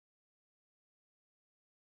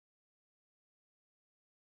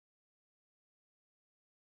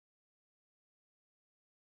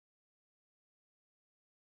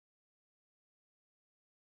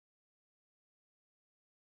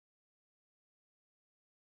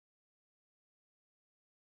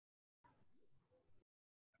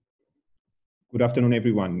Good afternoon,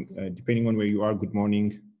 everyone. Depending on where you are, good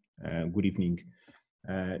morning, good evening.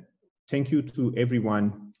 Thank you to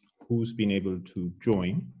everyone who's been able to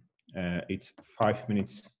join. It's 5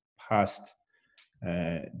 minutes past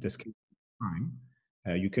the scheduled time.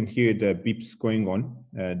 You can hear the beeps going on.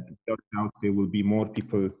 Without doubt, there will be more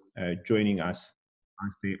people joining us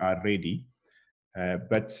as they are ready.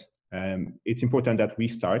 But it's important that we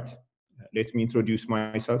start. Let me introduce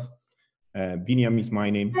myself. Binyam is my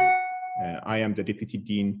name. I am the Deputy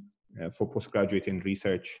Dean for Postgraduate and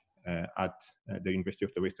Research at the University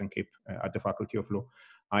of the Western Cape at the Faculty of Law.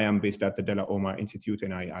 I am based at the Della Omar Institute,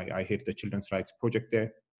 and I head the Children's Rights Project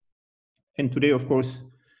there. And today, of course,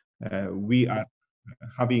 we are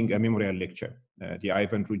having a memorial lecture, the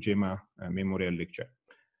Ivan Rugema Memorial Lecture.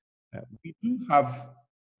 We do have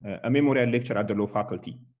a memorial lecture at the Law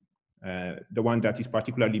Faculty, the one that is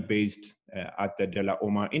particularly based at the Della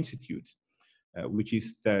Omar Institute, which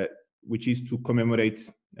is to commemorate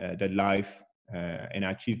the life and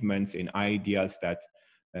achievements and ideals that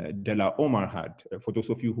Della Omar had. For those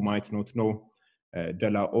of you who might not know,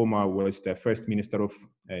 Della Omar was the first Minister of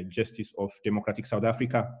Justice of Democratic South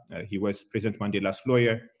Africa. He was President Mandela's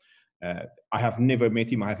lawyer. I have never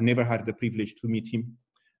met him. I have never had the privilege to meet him.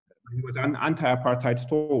 He was an anti-apartheid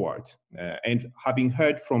stalwart. And having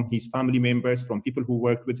heard from his family members, from people who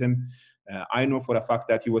worked with him, I know for a fact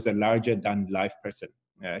that he was a larger-than-life person.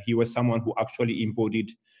 He was someone who actually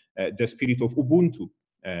embodied the spirit of Ubuntu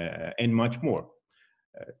and much more.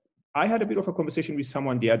 I had a bit of a conversation with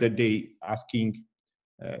someone the other day asking,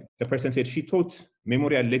 the person said she thought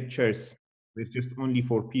memorial lectures were just only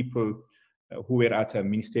for people who were at a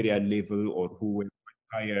ministerial level or who were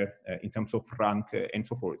higher in terms of rank and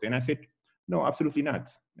so forth. And I said, no, absolutely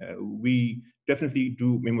not. We definitely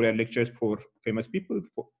do memorial lectures for famous people,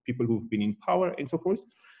 for people who've been in power and so forth.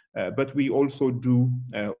 But we also do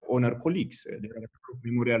honor colleagues. There are a couple of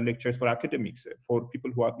memorial lectures for academics, for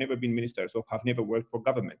people who have never been ministers or have never worked for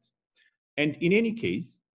government. And in any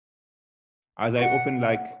case, as I often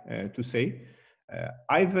like to say,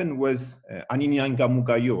 Ivan was an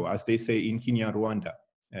inyangamugayo, as they say in Kenya, Rwanda.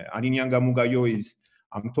 An inyangamugayo is,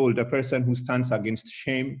 I'm told, a person who stands against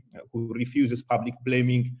shame, who refuses public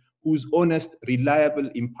blaming, who's honest, reliable,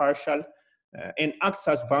 impartial, and acts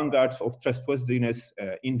as vanguards of trustworthiness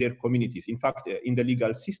in their communities. In fact, in the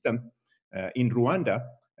legal system in Rwanda,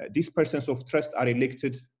 these persons of trust are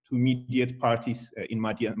elected to mediate parties in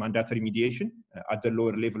mandatory mediation at the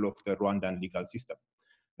lower level of the Rwandan legal system.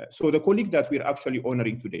 So the colleague that we're actually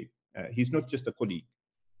honoring today, he's not just a colleague.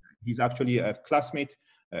 He's actually a classmate,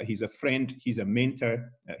 he's a friend, he's a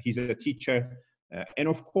mentor, he's a teacher, and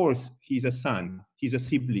of course, he's a son, he's a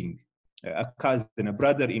sibling, a cousin, a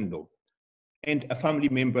brother-in-law, and a family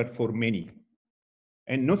member for many.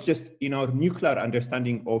 And not just in our nuclear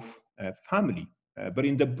understanding of family, but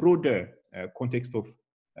in the broader context of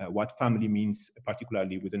what family means,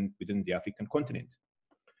 particularly within the African continent.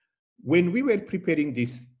 When we were preparing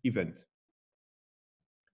this event,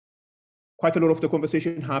 quite a lot of the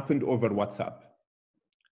conversation happened over WhatsApp.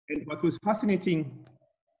 And what was fascinating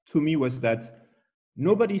to me was that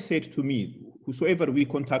nobody said to me, whosoever we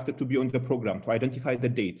contacted to be on the program, to identify the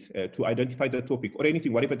date, to identify the topic, or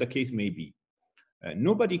anything, whatever the case may be,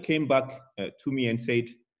 nobody came back to me and said,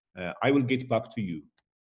 I will get back to you,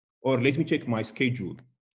 or let me check my schedule,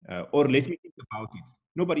 or let me think about it.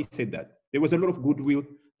 Nobody said that. There was a lot of goodwill,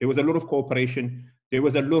 there was a lot of cooperation, there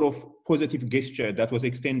was a lot of positive gesture that was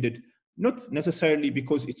extended, not necessarily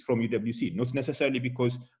because it's from UWC, not necessarily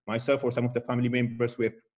because myself or some of the family members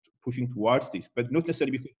were pushing towards this, but not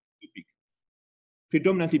necessarily because of the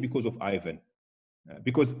predominantly because of Ivan.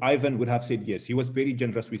 Because Ivan would have said yes. He was very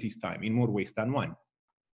generous with his time in more ways than one.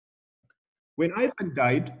 When Ivan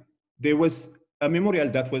died, there was a memorial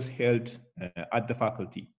that was held at the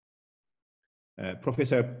faculty.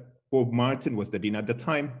 Professor Bob Martin was the dean at the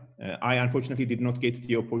time. I unfortunately did not get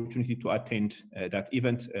the opportunity to attend that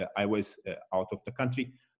event. I was out of the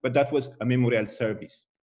country, but that was a memorial service.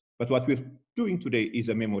 But what we're doing today is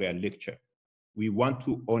a memorial lecture. We want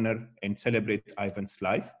to honor and celebrate Ivan's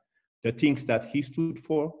life, the things that he stood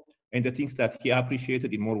for, and the things that he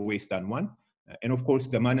appreciated in more ways than one. And of course,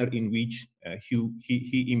 the manner in which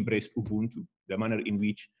he embraced Ubuntu, the manner in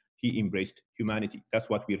which he embraced humanity. That's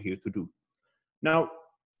what we're here to do. Now,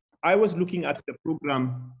 I was looking at the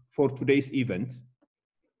program for today's event.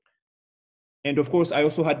 And of course, I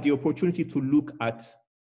also had the opportunity to look at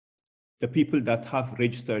the people that have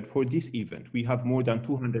registered for this event. We have more than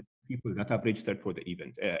 200 people that have registered for the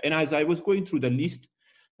event. And as I was going through the list,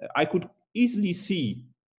 I could easily see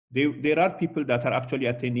there are people that are actually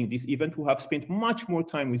attending this event who have spent much more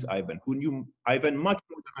time with Ivan, who knew Ivan much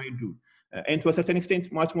more than I do. and to a certain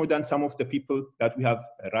extent, much more than some of the people that we have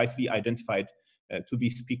rightly identified to be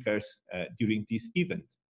speakers during this event.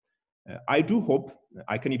 I do hope,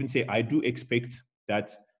 I can even say I do expect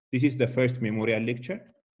that this is the first memorial lecture.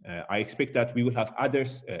 I expect that we will have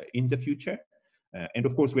others in the future. And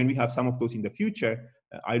of course, when we have some of those in the future,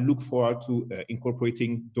 I look forward to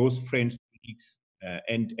incorporating those friends, colleagues,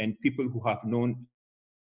 and people who have known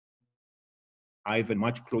Ivan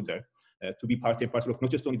much closer to be part and parcel of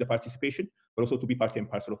not just only the participation, but also to be part and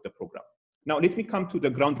parcel of the program. Now, let me come to the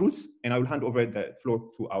ground rules, and I will hand over the floor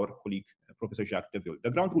to our colleague, Professor Jacques Deville. The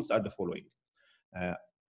ground rules are the following.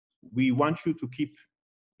 We want you to keep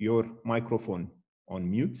your microphone on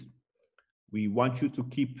mute. We want you to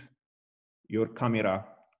keep your camera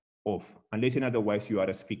off, unless in otherwise you are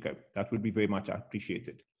a speaker. That would be very much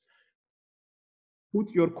appreciated.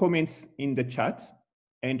 Put your comments in the chat,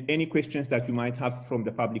 and any questions that you might have from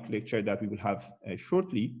the public lecture that we will have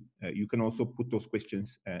shortly, you can also put those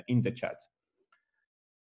questions in the chat.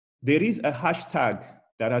 There is a hashtag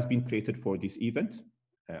that has been created for this event,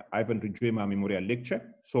 Ivan Rugema Memorial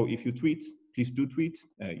Lecture. So if you tweet, please do tweet,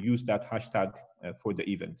 use that hashtag for the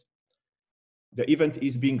event. The event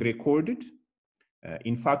is being recorded.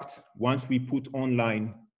 In fact, once we put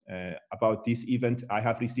online about this event, I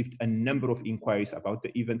have received a number of inquiries about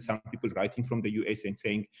the event. Some people writing from the US and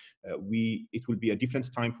saying it will be a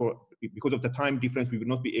different time because of the time difference, we will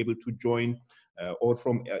not be able to join, or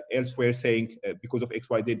from elsewhere saying because of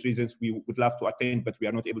XYZ reasons, we would love to attend, but we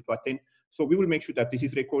are not able to attend. So we will make sure that this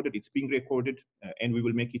is recorded, it's being recorded, and we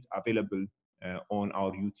will make it available on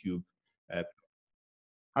our YouTube.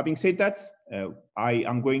 Having said that, I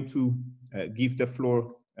am going to give the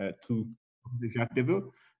floor to Professor Jacques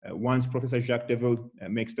Deville. Once Professor Jacques Deville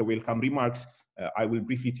makes the welcome remarks, I will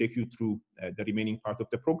briefly take you through the remaining part of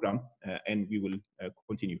the program, and we will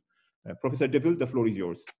continue. Professor Deville, the floor is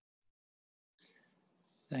yours.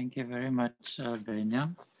 Thank you very much,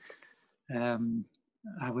 Benyam.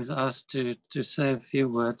 I was asked to say a few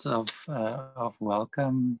words of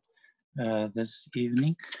welcome this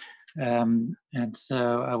evening. And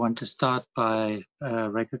so I want to start by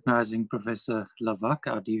recognizing Professor Lavak,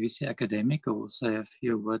 our DVC academic, who will say a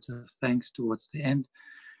few words of thanks towards the end.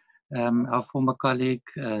 Our former colleague,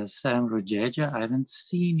 Sam Rugege, I haven't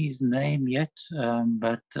seen his name yet,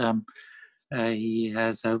 but he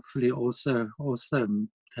has hopefully also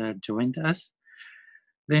joined us.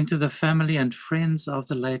 Then to the family and friends of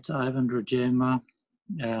the late Ivan Rugema,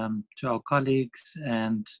 to our colleagues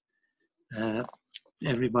and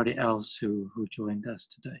everybody else who joined us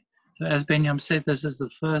today. So as Benyam said, this is the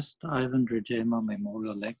first Ivan Rugema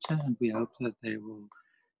Memorial Lecture, and we hope that there will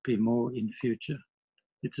be more in future.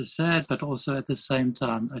 It's a sad, but also at the same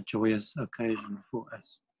time, a joyous occasion for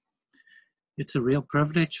us. It's a real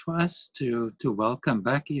privilege for us to welcome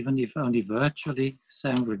back, even if only virtually,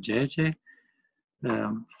 Sam Rugege,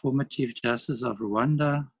 former Chief Justice of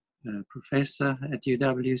Rwanda, professor at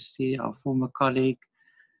UWC, our former colleague.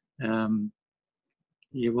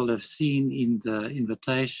 You will have seen in the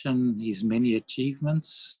invitation his many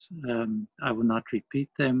achievements. I will not repeat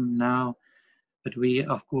them now, but we,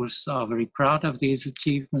 of course, are very proud of these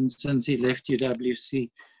achievements since he left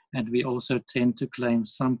UWC, and we also tend to claim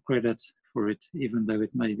some credit for it, even though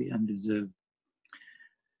it may be undeserved.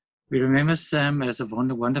 We remember Sam as a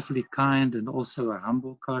wonderfully kind and also a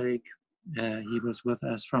humble colleague. He was with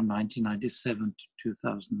us from 1997 to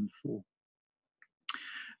 2004.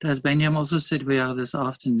 As Benyam also said, we are this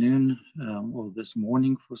afternoon, or this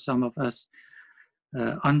morning for some of us,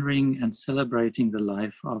 honoring and celebrating the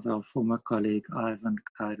life of our former colleague, Ivan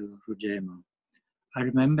Rugema. I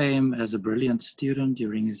remember him as a brilliant student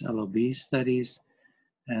during his LLB studies,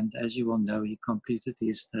 and as you all know, he completed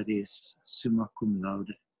his studies summa cum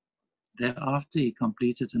laude. Thereafter, he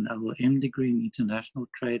completed an LLM degree in International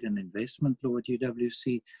Trade and Investment Law at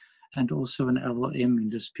UWC, and also an LLM in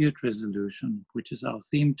Dispute Resolution, which is our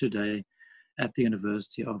theme today at the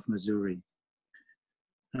University of Missouri.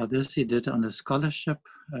 Now this he did on a scholarship,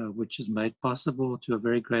 which is made possible to a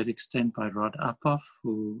very great extent by Rod Uphoff,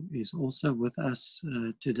 who is also with us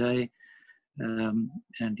today,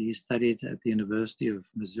 and he studied at the University of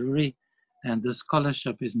Missouri, and this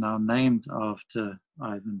scholarship is now named after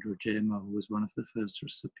Ivan Rugema, who was one of the first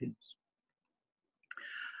recipients.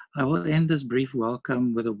 I will end this brief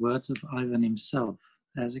welcome with the words of Ivan himself,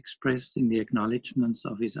 as expressed in the acknowledgements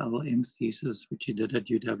of his LLM thesis, which he did at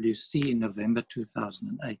UWC in November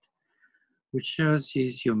 2008, which shows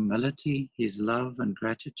his humility, his love and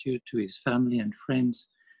gratitude to his family and friends,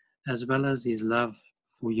 as well as his love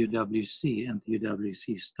for UWC and the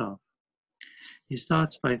UWC staff. He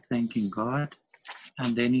starts by thanking God,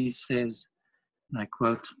 and then he says, and I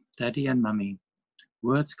quote, Daddy and Mummy,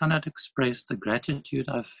 words cannot express the gratitude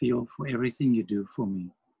I feel for everything you do for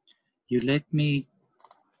me. You led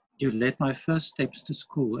my first steps to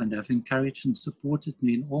school and have encouraged and supported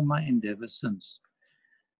me in all my endeavors since.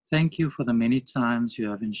 Thank you for the many times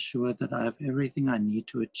you have ensured that I have everything I need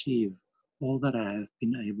to achieve all that I have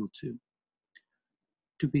been able to.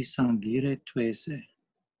 Tubisangire Twese,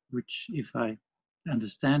 which, if I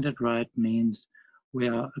understand it right, means we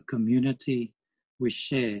are a community, we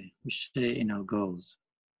share in our goals.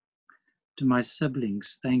 To my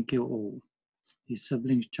siblings, thank you all. His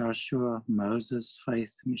siblings Joshua, Moses,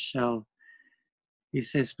 Faith, Michelle. He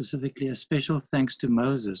says specifically a special thanks to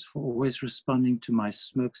Moses for always responding to my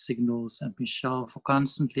smoke signals and Michelle for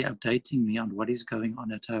constantly updating me on what is going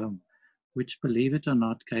on at home, which, believe it or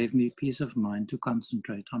not, gave me peace of mind to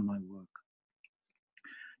concentrate on my work.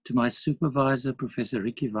 To my supervisor, Professor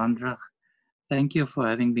Ricky Vandrach, thank you for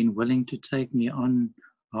having been willing to take me on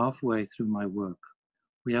halfway through my work.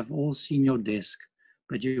 We have all seen your desk,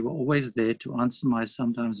 but you were always there to answer my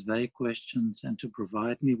sometimes vague questions and to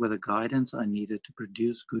provide me with the guidance I needed to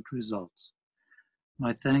produce good results.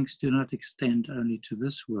 My thanks do not extend only to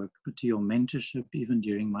this work, but to your mentorship even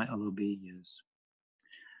during my LLB years.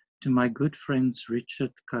 To my good friends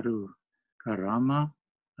Richard Karama,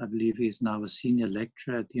 I believe he is now a senior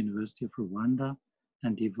lecturer at the University of Rwanda,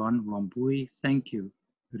 and Yvonne Wambui, thank you.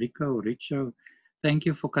 Richo, thank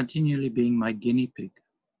you for continually being my guinea pig.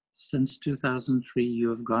 Since 2003, you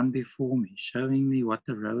have gone before me, showing me what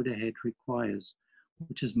the road ahead requires,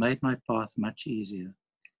 which has made my path much easier.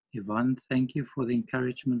 Yvonne, thank you for the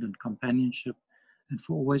encouragement and companionship and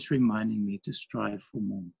for always reminding me to strive for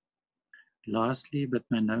more. Lastly, but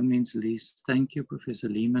by no means least, thank you, Professor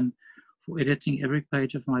Lehman, for editing every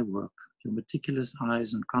page of my work. Your meticulous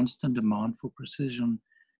eyes and constant demand for precision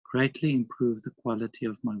greatly improve the quality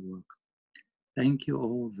of my work. Thank you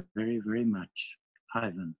all very, very much.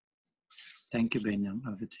 Ivan. Thank you, Benyam.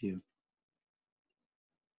 Over to you.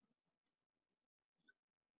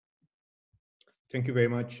 Thank you very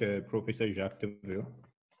much, Professor Jacques Deville.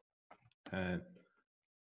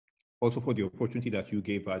 Also for the opportunity that you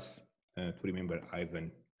gave us to remember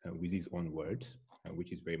Ivan with his own words,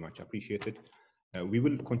 which is very much appreciated. We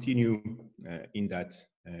will continue in that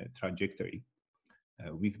trajectory.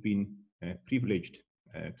 We've been privileged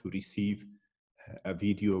to receive a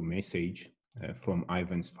video message from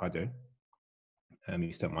Ivan's father,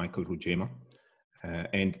 Mr. Michael Rugema,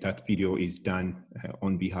 and that video is done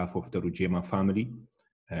on behalf of the Rugema family.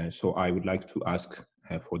 So I would like to ask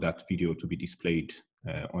for that video to be displayed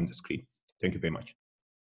on the screen. Thank you very much.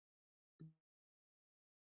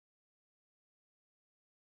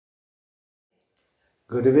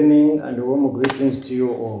 Good evening and warm greetings to you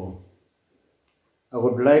all. I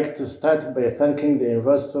would like to start by thanking the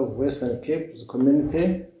University of Western Cape's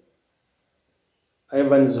community.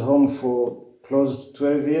 Ivan is home for close to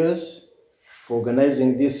 12 years for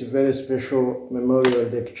organizing this very special memorial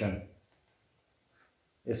lecture.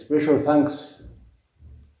 A special thanks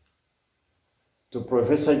to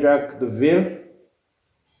Professor Jacques Deville,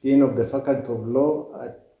 Dean of the Faculty of Law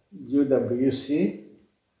at UWC,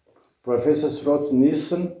 Professor Slot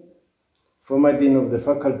Nielsen, former Dean of the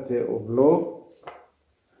Faculty of Law,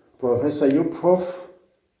 Professor Uprof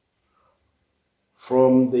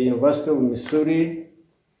from the University of Missouri,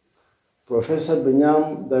 Professor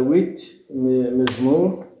Benyam Dawit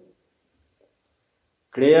Mezmur,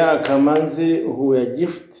 Claire Akamanzi, who were a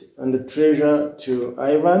gift and a treasure to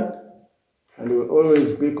Ivan, and will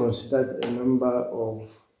always be considered a member of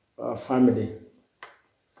our family,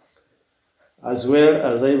 as well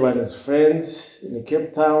as Ivan's friends in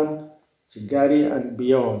Cape Town, Kigali, and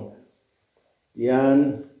beyond.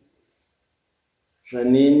 Diane,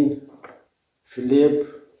 Janine, Philippe,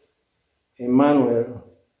 Emmanuel,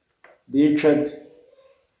 Richard,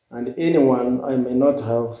 and anyone I may not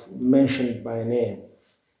have mentioned by name.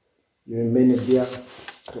 You remain dear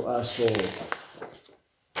to us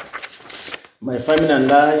all. My family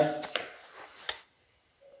and I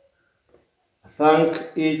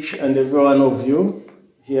thank each and every one of you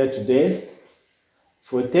here today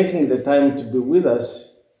for taking the time to be with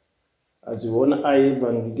us as we honor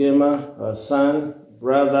Ivan Rugema, our son,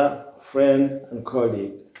 brother, friend, and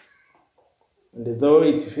colleague. And though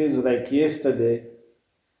it feels like yesterday,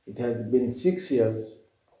 it has been 6 years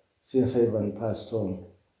since Ivan passed on.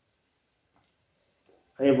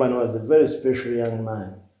 Ivan was a very special young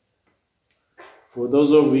man. For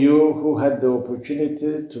those of you who had the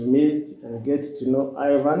opportunity to meet and get to know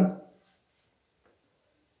Ivan,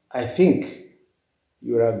 I think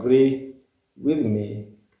you will agree with me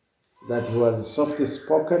that he was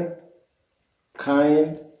soft-spoken,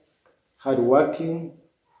 kind, hardworking,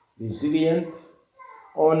 resilient,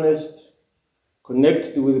 honest,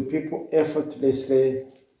 connected with people effortlessly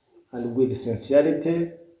and with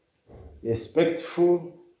sincerity,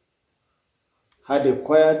 respectful, had a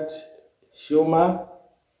quiet humor,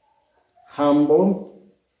 humble,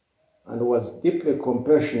 and was deeply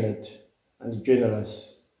compassionate and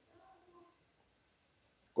generous.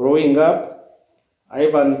 Growing up,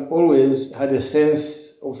 Ivan always had a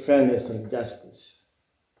sense of fairness and justice.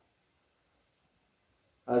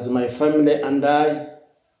 As my family and I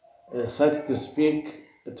sat to speak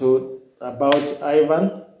about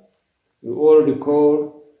Ivan, we all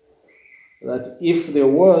recall that if there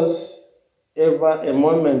was ever a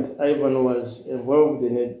moment Ivan was involved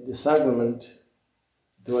in a disagreement,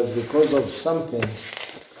 it was because of something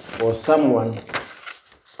or someone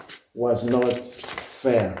was not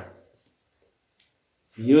fair.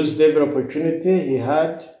 He used every opportunity he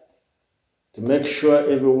had to make sure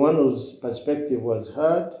everyone's perspective was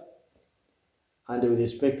heard and we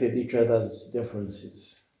respected each other's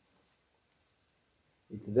differences.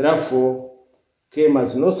 It therefore came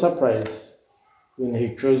as no surprise when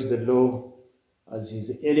he chose the law as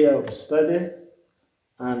his area of study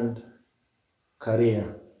and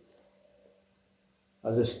career.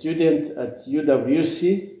 As a student at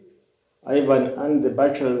UWC, Ivan earned the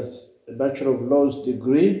Bachelor of Laws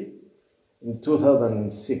degree in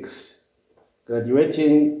 2006,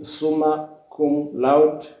 graduating summa cum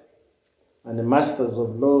laude and a Master's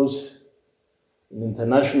of Laws in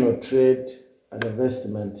International Trade and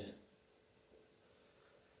Investment.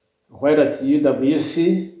 While at UWC,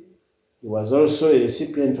 he was also a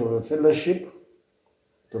recipient of a fellowship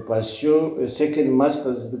to pursue a second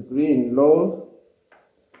master's degree in law,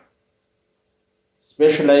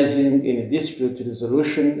 specializing in dispute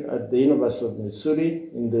resolution at the University of Missouri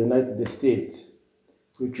in the United States,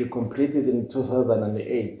 which he completed in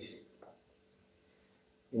 2008.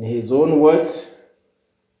 In his own words,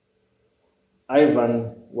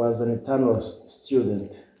 Ivan was an eternal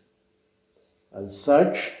student. As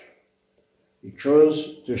such, he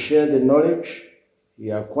chose to share the knowledge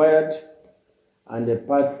he acquired and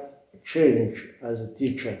impart change as a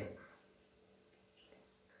teacher.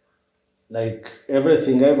 Like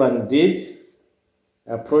everything Ivan did,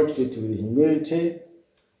 I approached it with humility,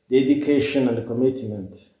 dedication, and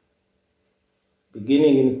commitment.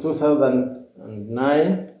 Beginning in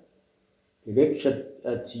 2009, he lectured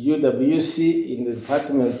at UWC in the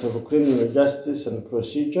Department of Criminal Justice and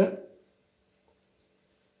Procedure.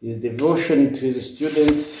 His devotion to his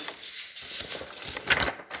students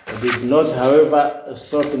did not, however,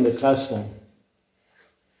 stop in the classroom.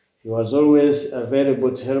 He was always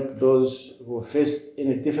available to help those who faced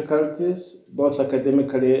any difficulties, both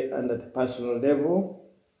academically and at a personal level,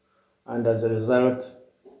 and as a result,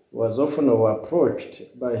 was often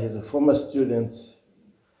approached by his former students,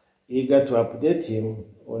 eager to update him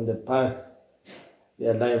on the path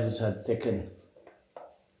their lives had taken.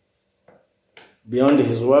 Beyond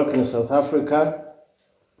his work in South Africa,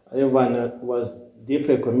 Ivan was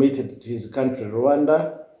deeply committed to his country,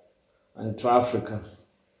 Rwanda, and to Africa.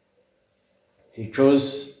 He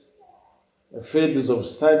chose fields of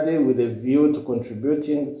study with a view to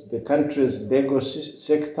contributing to the country's legal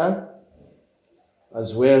sector,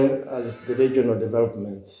 as well as the regional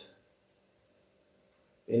developments.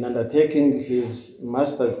 In undertaking his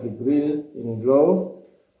master's degree in law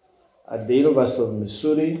at the University of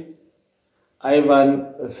Missouri,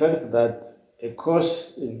 Ivan felt that a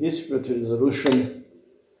course in dispute resolution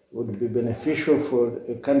would be beneficial for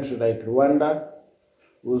a country like Rwanda,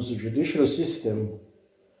 whose judicial system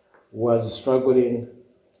was struggling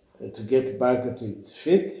to get back to its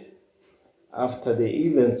feet after the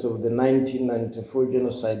events of the 1994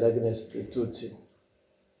 genocide against the Tutsi.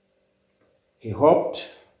 He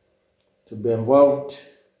hoped to be involved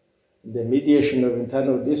in the mediation of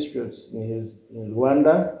internal disputes in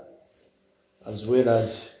Rwanda, as well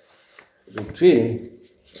as between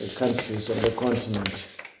the countries on the continent.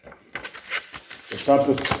 The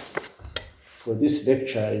topic for this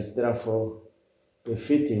lecture is therefore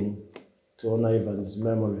befitting to honor Ivan's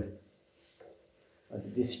memory.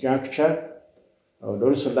 At this juncture, I would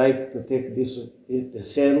also like to take this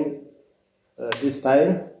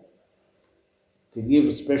time to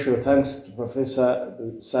give special thanks to Professor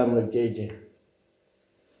Sam Rugege.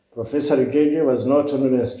 Professor Rugege was not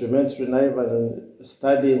only instrumental in Ivan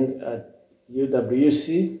studying at UWC,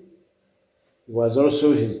 he was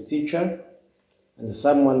also his teacher and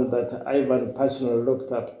someone that Ivan personally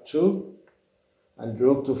looked up to and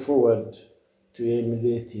looked forward to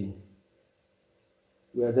emulating.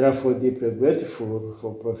 We are therefore deeply grateful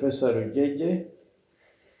for Professor Rugege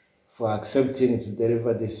for accepting to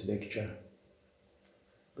deliver this lecture.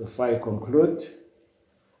 Before I conclude,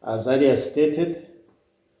 as earlier stated,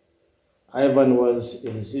 Ivan was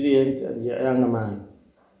a resilient and young man.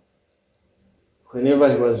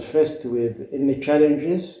 Whenever he was faced with any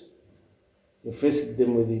challenges, he faced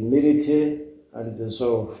them with humility and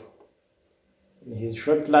resolve. In his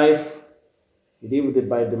short life, he lived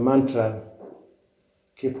by the mantra,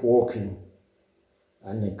 keep walking,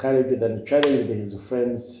 and encouraged and challenged his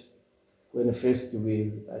friends when faced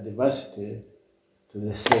with adversity to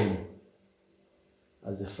the same.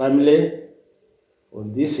 As a family,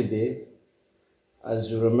 on this day,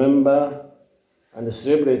 as we remember and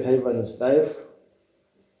celebrate Ivan's life,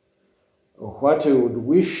 what we would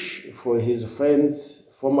wish for his friends,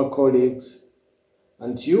 former colleagues,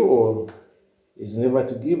 and you all is never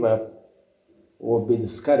to give up or be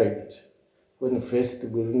discouraged when faced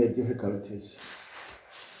with any difficulties.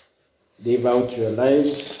 Live out your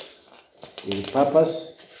lives with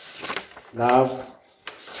purpose, love,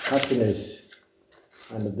 happiness,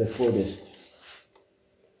 and the fullest.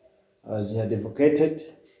 As he had advocated,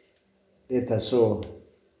 let us all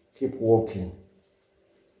keep walking.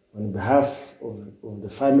 On behalf of the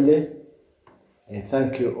family, I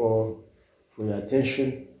thank you all for your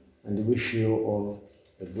attention and wish you all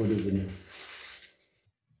a good evening.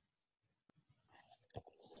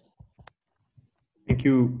 Thank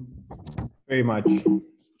you very much,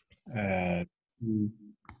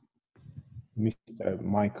 Mr.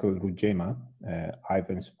 Michael Rugema,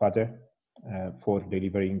 Ivan's father, for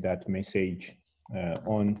delivering that message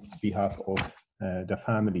on behalf of the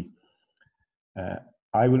family.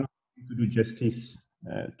 I will not do justice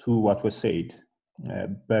to what was said,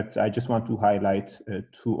 but I just want to highlight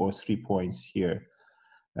 2 or 3 points here.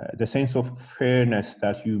 The sense of fairness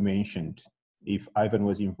that you mentioned, if Ivan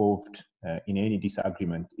was involved in any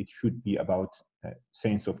disagreement, it should be about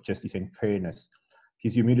sense of justice and fairness.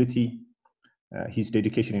 His humility, his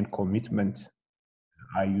dedication and commitment.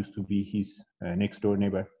 I used to be his next door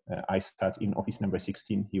neighbor. I sat in office number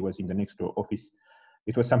 16. He was in the next door office.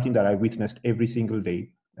 It was something that I witnessed every single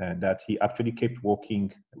day, that he actually kept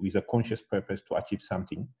working with a conscious purpose to achieve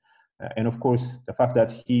something. And of course, the fact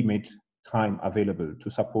that he made time available to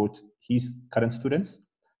support his current students,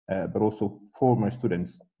 but also former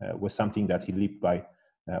students, was something that he lived by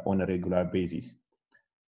on a regular basis.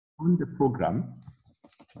 On the program,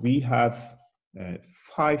 we have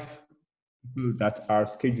 5 people that are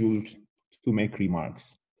scheduled to make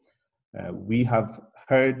remarks. We have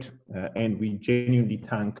heard and we genuinely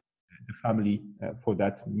thank the family for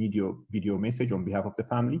that video message on behalf of the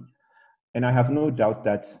family. And I have no doubt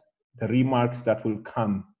that the remarks that will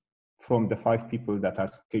come from the 5 people that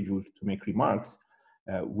are scheduled to make remarks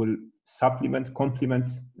will supplement,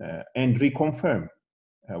 complement, and reconfirm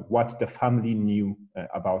what the family knew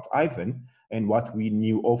about Ivan and what we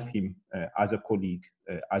knew of him as a colleague,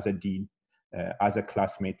 as a dean, as a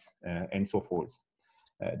classmate, and so forth.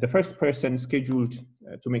 The first person scheduled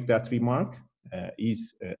to make that remark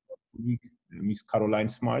is Ms. Caroline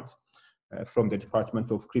Smart from the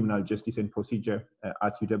Department of Criminal Justice and Procedure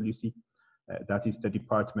at UWC. That is the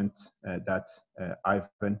department that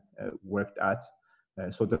Ivan worked at.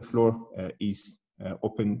 So the floor is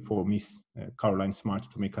open for Ms. Caroline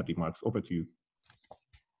Smart to make her remarks. Over to you.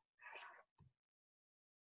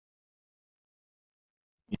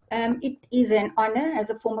 It is an honor as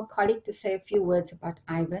a former colleague to say a few words about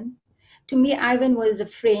Ivan. To me, Ivan was a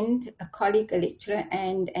friend, a colleague, a lecturer,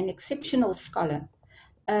 and an exceptional scholar.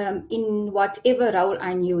 In whatever role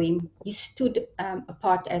I knew him, he stood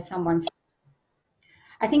apart as someone.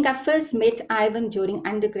 I think I first met Ivan during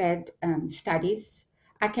undergrad studies.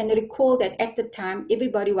 I can recall that at the time,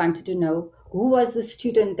 everybody wanted to know who was the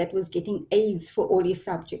student that was getting A's for all his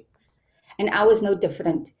subjects. And I was no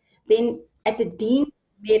different. Then at the Dean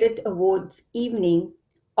Merit Awards evening,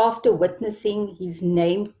 after witnessing his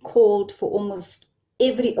name called for almost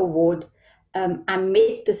every award, I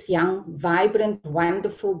met this young, vibrant,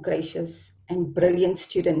 wonderful, gracious, and brilliant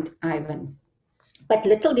student, Ivan. But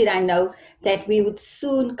little did I know that we would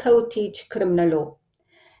soon co-teach criminal law.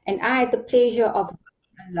 And I had the pleasure of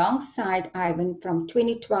working alongside Ivan from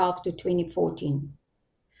 2012 to 2014.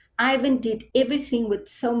 Ivan did everything with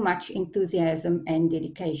so much enthusiasm and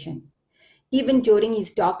dedication. Even during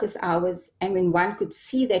his darkest hours, and when one could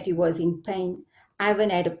see that he was in pain, Ivan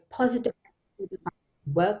had a positive attitude about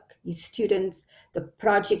his work, his students, the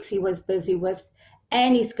projects he was busy with,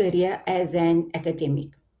 and his career as an academic.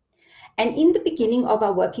 And in the beginning of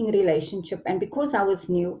our working relationship, and because I was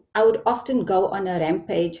new, I would often go on a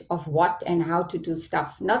rampage of what and how to do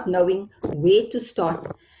stuff, not knowing where to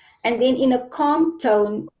start. And then in a calm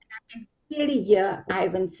tone, I can clearly hear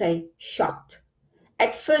Ivan say, "shot."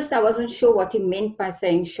 At first, I wasn't sure what he meant by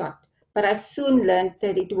saying shot, but I soon learned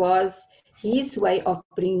that it was his way of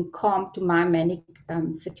bringing calm to my manic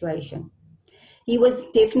situation. He was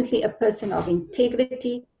definitely a person of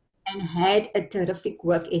integrity and had a terrific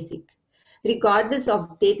work ethic. Regardless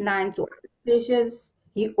of deadlines or pressures,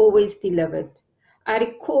 he always delivered. I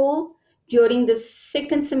recall during the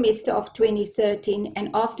second semester of 2013, and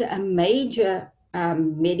after a major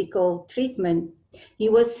medical treatment, he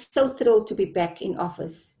was so thrilled to be back in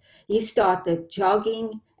office. He started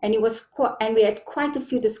jogging, and we had quite a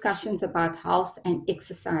few discussions about health and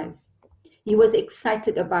exercise. He was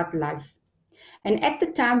excited about life. And at the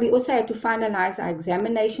time, we also had to finalize our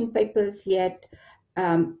examination papers. He had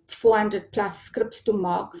 400 plus scripts to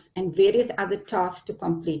marks and various other tasks to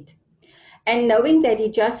complete. And knowing that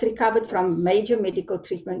he just recovered from major medical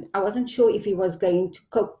treatment, I wasn't sure if he was going to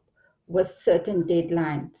cope with certain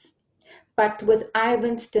deadlines. But with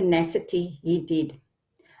Ivan's tenacity, he did.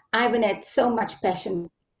 Ivan had so much passion for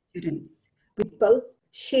students. We both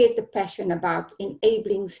shared the passion about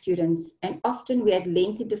enabling students, and often we had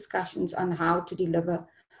lengthy discussions on how to deliver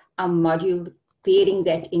our module, bearing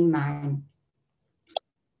that in mind.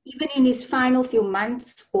 Even in his final few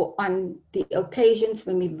months or on the occasions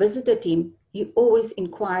when we visited him, he always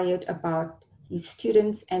inquired about his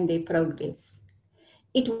students and their progress.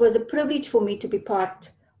 It was a privilege for me to be part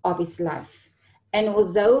of his life. And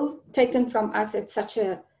although taken from us at such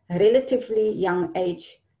a relatively young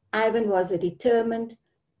age, Ivan was a determined,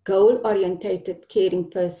 goal-orientated, caring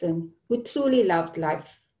person who truly loved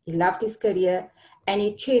life. He loved his career and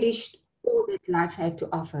he cherished all that life had to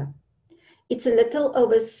offer. It's a little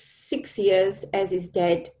over 6 years, as his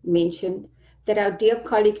dad mentioned, that our dear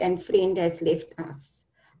colleague and friend has left us.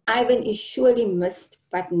 Ivan is surely missed,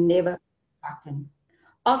 but never forgotten.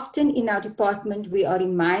 Often in our department, we are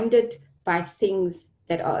reminded by things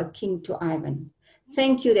that are akin to Ivan.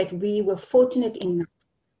 Thank you that we were fortunate enough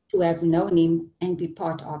to have known him and be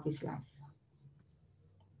part of his life.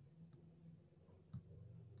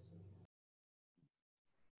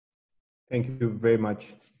 Thank you very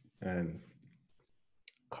much,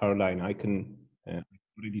 Caroline. I can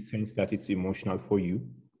already sense that it's emotional for you,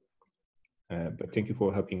 but thank you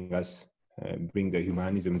for helping us bring the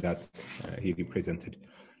humanism that he represented.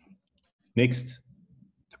 Next,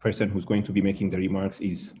 the person who's going to be making the remarks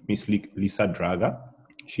is Miss Lisa Draga.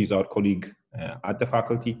 She's our colleague at the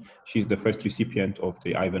faculty. She's the first recipient of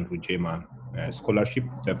the Ivan Rugema scholarship.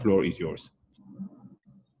 The floor is yours.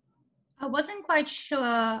 I wasn't quite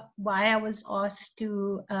sure why I was asked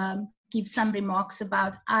to give some remarks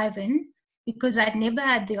about Ivan, because I'd never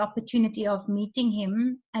had the opportunity of meeting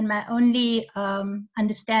him, and my only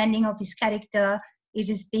understanding of his character is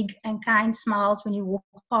his big and kind smiles when he walked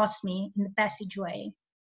past me in the passageway.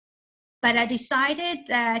 But I decided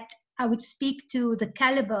that I would speak to the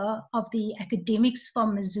caliber of the academics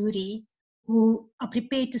from Missouri who are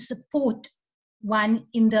prepared to support one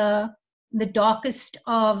in the darkest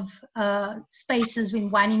of spaces when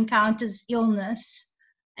one encounters illness.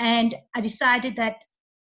 And I decided that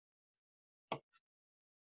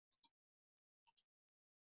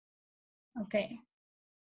okay.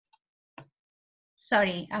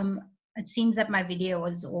 Sorry, it seems that my video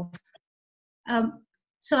was off.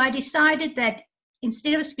 So I decided that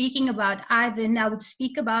instead of speaking about Ivan, I would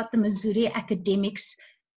speak about the Missouri academics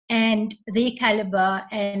and their caliber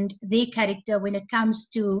and their character when it comes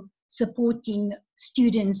to supporting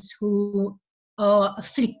students who are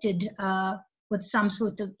afflicted with some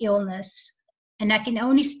sort of illness. And I can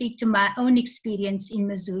only speak to my own experience in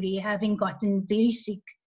Missouri, having gotten very sick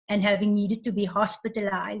and having needed to be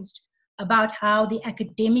hospitalized, about how the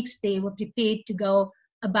academics there were prepared to go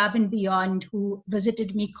above and beyond, who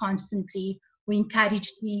visited me constantly, who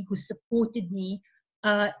encouraged me, who supported me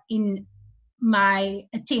in my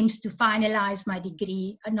attempts to finalize my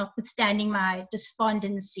degree, notwithstanding my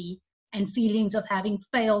despondency and feelings of having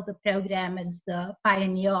failed the program as the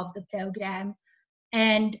pioneer of the program.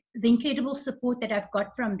 And the incredible support that I've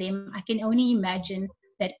got from them, I can only imagine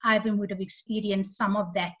that Ivan would have experienced some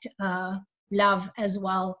of that love as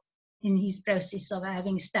well in his process of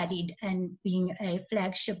having studied and being a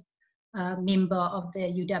flagship member of the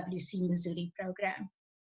UWC Missouri program.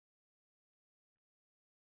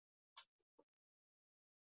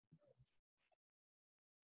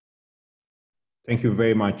 Thank you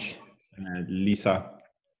very much, Lisa,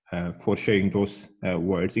 for sharing those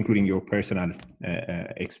words, including your personal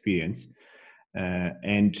experience.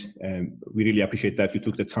 And we really appreciate that you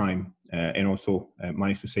took the time and also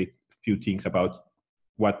managed to say a few things about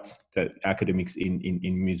what the academics in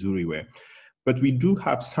Missouri were. But we do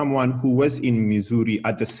have someone who was in Missouri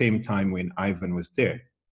at the same time when Ivan was there.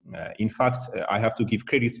 In fact, I have to give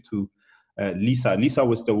credit to Lisa. Lisa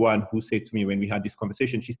was the one who said to me when we had this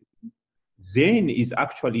conversation, she said, Zain is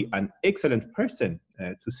actually an excellent person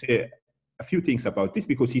to say a few things about this,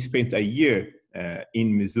 because he spent a year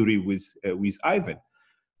in Missouri with Ivan.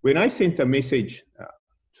 When I sent a message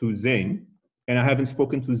to Zain, and I haven't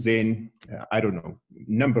spoken to Zain, I don't know,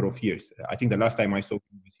 number of years. I think the last time I saw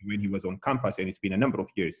him was when he was on campus, and it's been a number of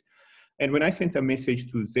years. And when I sent a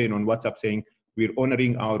message to Zain on WhatsApp saying, we're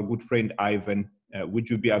honoring our good friend Ivan, would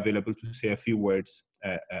you be available to say a few words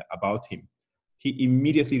about him? He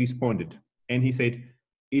immediately responded, and he said,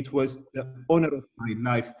 it was the honor of my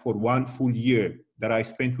life for 1 full year that I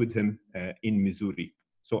spent with him in Missouri.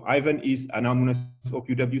 So Ivan is an alumnus of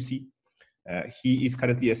UWC. He is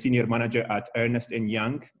currently a senior manager at Ernst &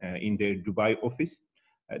 Young in their Dubai office.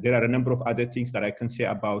 There are a number of other things that I can say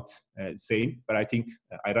about Zain, but I think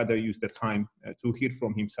I'd rather use the time to hear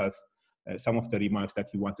from himself some of the remarks that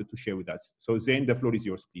he wanted to share with us. So Zain, the floor is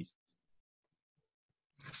yours, please.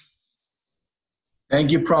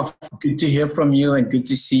 Thank you, Prof. Good to hear from you and good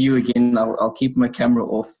to see you again. I'll keep my camera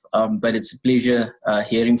off, but it's a pleasure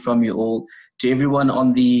hearing from you all. To everyone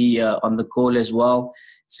on the call as well,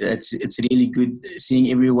 it's really good seeing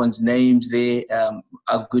everyone's names there.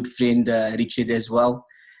 Our good friend Richard as well.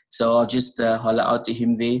 So I'll just holler out to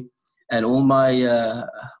him there. And all my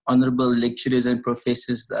honorable lecturers and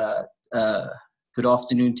professors, good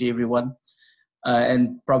afternoon to everyone.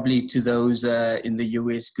 And probably to those in the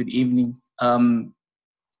US, good evening.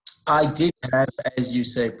 I did have, as you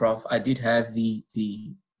say, Prof, I did have the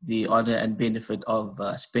honor and benefit of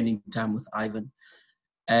spending time with Ivan,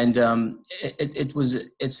 and it was a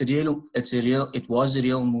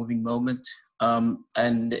real moving moment.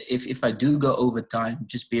 And if I do go over time,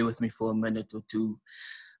 just bear with me for a minute or two.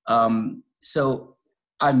 So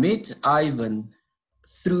I met Ivan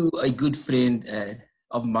through a good friend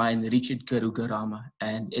of mine, Richard Karugarama,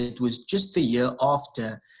 and it was just the year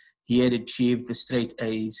after he had achieved the straight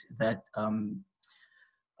A's that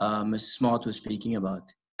Ms. Smart was speaking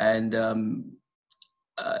about. And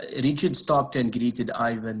Richard stopped and greeted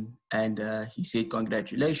Ivan, and he said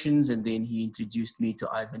congratulations, and then he introduced me to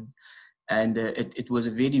Ivan. And it was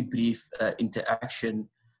a very brief interaction,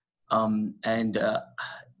 and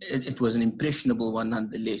it was an impressionable one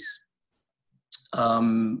nonetheless.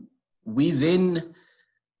 We then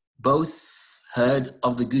both heard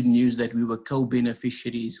of the good news that we were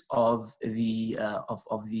co-beneficiaries of the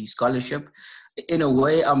scholarship. In a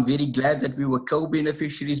way, I'm very glad that we were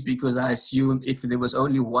co-beneficiaries, because I assumed if there was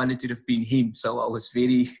only one, it would have been him. So I was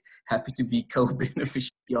very happy to be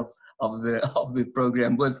co-beneficiary of the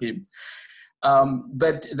program with him.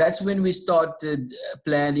 But that's when we started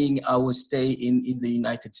planning our stay in the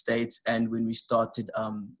United States, and when we started,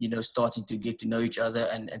 starting to get to know each other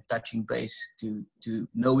and touching base to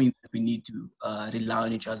knowing that we need to rely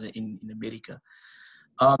on each other in America.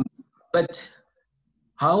 But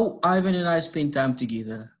how Ivan and I spent time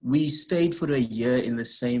together, we stayed for a year in the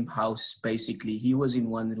same house, basically. He was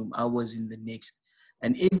in one room, I was in the next.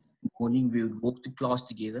 And every morning we would walk to class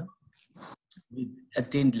together, we'd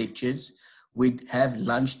attend lectures, we'd have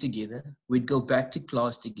lunch together, we'd go back to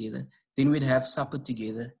class together, then we'd have supper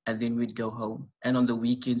together, and then we'd go home. And on the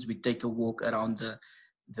weekends, we'd take a walk around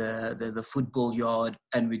the football yard,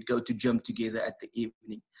 and we'd go to gym together at the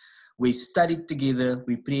evening. We studied together,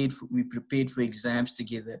 we prepared for exams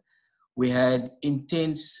together. We had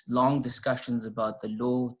intense, long discussions about the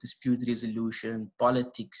law, dispute resolution,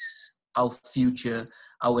 politics, our future,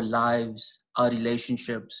 our lives, our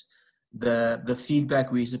relationships, the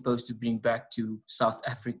feedback we're supposed to bring back to South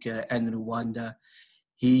Africa and Rwanda.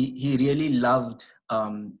 He really loved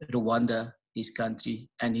Rwanda, his country,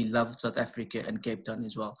 and he loved South Africa and Cape Town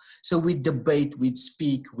as well. So we'd debate, we'd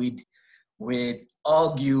speak, we'd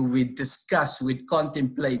argue, we'd discuss, we'd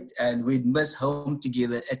contemplate, and we'd miss home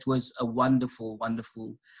together. It was a wonderful,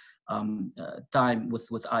 wonderful time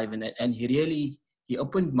with Ivan, and he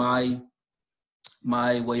opened my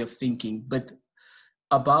way of thinking. But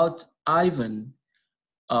about Ivan,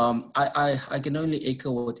 I can only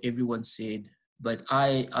echo what everyone said, but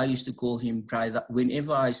I used to call him brother.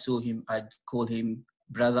 Whenever I saw him, I'd call him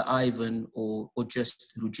Brother Ivan or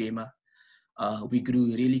just Rugema. We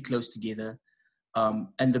grew really close together.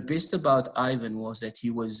 And the best about Ivan was that he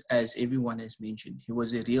was, as everyone has mentioned, he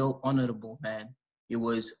was a real honorable man. He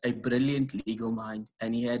was a brilliant legal mind,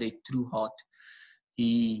 and he had a true heart.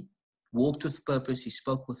 He walked with purpose, he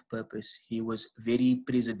spoke with purpose. He was very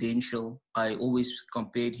presidential. I always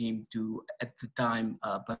compared him to, at the time,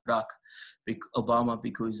 Barack Obama,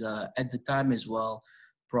 because at the time as well,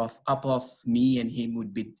 me and him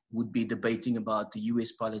would be debating about the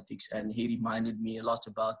US politics, and he reminded me a lot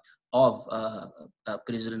of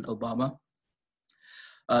President Obama.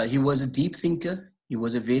 He was a deep thinker. He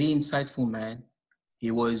was a very insightful man.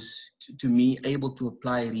 He was, to me, able to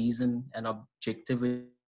apply reason and objectivity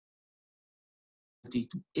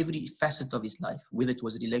to every facet of his life, whether it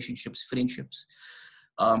was relationships, friendships.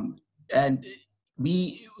 And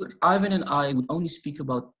Ivan and I would only speak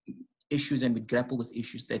about issues and would grapple with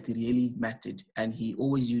issues that really mattered. And he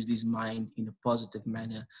always used his mind in a positive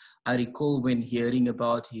manner. I recall when hearing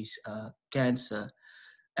about his cancer,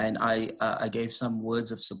 and I gave some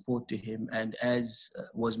words of support to him. And as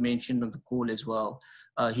was mentioned on the call as well,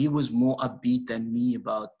 he was more upbeat than me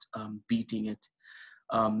about beating it.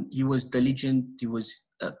 He was diligent, he was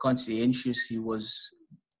conscientious, he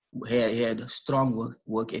had a strong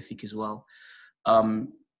work ethic as well.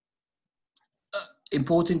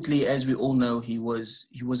 Importantly, as we all know, he was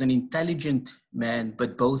an intelligent man,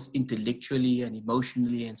 but both intellectually and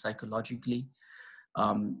emotionally and psychologically.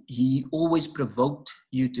 He always provoked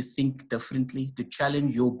you to think differently, to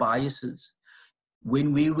challenge your biases.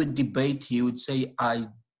 When we would debate, he would say, I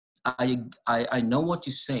know what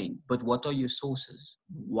you're saying, but what are your sources?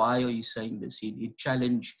 Why are you saying this? He'd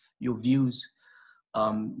challenge your views.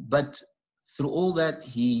 But through all that,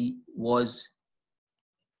 he was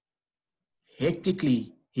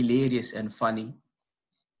hectically hilarious and funny.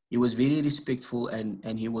 He was very respectful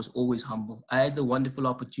and he was always humble. I had the wonderful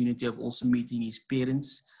opportunity of also meeting his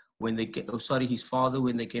parents when they came, his father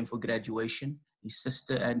when they came for graduation, his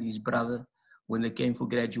sister and his brother when they came for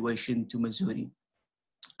graduation to Missouri.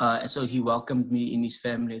 And so he welcomed me in his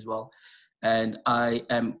family as well. And I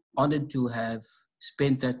am honored to have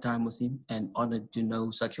spent that time with him and honored to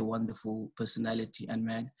know such a wonderful personality and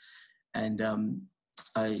man. And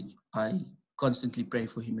I constantly pray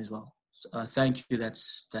for him as well. So, thank you.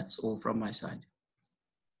 That's all from my side.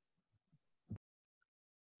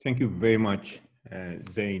 Thank you very much,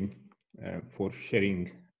 Zain, for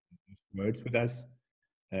sharing words with us.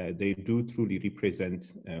 They do truly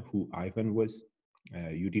represent who Ivan was.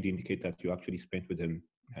 You did indicate that you actually spent with him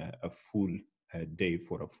a full day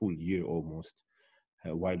for a full year almost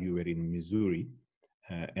while you were in Missouri.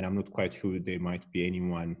 And I'm not quite sure there might be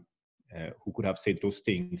anyone who could have said those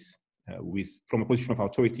things from a position of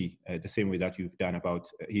authority, the same way that you've done about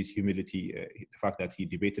his humility, the fact that he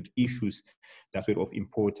debated issues that were of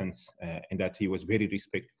importance, and that he was very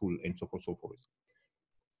respectful, and so forth, so forth.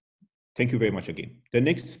 Thank you very much again. The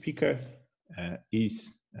next speaker is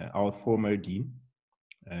our former dean,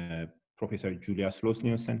 Professor Julia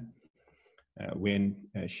Sloss-Nielsen. When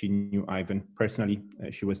she knew Ivan personally,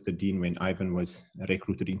 she was the dean when Ivan was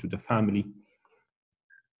recruited into the family.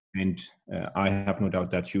 And I have no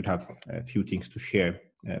doubt that she would have a few things to share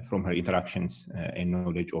from her interactions and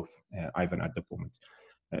knowledge of Ivan at the moment.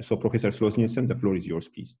 So Professor Sloss-Nielsen, the floor is yours,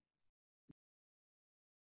 please.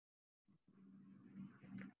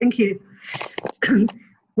 Thank you.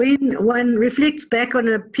 When one reflects back on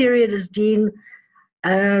a period as dean,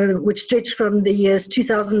 which stretched from the years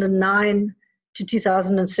 2009 to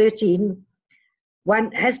 2013,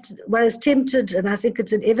 one is tempted, and I think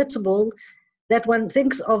it's inevitable, that one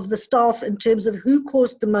thinks of the staff in terms of who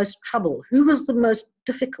caused the most trouble, who was the most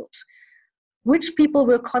difficult, which people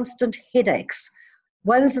were constant headaches,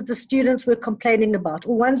 ones that the students were complaining about,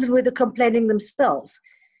 or ones that were complaining themselves.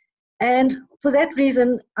 And for that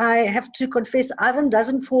reason, I have to confess, Ivan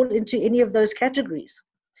doesn't fall into any of those categories.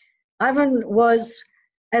 Ivan was,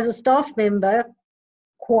 as a staff member,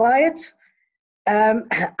 quiet,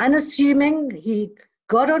 unassuming. He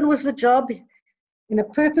got on with the job in a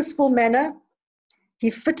purposeful manner. He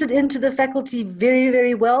fitted into the faculty very,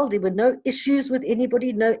 very well. There were no issues with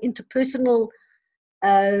anybody, no interpersonal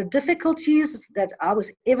difficulties that I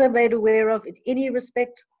was ever made aware of in any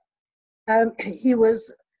respect. He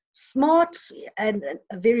was smart and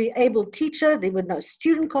a very able teacher. There were no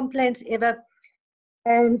student complaints ever.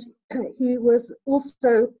 And he was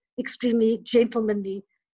also extremely gentlemanly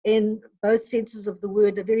in both senses of the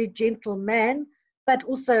word, a very gentle man, but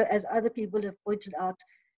also, as other people have pointed out,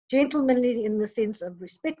 gentlemanly in the sense of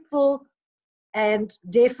respectful and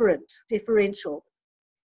deferential.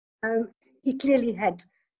 He clearly had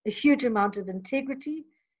a huge amount of integrity,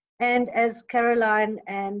 and as Caroline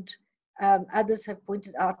and others have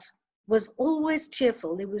pointed out, was always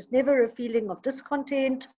cheerful. There was never a feeling of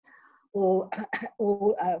discontent or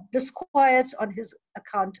disquiet on his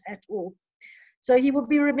account at all. So he will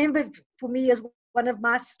be remembered for me as one of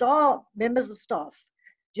my star members of staff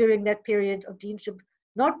during that period of deanship,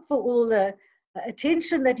 not for all the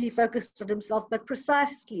attention that he focused on himself, but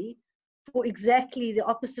precisely for exactly the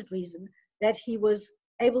opposite reason, that he was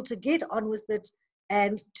able to get on with it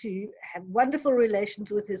and to have wonderful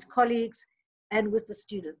relations with his colleagues and with the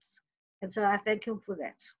students. And so I thank him for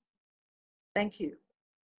that. Thank you.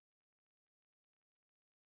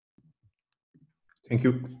 Thank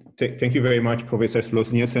you. Thank you very much, Professor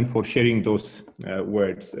Sloos-Nielsen, for sharing those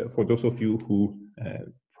words. For those of you who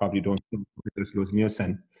probably don't know, Professor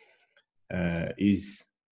Sloos-Nielsen is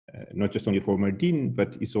not just only a former dean,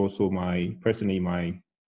 but is also personally my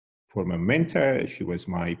former mentor. She was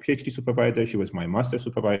my PhD supervisor. She was my master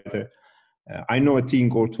supervisor. I know a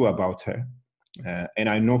thing or two about her. And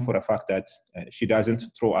I know for a fact that she doesn't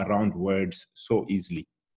throw around words so easily.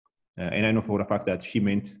 And I know for a fact that she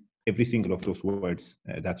meant every single of those words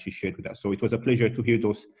that she shared with us. So it was a pleasure to hear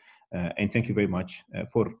those. And thank you very much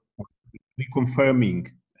for reconfirming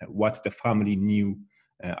what the family knew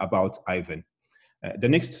about Ivan. The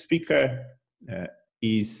next speaker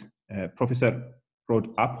is Professor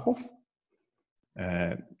Rod Uphoff.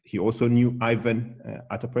 He also knew Ivan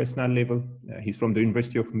at a personal level. He's from the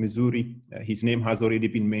University of Missouri. His name has already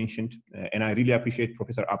been mentioned. And I really appreciate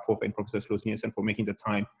Professor Uphoff and Professor Sloos-Nielsen for making the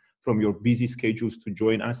time from your busy schedules to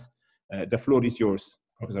join us. The floor is yours,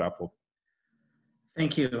 Professor Uphoff.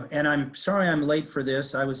 Thank you. And I'm sorry I'm late for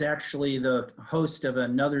this. I was actually the host of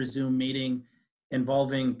another Zoom meeting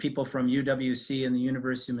involving people from UWC and the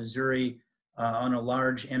University of Missouri on a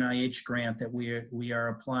large NIH grant that we are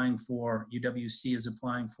applying for, UWC is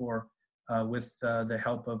applying for with the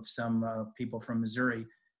help of some people from Missouri,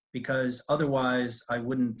 because otherwise I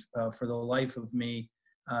wouldn't, for the life of me,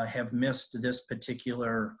 have missed this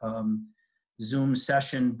particular Zoom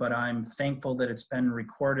session, but I'm thankful that it's been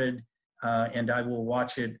recorded and I will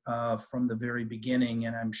watch it from the very beginning,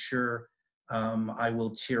 and I'm sure I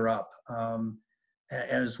will tear up.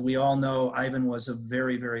 As we all know, Ivan was a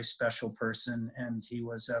very, very special person, and he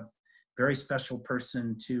was a very special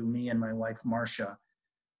person to me and my wife, Marcia.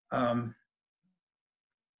 And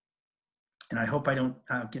I hope I don't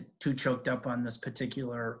get too choked up on this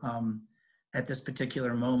particular, at this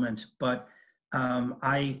particular moment, but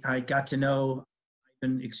I got to know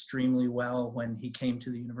Ivan extremely well when he came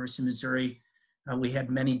to the University of Missouri. We had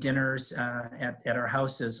many dinners at our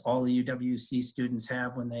house, as all the UWC students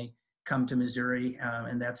have when they come to Missouri,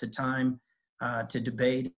 and that's a time to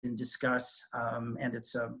debate and discuss, and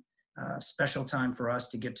it's a special time for us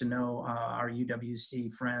to get to know our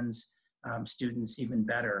UWC friends, students even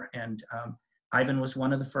better. And Ivan was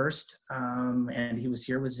one of the first, and he was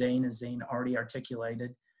here with Zane, as Zane already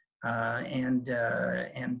articulated, and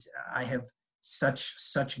I have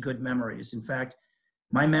such good memories. In fact,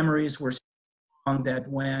 my memories were strong that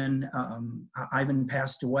when Ivan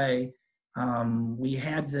passed away, we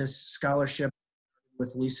had this scholarship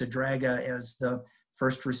with Lisa Draga as the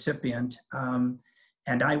first recipient.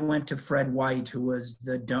 And I went to Fred White, who was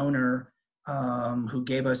the donor who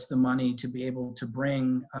gave us the money to be able to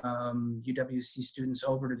bring UWC students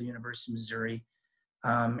over to the University of Missouri.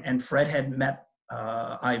 And Fred had met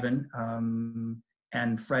Ivan,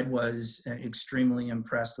 and Fred was extremely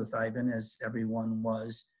impressed with Ivan, as everyone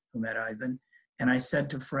was who met Ivan. And I said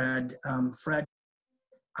to Fred, Fred,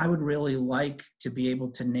 I would really like to be able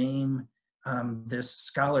to name this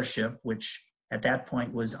scholarship, which at that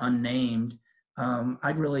point was unnamed.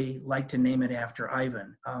 I'd really like to name it after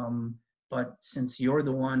Ivan. But since you're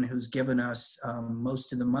the one who's given us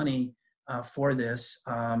most of the money for this,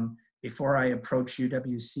 before I approach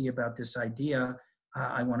UWC about this idea,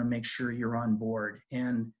 I want to make sure you're on board.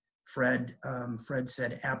 And Fred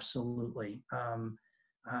said, absolutely.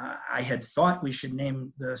 I had thought we should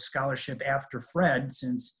name the scholarship after Fred,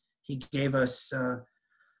 since he gave us over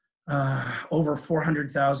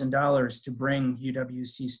 $400,000 to bring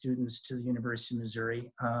UWC students to the University of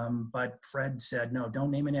Missouri. But Fred said, no,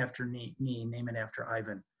 don't name it after me, name it after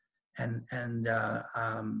Ivan. And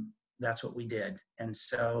that's what we did. And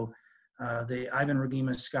so the Ivan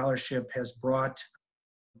Rugema Scholarship has brought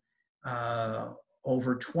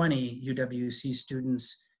over 20 UWC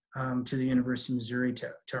students to the University of Missouri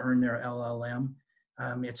to earn their LLM.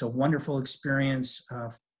 It's a wonderful experience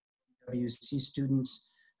for UWC students.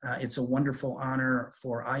 It's a wonderful honor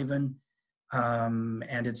for Ivan,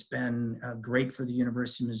 and it's been great for the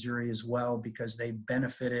University of Missouri as well, because they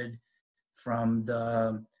benefited from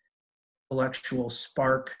the intellectual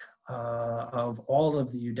spark of all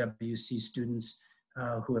of the UWC students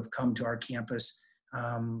who have come to our campus.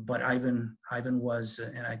 But Ivan was,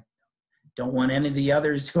 and I don't want any of the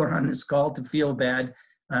others who are on this call to feel bad,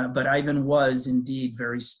 but Ivan was indeed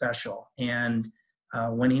very special. And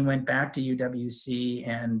when he went back to UWC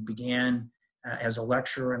and began as a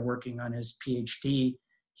lecturer and working on his PhD,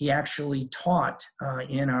 he actually taught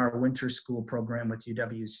in our winter school program with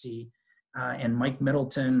UWC. and Mike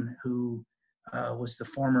Middleton, who was the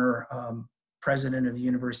former president of the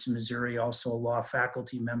University of Missouri, also a law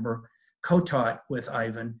faculty member, co-taught with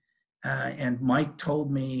Ivan. And Mike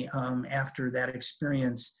told me after that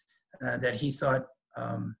experience that he thought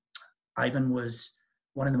Ivan was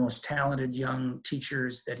one of the most talented young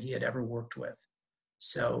teachers that he had ever worked with.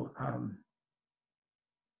 So,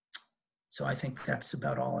 so I think that's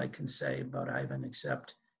about all I can say about Ivan,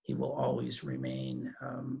 except he will always remain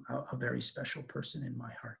a very special person in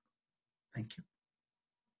my heart. Thank you.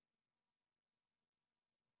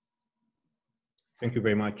 Thank you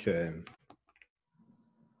very much,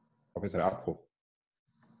 Professor Appo, for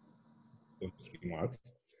those remarks.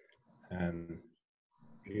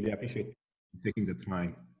 Really appreciate taking the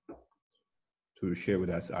time to share with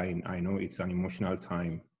us. I know it's an emotional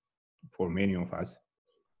time for many of us.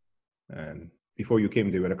 Before you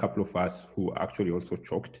came, there were a couple of us who actually also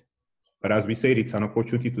choked. But as we said, it's an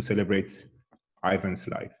opportunity to celebrate Ivan's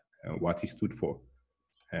life, what he stood for,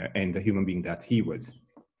 and the human being that he was.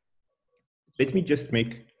 Let me just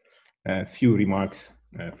make a few remarks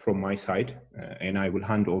from my side, and I will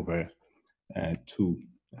hand over to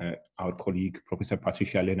our colleague, Professor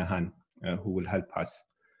Patricia Lenahan, who will help us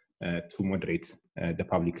to moderate the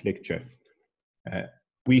public lecture.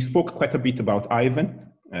 We spoke quite a bit about Ivan.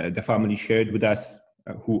 The family shared with us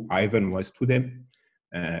who Ivan was to them.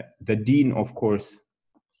 The dean, of course,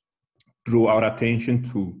 drew our attention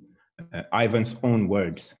to Ivan's own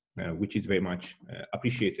words, which is very much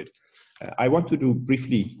appreciated. I want to do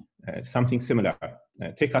briefly something similar,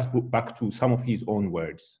 take us back to some of his own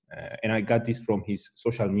words. And I got this from his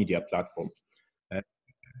social media platform.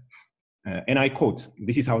 And I quote,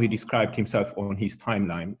 this is how he described himself on his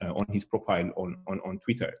timeline, on his profile on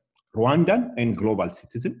Twitter: Rwandan and global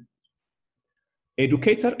citizen,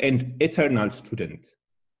 educator and eternal student.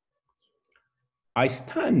 I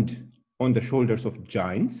stand on the shoulders of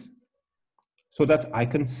giants so that I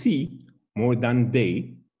can see more than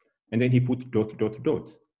they, and then he put ...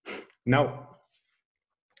 Now,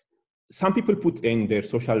 some people put in their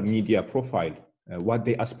social media profile what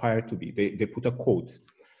they aspire to be. They put a quote.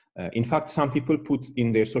 In fact, some people put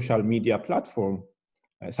in their social media platform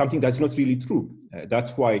something that's not really true.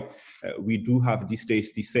 That's why we do have these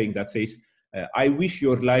days this saying that says, I wish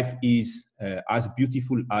your life is as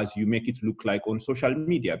beautiful as you make it look like on social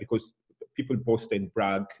media, because people post and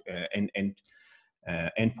brag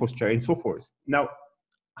and posture and so forth. Now,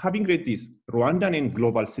 having read this, Rwandan and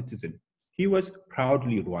global citizen, he was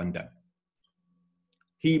proudly Rwandan.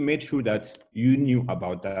 He made sure that you knew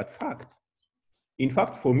about that fact. In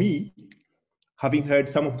fact, for me, having heard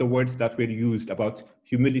some of the words that were used about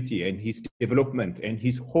humility and his development and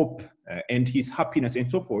his hope and his happiness and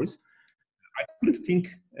so forth, I couldn't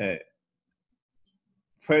think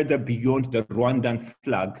further beyond the Rwandan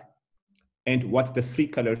flag and what the three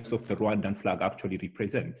colors of the Rwandan flag actually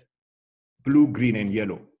represent: blue, green, and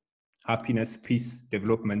yellow. Happiness, peace,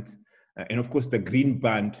 development, and of course the green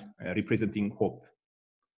band representing hope.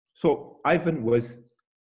 So Ivan was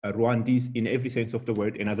a Rwandese in every sense of the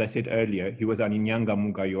word, and as I said earlier, he was an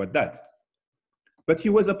Inyangamugayo at that. But he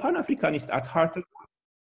was a Pan-Africanist at heart as well.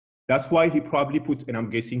 That's why he probably put, and I'm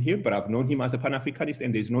guessing here, but I've known him as a Pan-Africanist,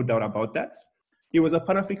 and there's no doubt about that. He was a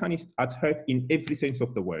Pan-Africanist at heart in every sense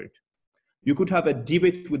of the word. You could have a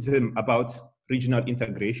debate with him about regional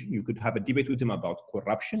integration. You could have a debate with him about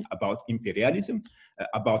corruption, about imperialism,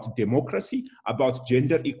 about democracy, about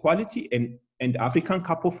gender equality and African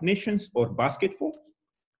Cup of Nations or basketball.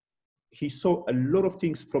 He saw a lot of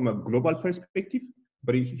things from a global perspective,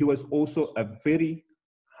 but he was also a very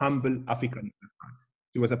humble Africanist at heart.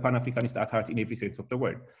 He was a Pan-Africanist at heart in every sense of the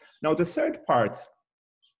word. Now, the third part,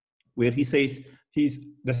 where he says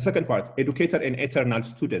the second part, educator and eternal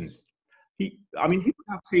student. He could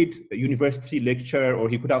have said a university lecturer, or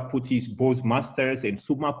he could have put his Bose Masters and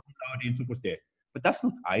summa cum laude and so forth there. But that's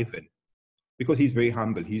not Ivan, because he's very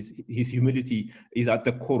humble. His humility is at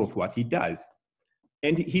the core of what he does.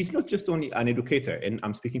 And he's not just only an educator, and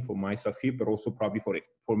I'm speaking for myself here, but also probably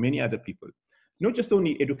for many other people. Not just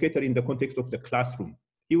only educator in the context of the classroom.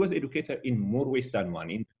 He was educator in more ways than one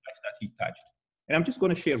in the lives that he touched. And I'm just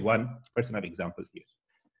going to share one personal example here.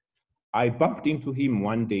 I bumped into him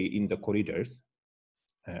one day in the corridors,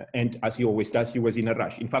 and as he always does, he was in a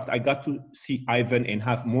rush. In fact, I got to see Ivan and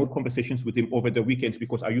have more conversations with him over the weekends,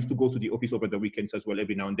 because I used to go to the office over the weekends as well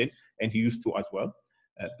every now and then, and he used to as well.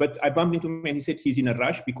 But I bumped into him and he said he's in a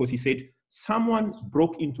rush because he said someone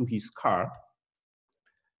broke into his car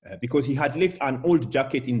because he had left an old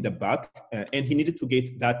jacket in the back and he needed to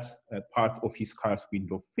get that part of his car's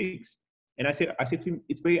window fixed. And I said to him,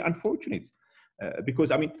 it's very unfortunate.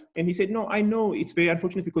 because I mean, and he said, no, I know it's very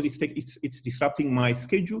unfortunate because it's disrupting my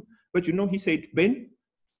schedule. But you know, he said, Ben,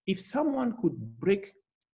 if someone could break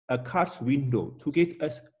a car's window to get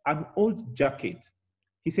us an old jacket,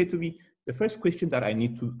 he said to me, the first question that I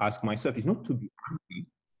need to ask myself is not to be angry,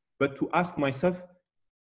 but to ask myself,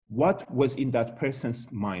 what was in that person's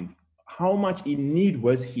mind? How much in need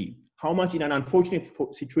was he? How much in an unfortunate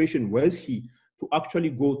situation was he to actually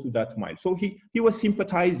go to that mile? So he was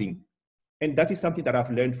sympathizing. And that is something that I've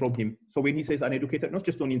learned from him. So when he says an educator, not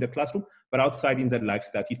just only in the classroom, but outside in the lives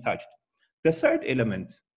that he touched. The third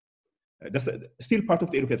element, still part of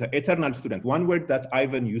the educator, eternal student. One word that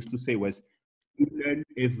Ivan used to say was, you learn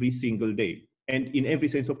every single day. And in every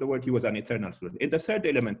sense of the word, he was an eternal student. And the third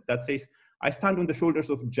element that says, I stand on the shoulders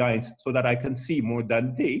of giants so that I can see more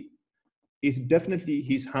than they, is definitely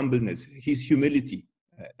his humbleness, his humility.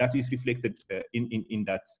 That is reflected in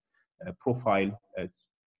that profile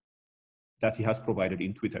that he has provided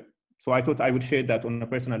in Twitter. So I thought I would share that on a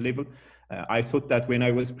personal level. I thought that when I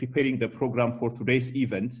was preparing the program for today's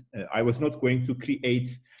event, I was not going to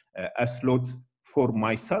create a slot for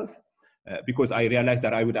myself because I realized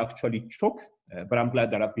that I would actually choke, but I'm glad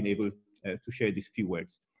that I've been able to share these few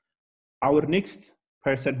words. Our next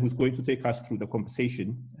person who's going to take us through the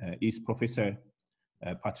conversation is Professor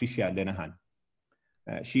Patricia Lenihan.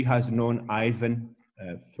 She has known Ivan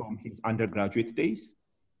from his undergraduate days.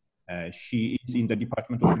 She is in the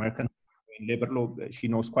Department of American and Labor Law. She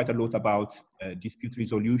knows quite a lot about dispute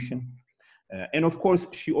resolution. And of course,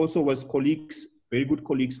 she also was colleagues, very good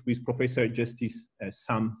colleagues with Professor Justice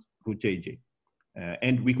Sam Rugege.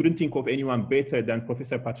 And we couldn't think of anyone better than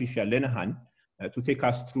Professor Patricia Lenihan to take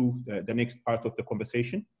us through the next part of the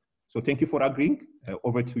conversation. So thank you for agreeing.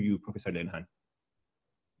 Over to you, Professor Lenihan.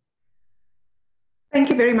 Thank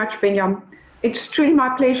you very much, Benyam. It's truly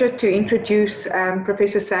my pleasure to introduce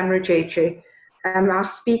Professor Sam Rugege, our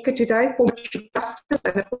speaker today, former Chief Justice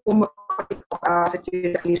and a former colleague of ours at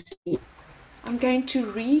UWC. I'm going to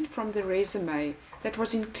read from the resume that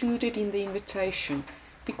was included in the invitation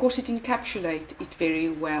because it encapsulates it very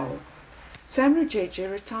well. Sam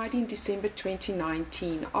Rugege retired in December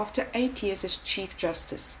 2019 after 8 years as Chief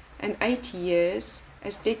Justice and 8 years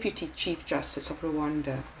as Deputy Chief Justice of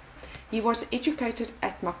Rwanda. He was educated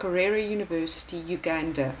at Makerere University,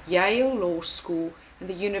 Uganda, Yale Law School, and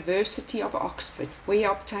the University of Oxford, where he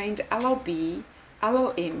obtained LLB,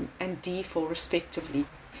 LLM, and D respectively.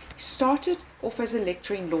 He started off as a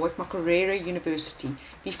lecturer in law at Makerere University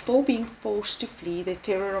before being forced to flee the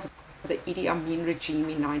terror of the Idi Amin regime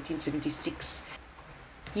in 1976.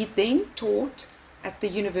 He then taught at the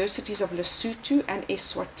universities of Lesotho and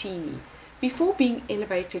Eswatini. Before being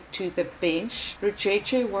elevated to the bench,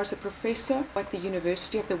 Rugege was a professor at the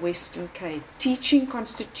University of the Western Cape, teaching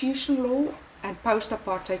constitutional law and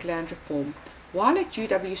post-Apartheid land reform. While at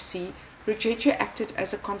UWC, Rugege acted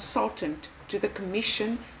as a consultant to the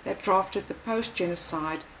commission that drafted the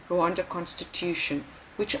post-Genocide Rwanda Constitution,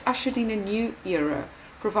 which ushered in a new era,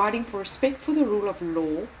 providing for respect for the rule of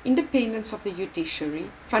law, independence of the judiciary,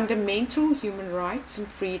 fundamental human rights and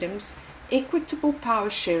freedoms, equitable power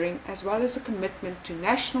sharing, as well as a commitment to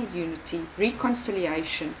national unity,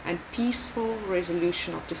 reconciliation, and peaceful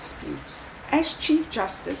resolution of disputes. As Chief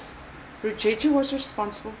Justice, Rugege was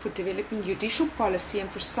responsible for developing judicial policy and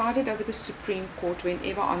presided over the Supreme Court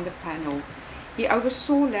whenever on the panel. He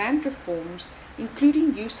oversaw land reforms,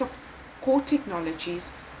 including use of court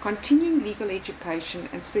technologies, continuing legal education,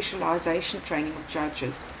 and specialization training of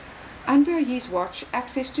judges. Under his watch,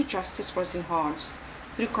 access to justice was enhanced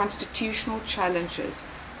through constitutional challenges,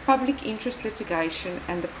 public interest litigation,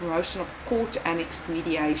 and the promotion of court-annexed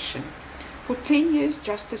mediation. For 10 years,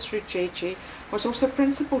 Justice Rugege was also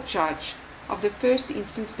principal judge of the First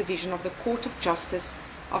Instance Division of the Court of Justice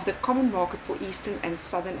of the Common Market for Eastern and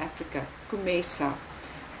Southern Africa, COMESA,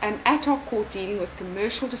 an ad hoc court dealing with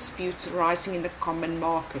commercial disputes arising in the common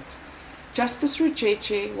market. Justice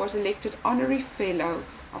Rugege was elected Honorary Fellow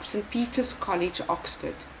of St. Peter's College,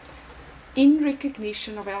 Oxford. In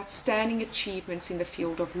recognition of outstanding achievements in the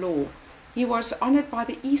field of law, he was honored by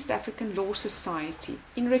the East African Law Society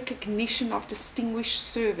in recognition of distinguished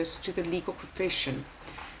service to the legal profession,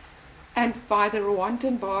 and by the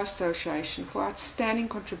Rwandan Bar Association for outstanding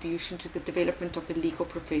contribution to the development of the legal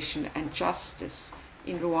profession and justice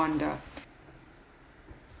in Rwanda.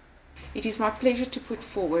 It is my pleasure to put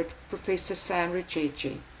forward Professor Sam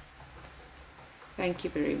Rugege. Thank you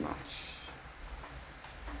very much.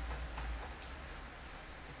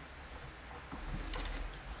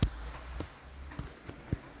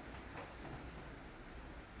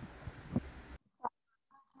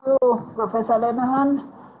 Hello, Professor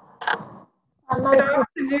Lenihan. Good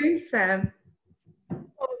afternoon, Sam.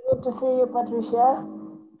 Good to see you, Patricia.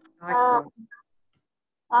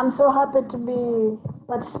 I'm so happy to be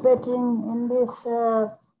participating in this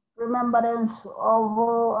remembrance of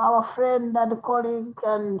our friend and colleague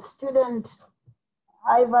and student,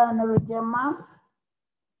 Ivan Rugema.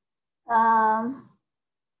 A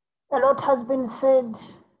lot has been said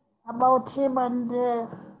about him, and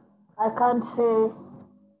I can't say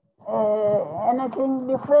anything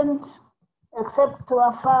different except to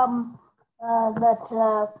affirm that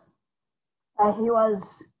he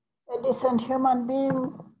was a decent human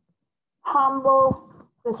being, humble,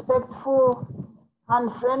 respectful,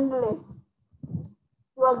 and friendly.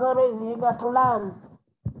 He was always eager to learn.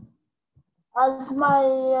 As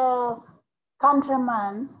my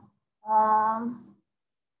countryman,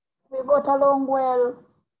 we got along well,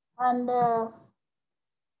 and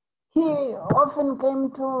he often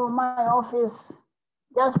came to my office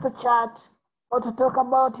just to chat or to talk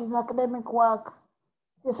about his academic work.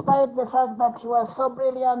 Despite the fact that he was so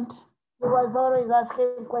brilliant, he was always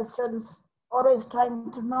asking questions, always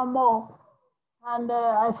trying to know more. And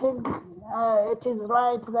I think it is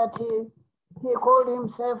right that he called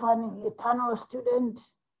himself an eternal student.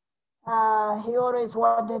 He always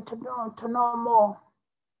wanted to know more.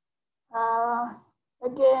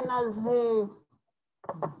 Again, as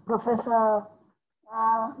Professor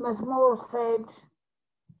Mesmour said,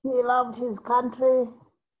 he loved his country,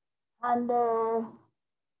 and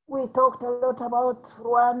we talked a lot about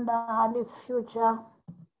Rwanda and its future.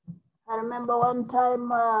 I remember one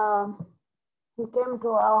time he came to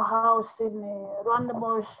our house in Rwanda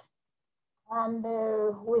Bush, and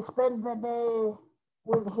we spent the day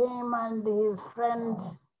with him and his friend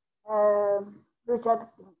Richard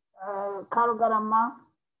Karugarama,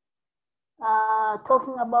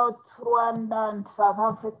 talking about Rwanda and South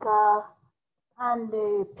Africa and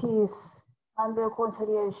peace and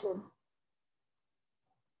reconciliation.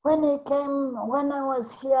 When I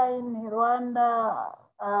was here in Rwanda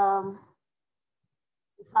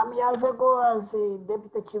some years ago as a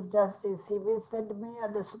Deputy Chief Justice, he visited me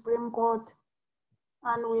at the Supreme Court,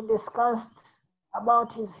 and we discussed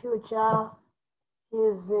about his future,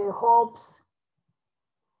 his hopes,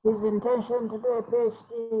 his intention to do a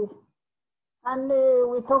PhD, and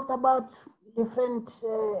we talked about different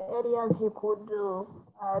areas he could do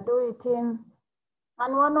it in.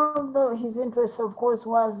 And one of his interests, of course,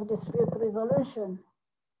 was dispute resolution,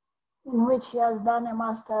 in which he has done a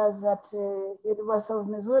master's at University of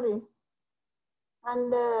Missouri.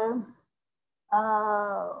 And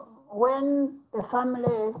when the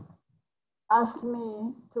family asked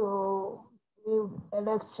me to give a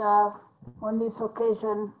lecture on this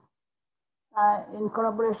occasion in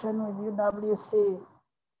collaboration with UWC,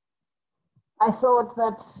 I thought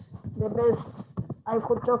that the best I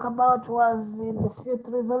could talk about was dispute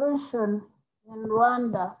resolution in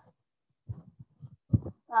Rwanda.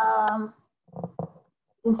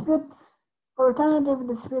 Alternative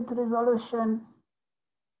dispute resolution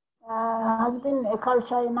has been a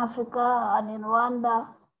culture in Africa and in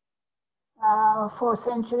Rwanda for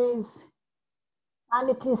centuries, and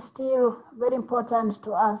it is still very important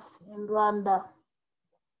to us in Rwanda.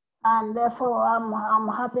 And therefore, I'm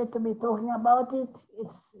happy to be talking about it.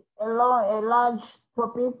 It's a large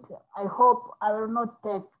topic. I hope I will not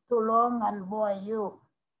take too long and bore you.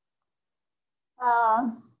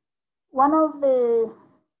 One of the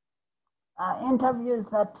interviews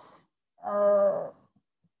that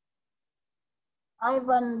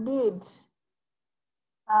Ivan did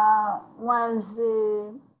was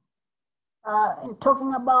in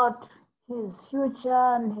talking about his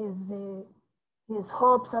future and his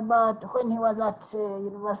hopes about when he was at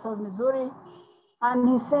University of Missouri. And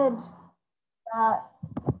he said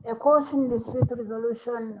a course in dispute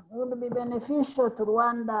resolution would be beneficial to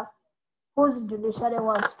Rwanda, whose judiciary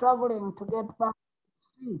was struggling to get back to its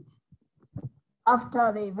feet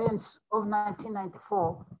after the events of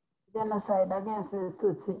 1994, genocide against the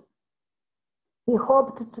Tutsi. He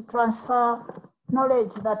hoped to transfer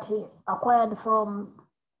knowledge that he acquired from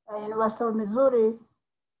University of Missouri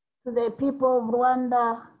to the people of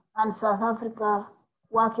Rwanda and South Africa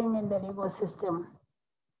working in the legal system.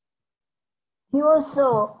 He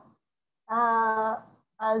also,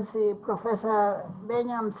 as Professor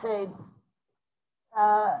Benham said,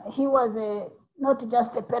 he was not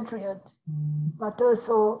just a patriot, but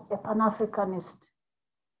also a Pan-Africanist.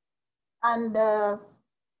 And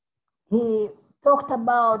he talked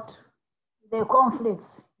about the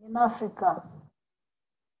conflicts in Africa.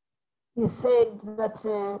 He said that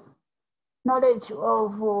knowledge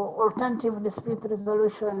of alternative dispute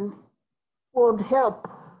resolution would help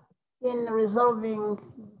in resolving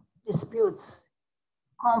disputes,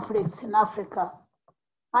 conflicts in Africa.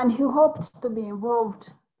 and he hoped to be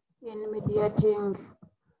involved in mediating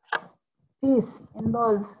peace in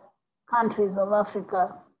those countries of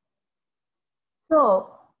Africa. So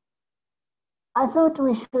I thought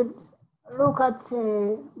we should look at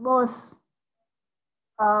both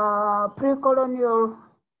pre-colonial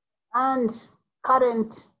and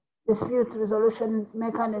current dispute resolution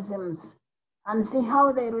mechanisms and see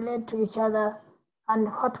how they relate to each other and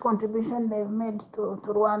what contribution they've made to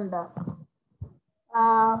Rwanda.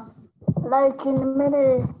 Like in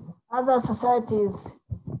many other societies,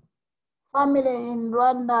 family in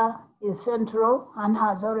Rwanda is central and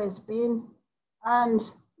has always been. And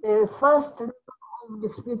the first level of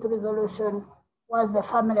dispute resolution was the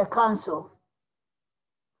family council.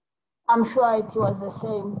 I'm sure it was the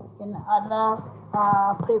same in other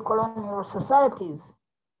pre-colonial societies.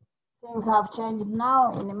 Things have changed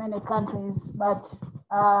now in many countries, but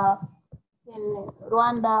in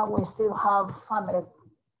Rwanda, we still have family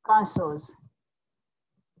councils.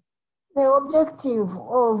 The objective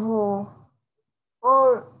of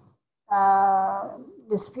all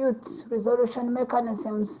dispute resolution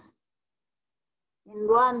mechanisms in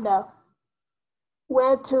Rwanda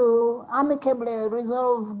were to amicably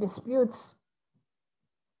resolve disputes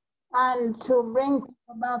and to bring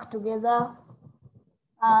people back together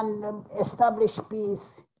and establish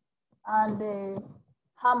peace and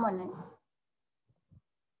harmony.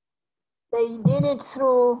 They did it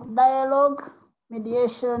through dialogue,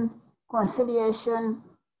 mediation, conciliation,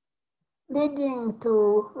 leading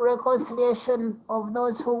to reconciliation of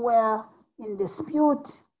those who were in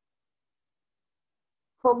dispute,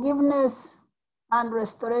 forgiveness, and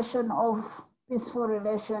restoration of peaceful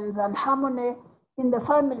relations and harmony in the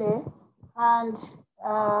family and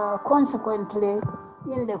consequently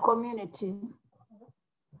in the community.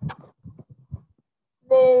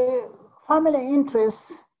 The family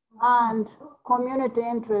interests and community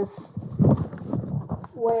interests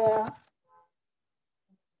were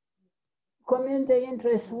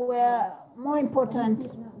more important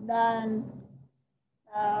than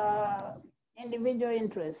individual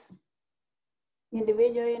interests.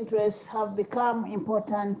 Individual interests have become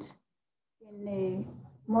important in a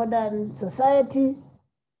modern society,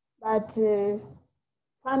 but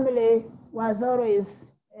family was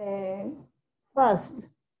always first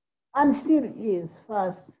and still is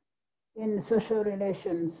first in social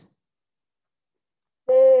relations.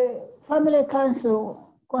 The family council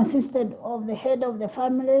consisted of the head of the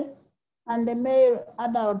family and the male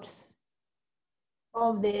adults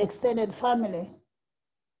of the extended family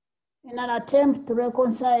in an attempt to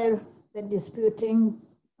reconcile the disputing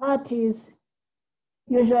parties,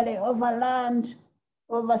 usually over land,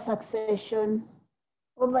 over succession,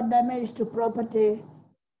 over damage to property,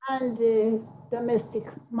 and domestic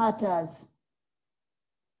matters.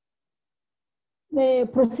 The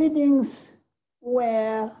proceedings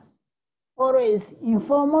were always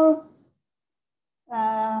informal,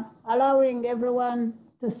 allowing everyone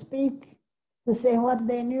to speak, to say what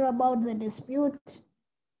they knew about the dispute,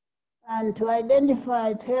 and to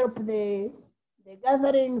identify, to help the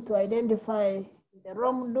gathering, to identify the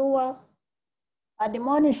wrongdoer,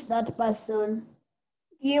 admonish that person,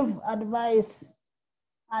 give advice,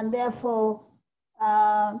 and therefore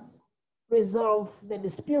resolve the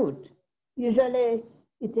dispute. Usually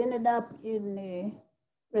it ended up in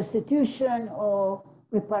restitution or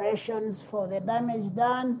reparations for the damage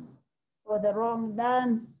done or the wrong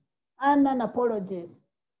done, and an apology.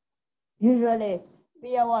 Usually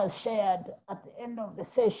beer was shared at the end of the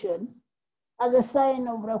session as a sign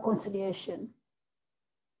of reconciliation.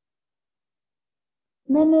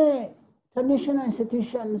 Many traditional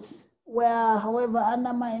institutions were, however,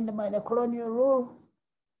 undermined by the colonial rule,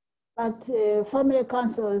 but family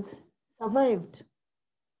councils survived.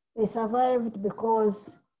 They survived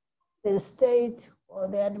because the state or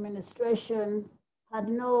the administration had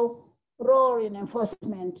no role in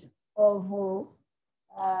enforcement of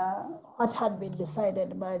what had been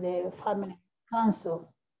decided by the family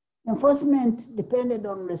council. Enforcement depended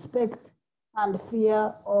on respect and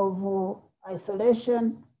fear of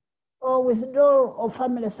isolation or withdrawal of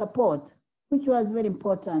family support, which was very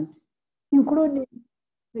important, including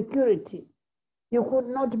security. You could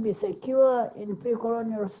not be secure in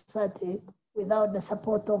pre-colonial society without the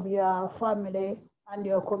support of your family and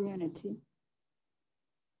your community.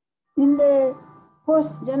 In the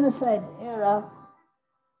post-genocide era,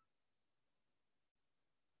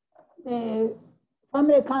 the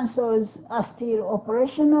family councils are still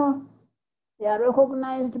operational, they are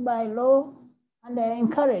recognized by law, and they are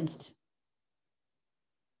encouraged.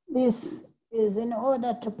 This is in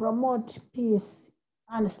order to promote peace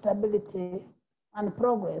and stability and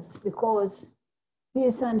progress, because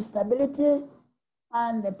peace and stability,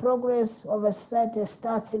 and the progress of a society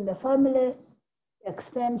starts in the family,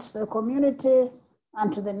 extends to the community,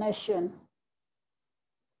 and to the nation.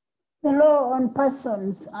 The law on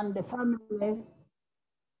persons and the family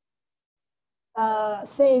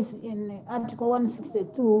says in Article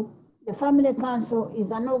 162, the Family Council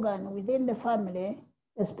is an organ within the family,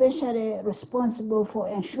 especially responsible for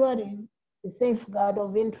ensuring the safeguard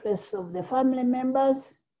of interests of the family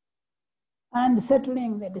members and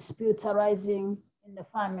settling the disputes arising in the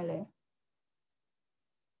family.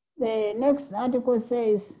 The next article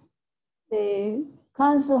says the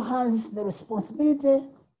council has the responsibility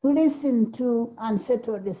to listen to and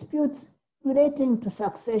settle disputes relating to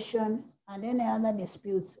succession and any other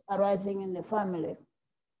disputes arising in the family,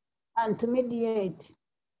 and to mediate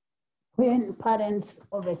when parents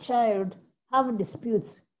of a child have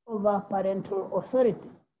disputes over parental authority.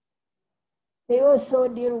 They also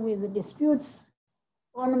deal with disputes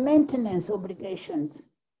on maintenance obligations,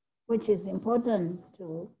 which is important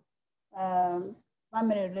to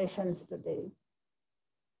family relations today.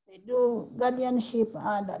 They do guardianship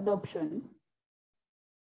and adoption.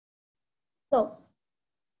 So,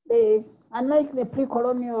 unlike the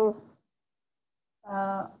pre-colonial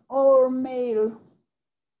all-male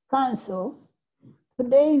council,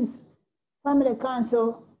 today's family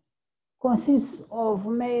council consists of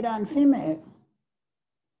male and female.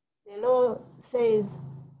 The law says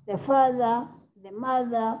the father, the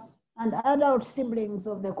mother, and adult siblings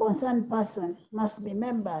of the concerned person must be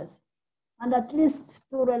members, and at least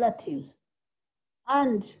 2 relatives,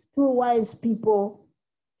 and 2 wise people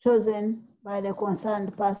chosen by the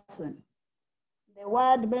concerned person. The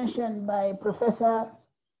word mentioned by Professor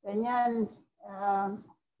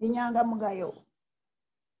Inyangamugayo,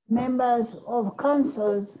 members of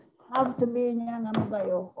councils have to be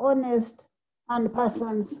Inyangamugayo, honest, and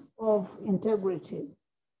persons of integrity.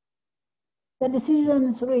 The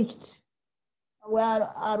decisions reached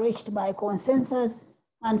are reached by consensus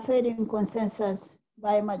and failing consensus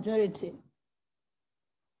by majority.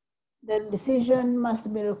 The decision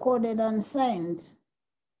must be recorded and signed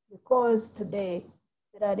because today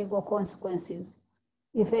there are legal consequences.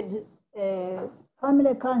 If a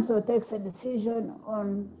family council takes a decision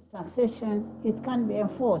on succession, it can be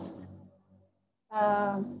enforced.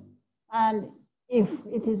 And if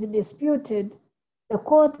it is disputed, the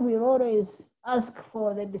court will always ask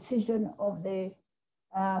for the decision of the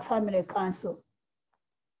family council.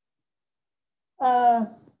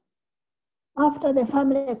 After the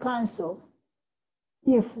family council,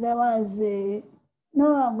 if there was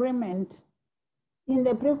no agreement, in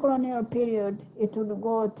the pre-colonial period, it would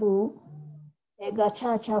go to a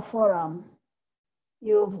Gacaca forum.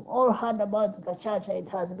 You've all heard about Gacaca, it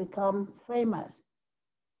has become famous.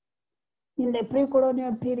 In the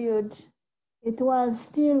pre-colonial period, it was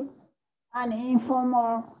still an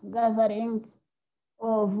informal gathering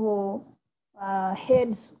of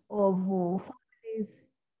heads of families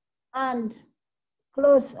and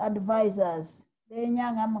close advisors, the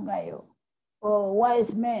Nyangamugayo, or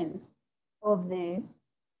wise men of the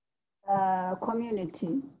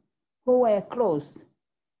community who were close.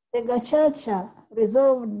 The Gacaca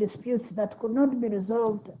resolved disputes that could not be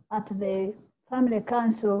resolved at the family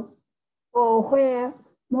council or where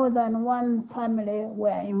more than one family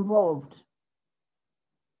were involved.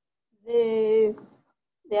 Their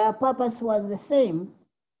purpose was the same,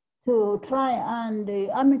 to try and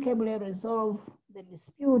amicably resolve the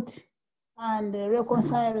dispute and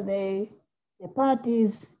reconcile the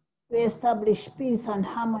parties to establish peace and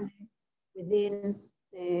harmony within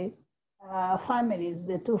the families,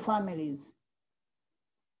 the 2 families.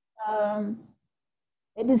 A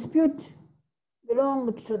dispute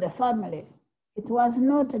belonged to the family. It was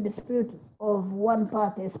not a dispute of one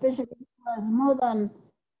party, especially if it was more than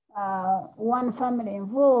one family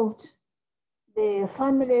involved. The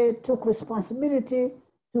family took responsibility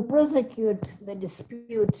to prosecute the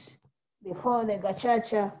dispute before the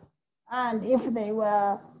Gacaca, and if they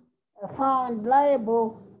were found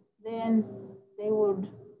liable, then they would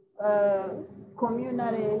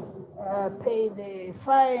communally pay the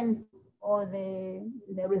fine or the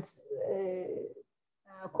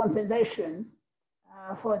compensation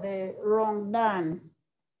for the wrong done.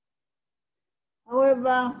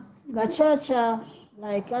 However, Gacaca,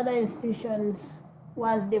 like other institutions,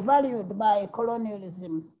 was devalued by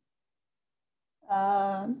colonialism.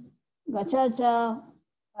 Gacaca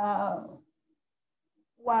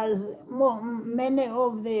was many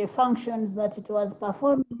of the functions that it was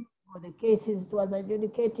performing, or the cases it was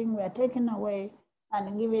adjudicating, were taken away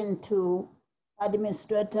and given to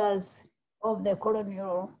administrators of the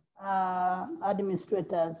colonial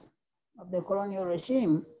administrators. of the colonial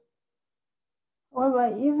regime.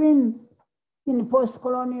 However, even in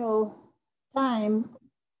post-colonial time,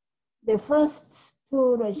 the first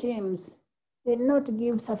two regimes did not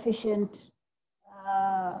give sufficient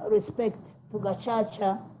respect to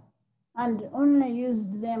Gacaca and only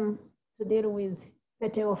used them to deal with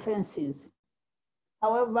petty offenses.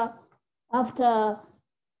 However, after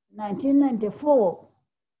 1994,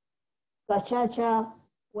 Gacaca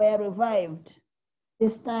were revived,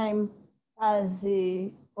 this time as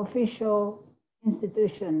the official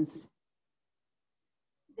institutions.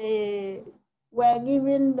 They were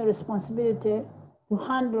given the responsibility to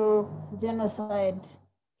handle genocide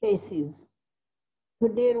cases, to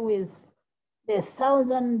deal with the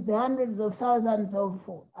hundreds of thousands of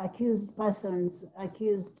accused persons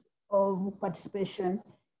accused of participation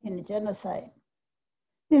in genocide.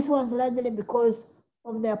 This was largely because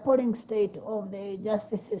of the appalling state of the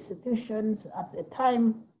justice institutions at the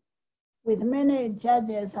time, with many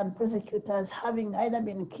judges and prosecutors having either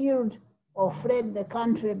been killed or fled the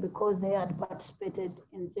country because they had participated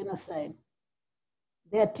in genocide.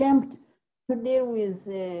 The attempt to deal with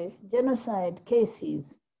genocide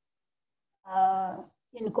cases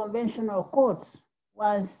in conventional courts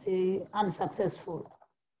was unsuccessful.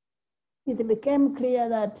 It became clear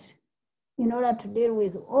that in order to deal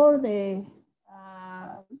with all the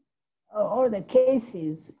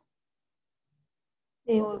cases,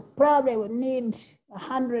 they probably would need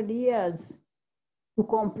 100 years to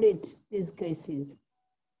complete these cases.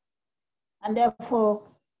 And therefore,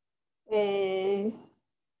 a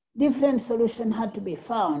different solution had to be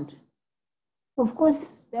found. Of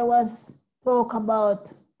course, there was talk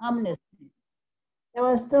about amnesty. There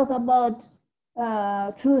was talk about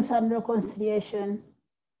truth and reconciliation,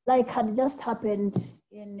 like had just happened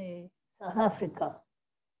in South Africa.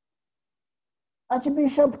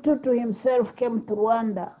 Archbishop Tutu himself came to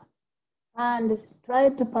Rwanda and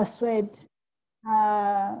tried to persuade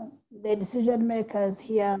the decision makers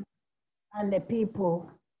here and the people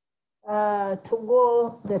to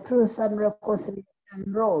go the truth and reconciliation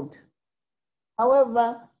road.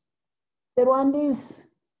 However, the Rwandese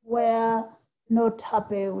were not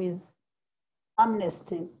happy with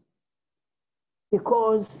amnesty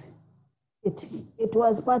because it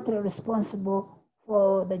was partly responsible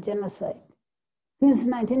for the genocide. Since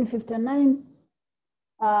 1959,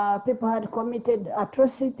 people had committed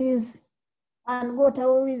atrocities and got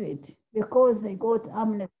away with it because they got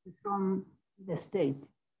amnesty from the state.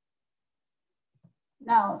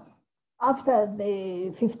 Now, after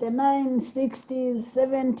the 59, 60s,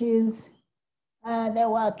 70s, there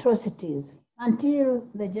were atrocities until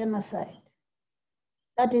the genocide.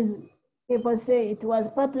 That is, people say it was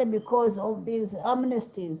partly because of these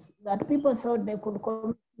amnesties that people thought they could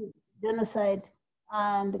commit genocide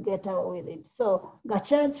and get away with it. So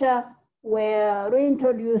Gacaca were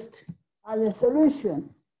reintroduced as a solution,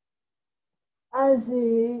 as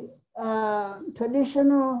a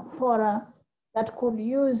traditional fora that could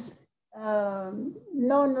use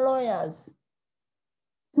non-lawyers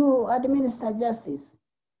to administer justice.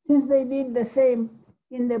 Since they did the same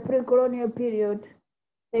in the pre-colonial period,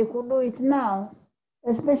 they could do it now,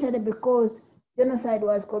 especially because genocide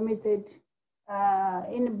was committed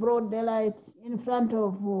in broad daylight in front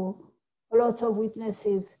of lots of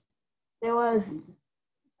witnesses. There was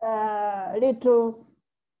little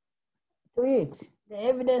to it. The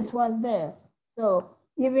evidence was there. So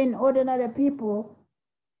even ordinary people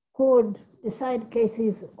could decide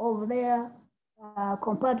cases of their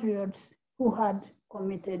compatriots who had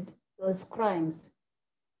committed those crimes.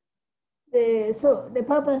 So the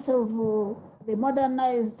purpose of the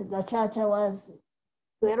modernized Gacaca was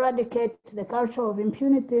to eradicate the culture of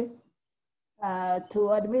impunity,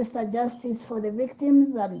 to administer justice for the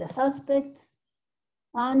victims and the suspects,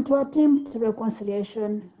 and to attempt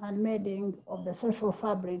reconciliation and mending of the social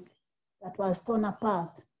fabric that was torn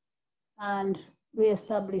apart and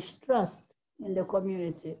reestablish trust in the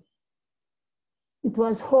community. It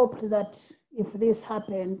was hoped that if this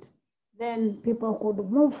happened, then people could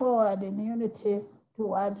move forward in unity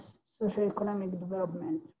towards socio-economic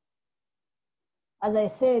development. As I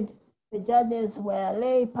said, the judges were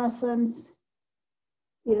lay persons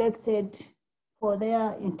elected for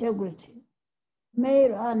their integrity,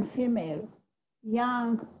 male and female,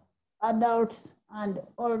 young adults and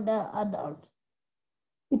older adults.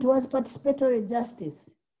 It was participatory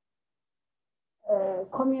justice,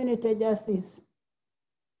 community justice,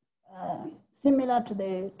 similar to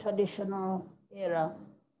the traditional era.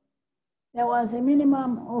 There was a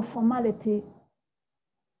minimum of formality,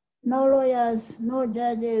 no lawyers, no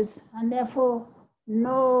judges, and therefore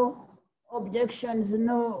no objections,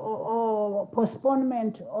 no, or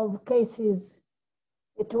postponement of cases.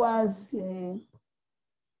 It was,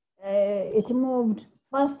 it moved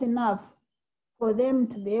fast enough for them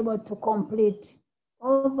to be able to complete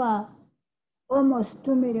over almost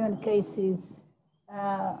 2 million cases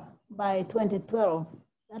by 2012.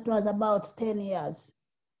 That was about 10 years.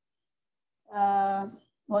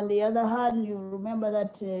 On the other hand, you remember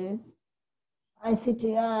that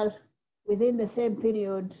ICTR within the same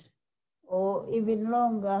period or even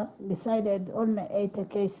longer decided only 80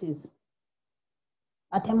 cases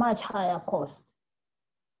at a much higher cost.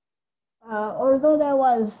 Although there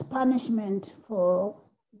was punishment for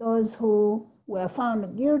those who were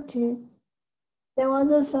found guilty, there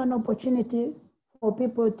was also an opportunity for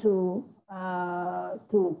people to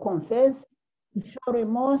confess, to show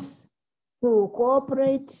remorse, to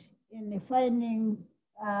cooperate in finding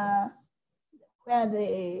where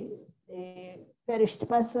the perished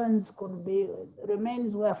persons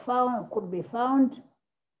remains were found, could be found.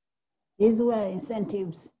 These were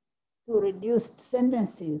incentives to reduce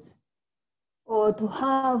sentences or to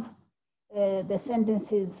have the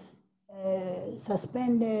sentences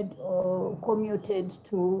suspended or commuted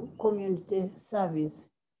to community service.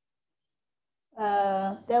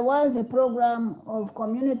 There was a program of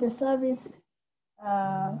community service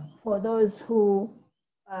for those who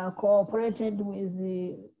cooperated with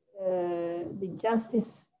the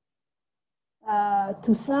justice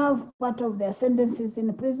to serve part of their sentences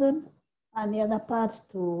in prison and the other part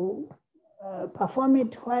to perform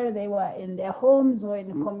it while they were in their homes or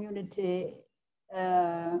in community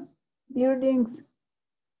buildings,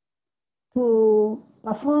 to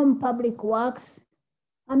perform public works,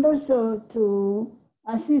 and also to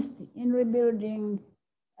assist in rebuilding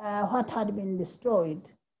what had been destroyed.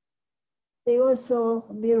 They also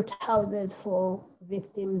built houses for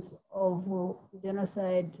victims of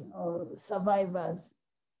genocide or survivors.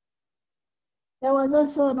 There was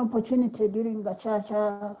also an opportunity during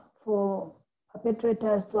Gacaca for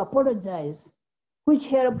perpetrators to apologize, which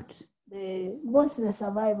helped both the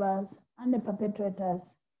survivors and the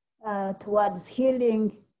perpetrators towards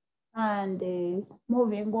healing and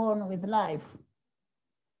moving on with life.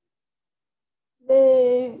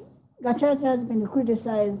 The Gacaca has been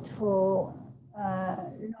criticized for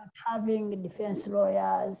not having defense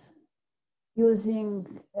lawyers, using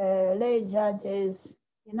lay judges,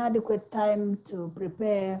 inadequate time to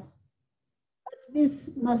prepare. But this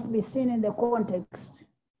must be seen in the context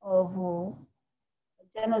of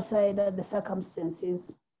genocide and the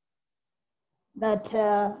circumstances, that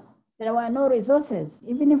there were no resources.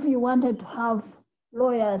 Even if you wanted to have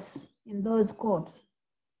lawyers in those courts,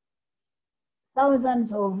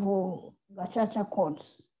 thousands of Gacaca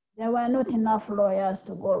courts, there were not enough lawyers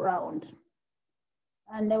to go around.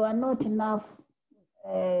 And there were not enough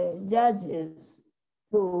judges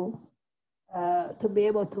to be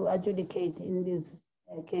able to adjudicate in these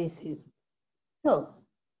cases. So,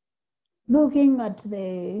 looking at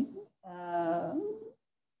the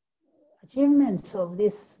achievements of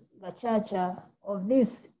this Gacaca, of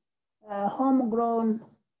this homegrown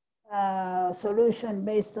solution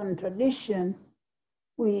based on tradition,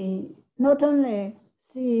 we not only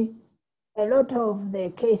see a lot of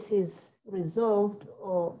the cases resolved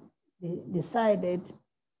or decided,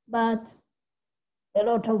 but a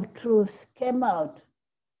lot of truth came out.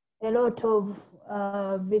 A lot of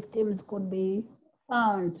victims could be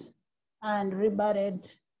found and reburied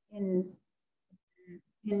in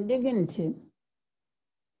dignity.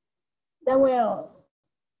 There were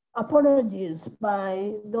apologies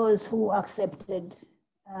by those who accepted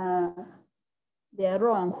their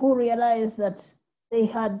wrong, who realized that they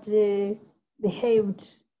had behaved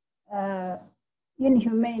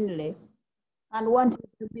inhumanely and wanted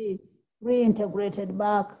to be reintegrated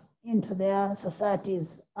back into their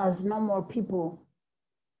societies as normal people.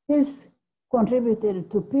 This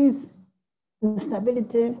contributed to peace, to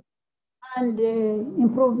stability, and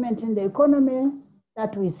improvement in the economy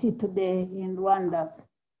that we see today in Rwanda.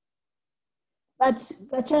 But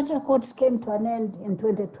Gacaca courts came to an end in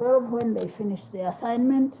 2012 when they finished their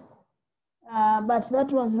assignment. But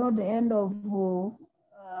that was not the end of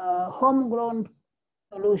homegrown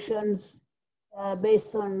solutions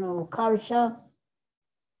based on culture.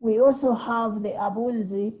 We also have the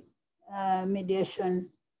Abunzi mediation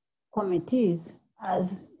committees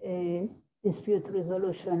as a dispute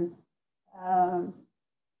resolution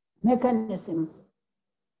mechanism.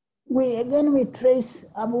 We trace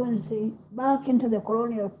Abunzi back into the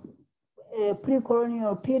colonial,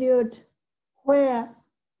 pre-colonial period, where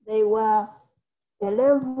they were the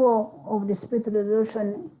level of dispute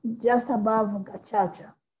resolution just above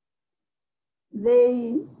Gacaca.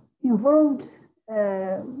 They involved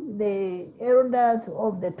the elders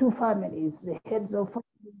of the two families, the heads of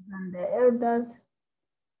families and the elders,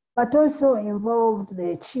 but also involved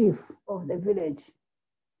the chief of the village,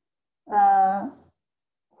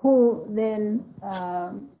 who then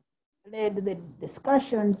led the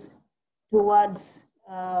discussions towards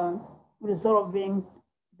resolving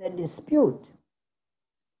the dispute.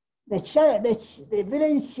 The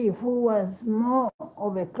village chief, who was more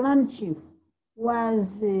of a clan chief,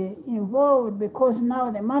 was involved because now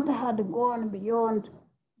the matter had gone beyond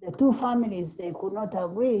the two families. They could not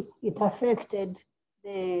agree. It affected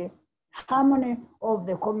the harmony of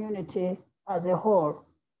the community as a whole.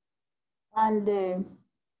 And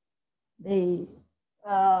they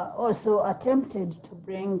also attempted to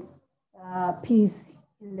bring peace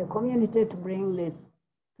in the community, to bring the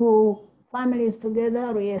two families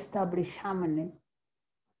together, re-establish harmony.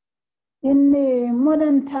 In the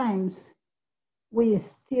modern times, we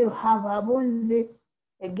still have Abunzi,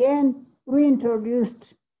 again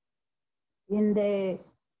reintroduced in the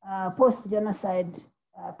post-genocide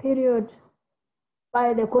period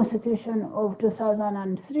by the Constitution of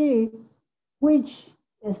 2003, which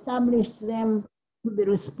established them to be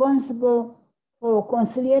responsible for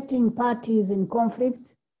conciliating parties in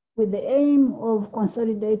conflict with the aim of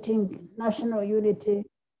consolidating national unity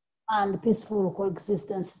and peaceful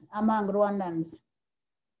coexistence among Rwandans.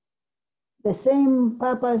 The same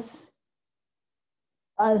purpose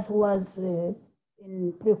as was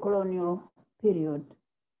in pre-colonial period.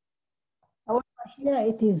 However, here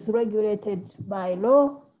it is regulated by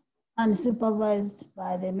law and supervised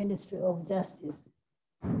by the Ministry of Justice.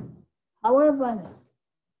 However,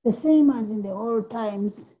 the same as in the old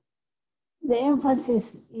times, the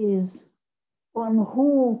emphasis is on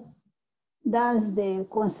who does the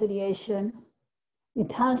conciliation.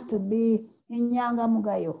 It has to be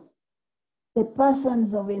inyangamugayo, the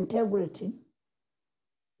persons of integrity.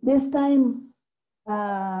 This time,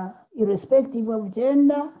 irrespective of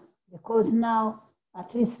gender, because now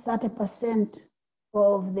at least 30%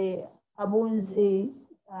 of the Abunzi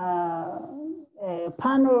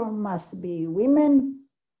panel must be women.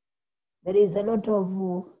 There is a lot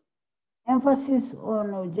of emphasis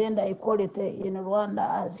on gender equality in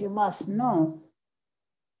Rwanda, as you must know.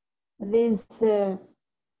 This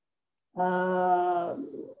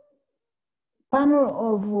panel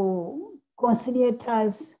of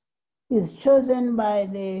conciliators is chosen by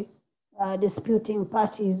the disputing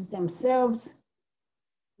parties themselves.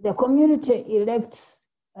 The community elects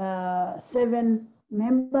 7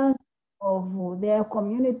 members of their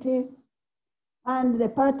community, and the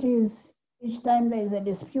parties, each time there is a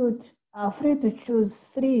dispute, are free to choose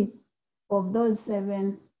 3 of those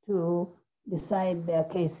 7 to decide their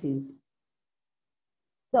cases.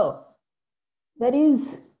 So there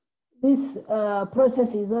is, this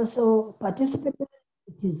process is also participatory,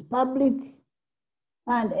 it is public,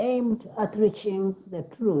 and aimed at reaching the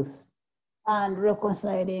truth and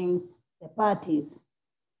reconciling the parties.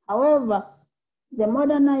 However, the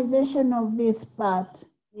modernization of this part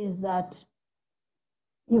is that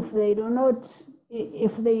if they do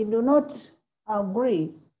not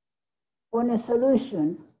agree on a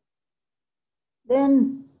solution,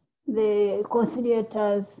 then the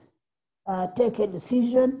conciliators take a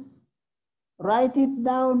decision, write it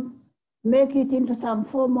down, make it into some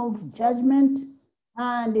form of judgment,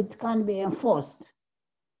 and it can be enforced.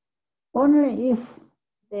 Only if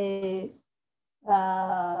the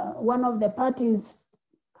one of the parties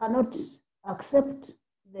cannot accept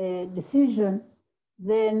the decision,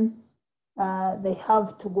 then they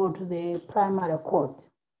have to go to the primary court.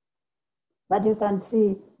 But you can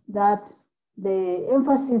see that the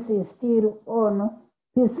emphasis is still on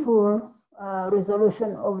peaceful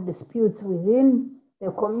resolution of disputes within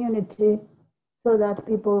the community so that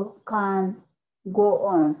people can go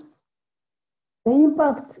on. The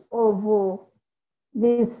impact of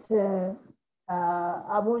this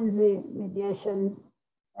Abunzi mediation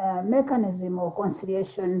mechanism or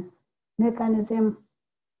conciliation mechanism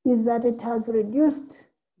is that it has reduced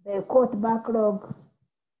the court backlog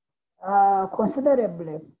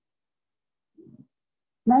considerably.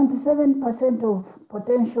 97% of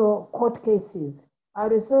potential court cases are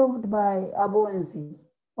resolved by Abunzi,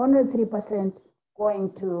 only 3%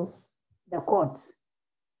 going to the courts.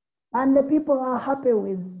 And the people are happy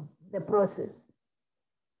with the process.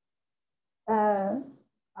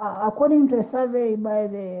 According to a survey by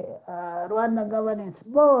the Rwanda Governance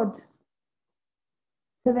Board,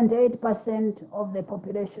 78% of the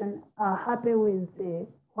population are happy with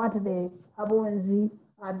what the Abunzi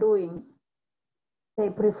are doing. They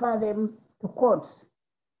prefer them to courts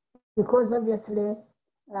because obviously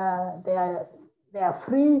they are they are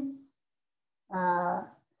free,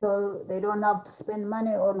 so they don't have to spend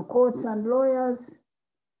money on courts and lawyers.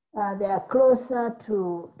 They are closer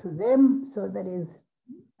to them, so there is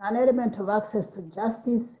an element of access to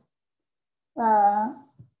justice.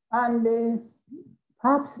 And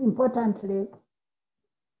perhaps importantly,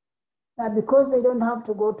 because they don't have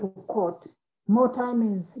to go to court, more time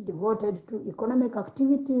is devoted to economic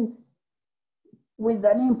activities with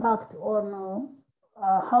an impact on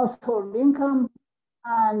household income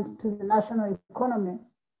and to the national economy.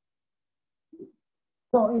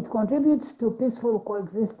 So it contributes to peaceful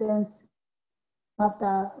coexistence.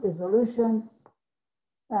 After resolution,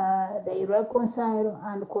 they reconcile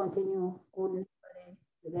and continue good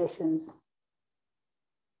relations.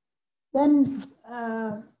 Then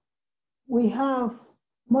we have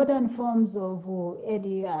modern forms of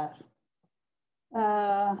ADR.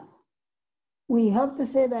 We have to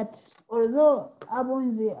say that although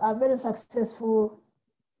Abunzi are very successful,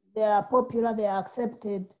 they are popular, they are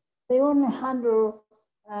accepted, they only handle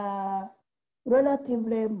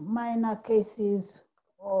relatively minor cases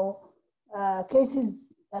or cases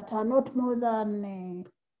that are not more than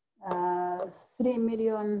 3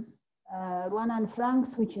 million Rwandan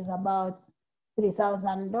francs, which is about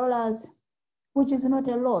 $3,000, which is not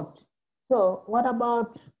a lot. So what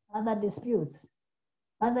about other disputes?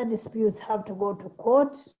 Other disputes have to go to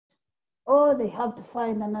court, or they have to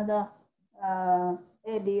find another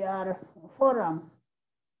ADR forum.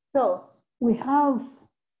 So we have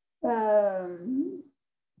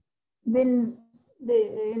in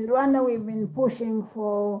Rwanda, we've been pushing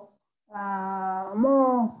for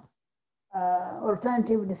more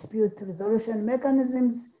alternative dispute resolution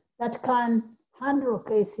mechanisms that can handle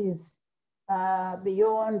cases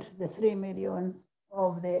beyond the 3 million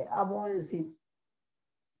of the Abunzi.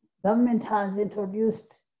 Government has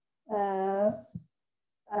introduced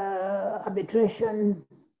arbitration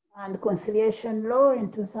and conciliation law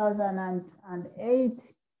in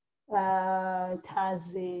 2008. It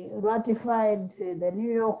has ratified the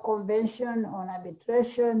New York Convention on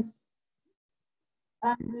Arbitration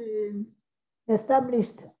and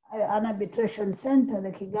established an arbitration center,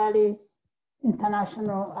 the Kigali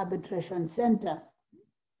International Arbitration Center.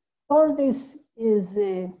 All this is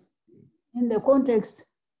in the context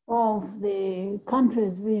of the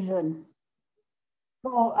country's vision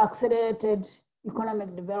for accelerated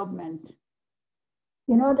economic development.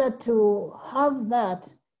 In order to have that,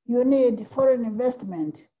 you need foreign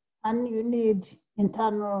investment and you need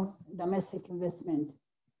internal domestic investment.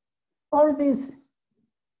 All this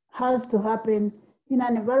has to happen in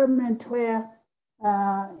an environment where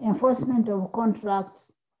enforcement of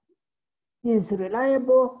contracts is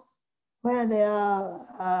reliable, where there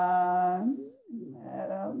are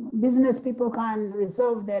business people can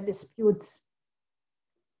resolve their disputes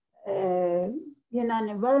in an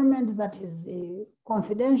environment that is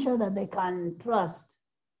confidential, that they can trust.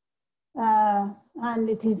 And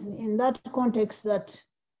it is in that context that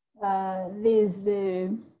this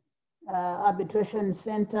arbitration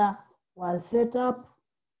center was set up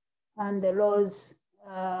and the laws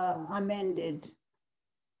amended.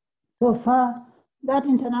 So far, that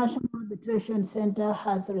International Arbitration Center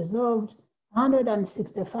has resolved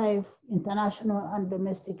 165 international and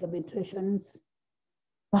domestic arbitrations.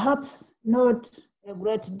 Perhaps not a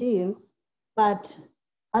great deal, but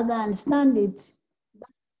as I understand it,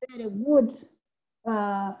 that's very good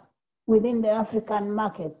within the African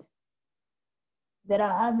market. There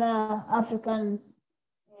are other African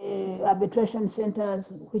arbitration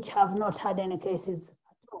centers which have not had any cases at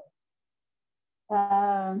all.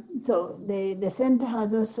 So the center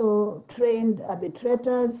has also trained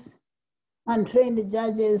arbitrators and trained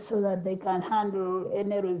judges so that they can handle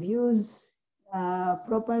any reviews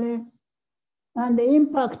properly. And the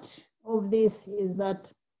impact of this is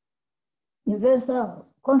that investor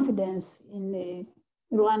confidence in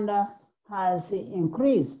Rwanda has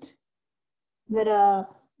increased. There are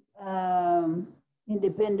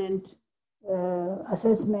independent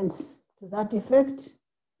assessments to that effect,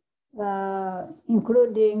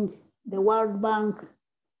 including the World Bank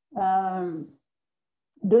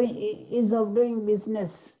ease of doing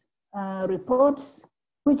business reports,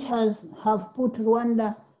 which have put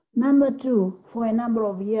Rwanda #2 for a number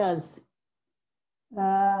of years.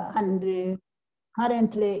 And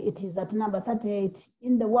currently it is at number 38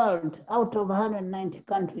 in the world out of 190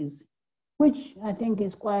 countries, which I think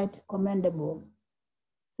is quite commendable.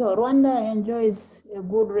 So Rwanda enjoys a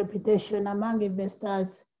good reputation among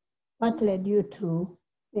investors, partly due to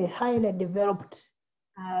a highly developed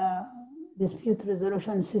dispute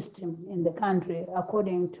resolution system in the country,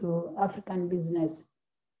 according to African Business.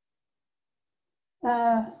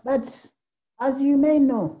 But as you may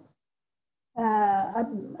know,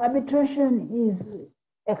 arbitration is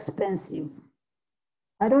expensive.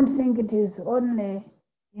 I don't think it is only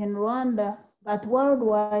in Rwanda, but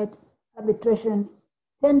worldwide, arbitration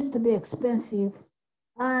tends to be expensive,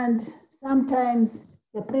 and sometimes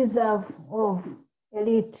the preserve of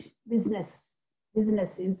elite businesses,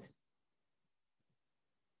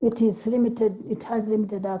 it has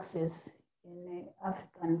limited access in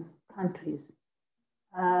African countries.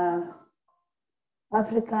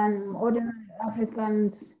 Ordinary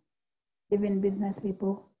Africans, even business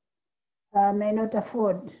people, may not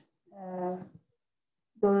afford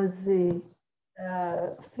those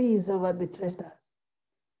fees of arbitrators.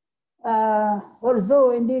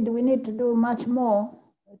 Although indeed we need to do much more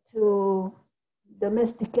to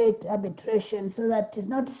domesticate arbitration so that it's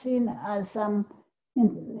not seen as some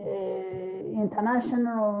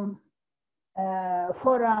international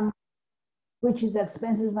forum which is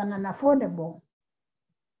expensive and unaffordable.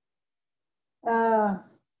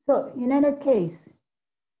 So in any case,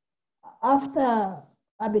 after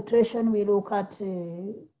arbitration, we look at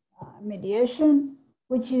mediation,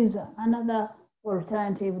 which is another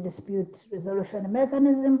alternative dispute resolution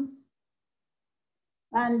mechanism.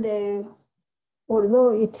 And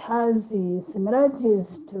although it has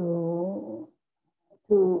similarities to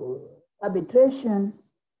arbitration,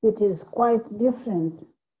 it is quite different.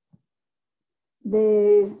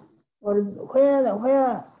 Where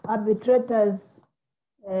arbitrators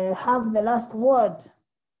have the last word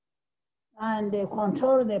and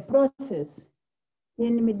control the process,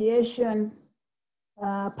 in mediation,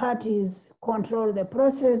 parties control the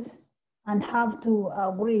process and have to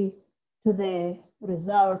agree to the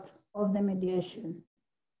result of the mediation.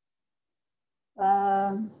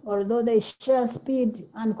 Although they share speed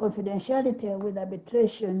and confidentiality with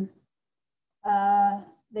arbitration,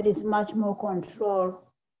 there is much more control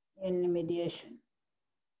in mediation.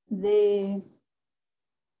 The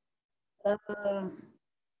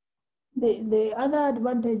other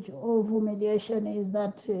advantage of mediation is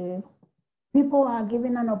that people are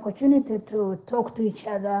given an opportunity to talk to each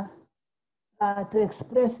other, to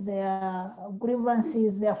express their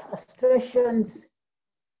grievances, their frustrations,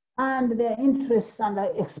 and their interests and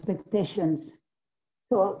expectations.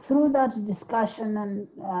 So through that discussion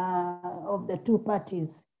of the two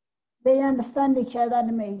parties, they understand each other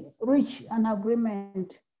and may reach an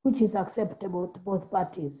agreement which is acceptable to both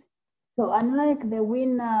parties. So unlike the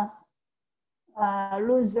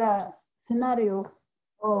winner-loser scenario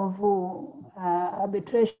of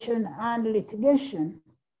arbitration and litigation,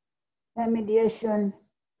 mediation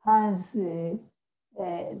has the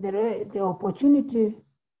opportunity,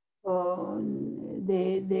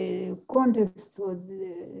 the context or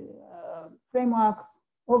the framework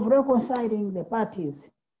of reconciling the parties,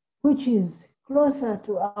 which is closer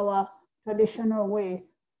to our traditional way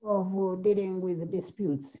of dealing with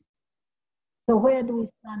disputes. So where do we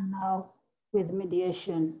stand now with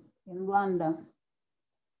mediation in Rwanda?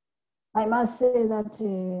 I must say that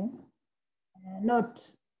not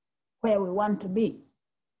where we want to be.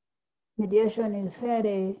 Mediation is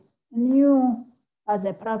fairly new as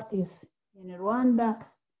a practice in Rwanda,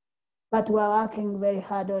 but we're working very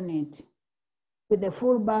hard on it with the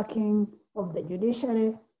full backing of the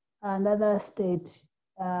judiciary and other state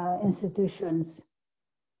institutions.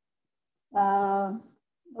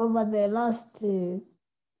 Over the last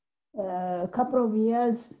couple of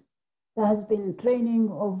years, there has been training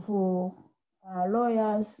of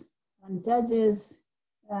lawyers and judges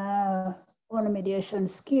on mediation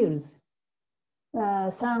skills,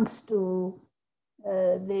 thanks to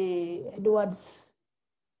the Edwards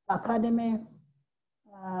Academy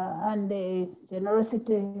and the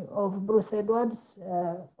generosity of Bruce Edwards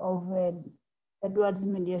of Edwards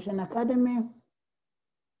Mediation Academy,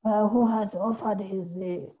 who has offered his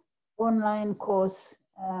online course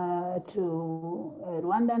to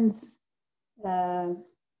Rwandans,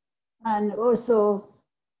 and also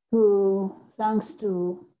thanks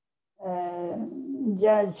to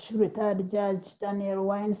retired Judge Daniel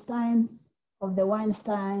Weinstein of the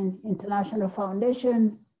Weinstein International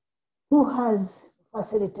Foundation, who has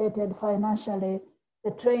facilitated financially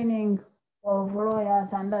the training of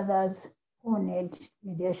lawyers and others who need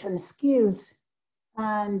mediation skills,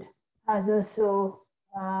 and has also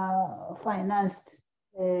financed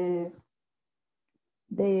the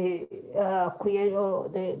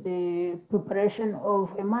preparation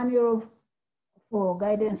of a manual for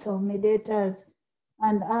guidance of mediators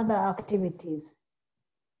and other activities.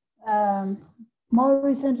 More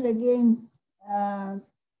recently again,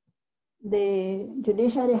 the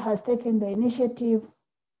judiciary has taken the initiative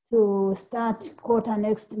to start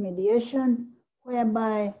court-annexed mediation,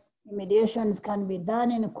 whereby mediations can be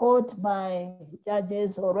done in court by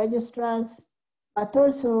judges or registrars, but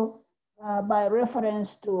also by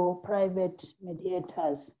reference to private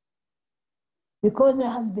mediators. Because there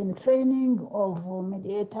has been training of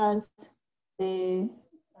mediators, the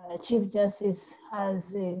Chief Justice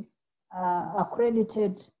has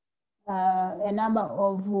accredited a number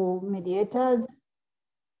of mediators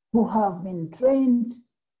who have been trained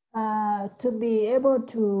to be able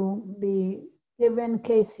to be given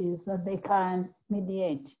cases that they can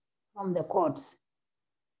mediate from the courts.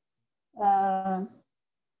 There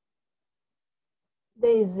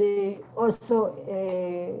is also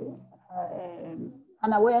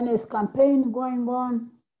an awareness campaign going on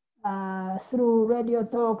through radio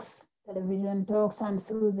talks, television talks, and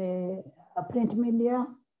through the print media,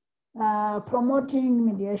 promoting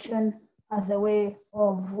mediation as a way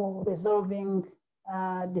of resolving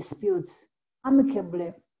disputes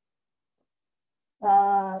amicably,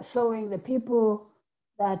 showing the people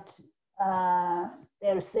that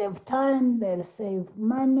they'll save time, they'll save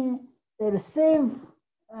money, they'll save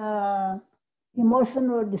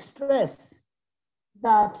emotional distress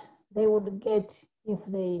that they would get if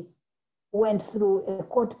they went through a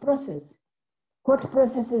court process. Court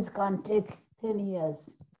processes can take 10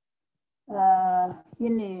 years.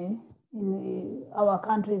 In our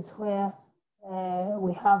countries where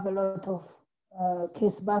we have a lot of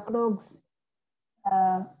case backlogs,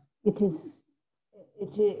 it is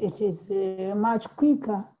much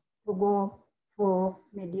quicker to go for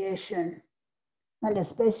mediation. And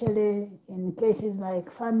especially in cases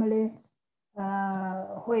like family,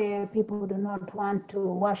 where people do not want to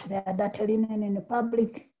wash their dirty linen in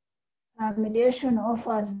public, mediation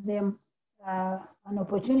offers them an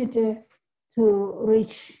opportunity to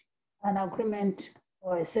reach an agreement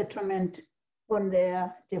or a settlement on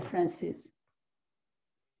their differences.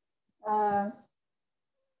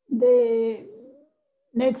 The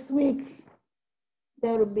next week,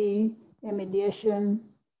 there will be a mediation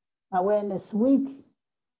awareness week,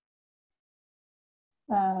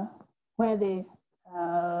 where the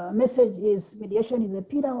message is mediation is a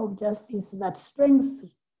pillar of justice that strengthens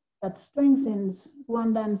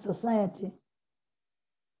Rwandan society.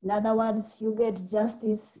 In other words, you get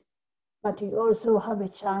justice, but you also have a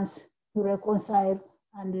chance to reconcile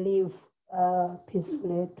and live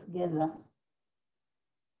peacefully together.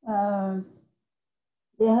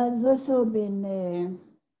 There has also been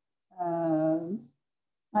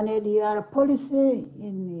an ADR policy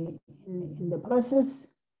in the process,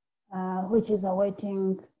 which is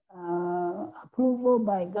awaiting approval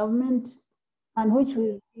by government, and which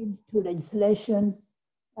will lead to legislation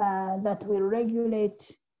that will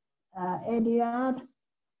regulate ADR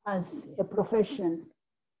as a profession.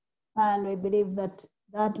 And we believe that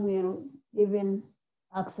that will even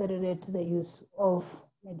accelerate the use of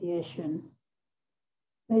mediation.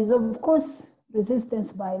 There is, of course,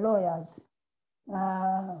 resistance by lawyers.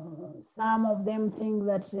 Some of them think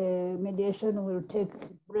that mediation will take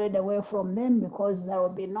bread away from them because there will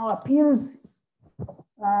be no appeals.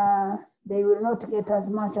 They will not get as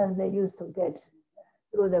much as they used to get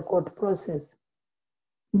through the court process.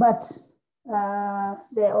 But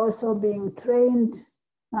they're also being trained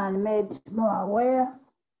and made more aware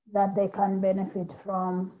that they can benefit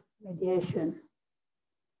from mediation.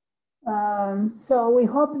 So we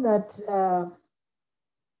hope that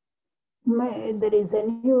there is a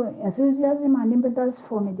new enthusiasm and impetus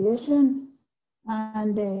for mediation,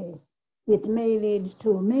 and it may lead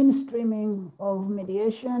to mainstreaming of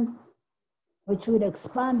mediation, which would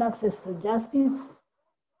expand access to justice,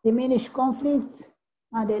 diminish conflict,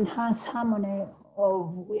 and enhance harmony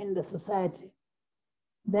in the society,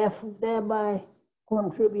 thereby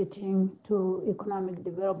contributing to economic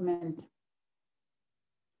development.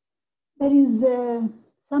 There is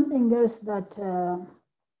something else that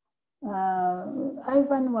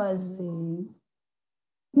Ivan was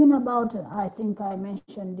thinking about. I think I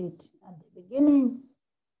mentioned it at the beginning,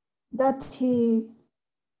 that he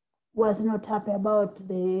was not happy about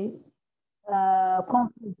the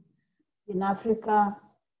conflicts in Africa,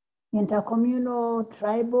 intercommunal,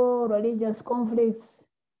 tribal, religious conflicts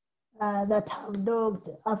that have dogged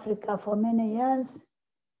Africa for many years.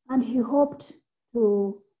 And he hoped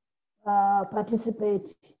to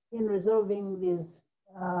participate in resolving these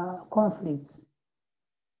conflicts.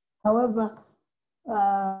 However,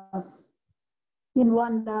 in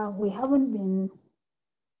Rwanda, we haven't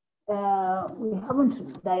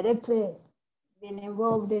directly been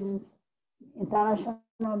involved in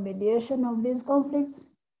international mediation of these conflicts.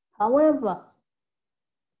 However,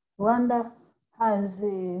 Rwanda has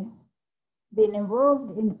been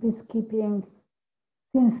involved in peacekeeping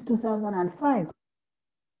since 2005.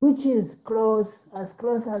 which is as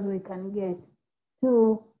close as we can get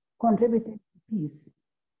to contributing to peace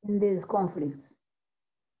in these conflicts.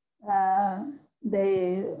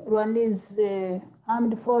 The Rwandese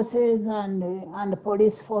armed forces and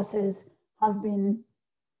police forces have been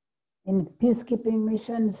in peacekeeping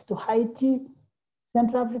missions to Haiti,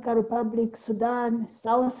 Central African Republic, Sudan,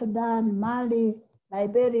 South Sudan, Mali,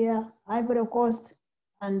 Liberia, Ivory Coast,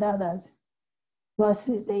 and others.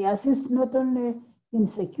 They assist not only in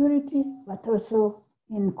security, but also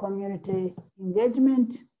in community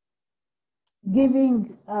engagement,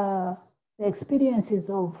 giving the experiences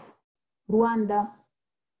of Rwanda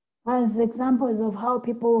as examples of how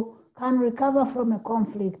people can recover from a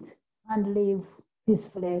conflict and live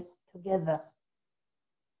peacefully together.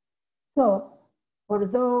 So,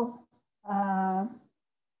 although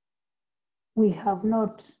we have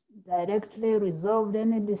not directly resolved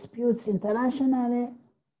any disputes internationally,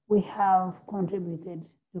 we have contributed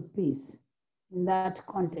to peace in that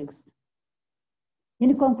context.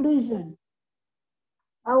 In conclusion,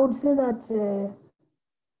 I would say that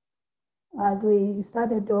as we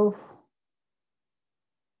started off,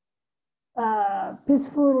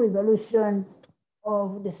 peaceful resolution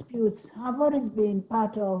of disputes have always been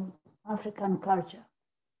part of African culture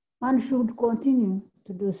and should continue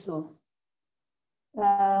to do so.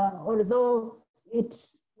 Although it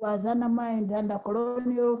was undermined under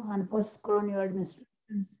colonial and post-colonial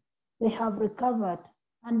administrations, they have recovered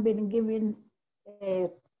and been given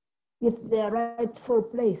their rightful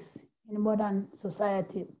place in modern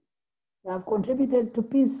society. They have contributed to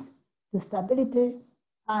peace, to stability,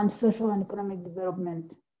 and social and economic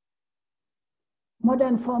development.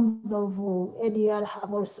 Modern forms of ADR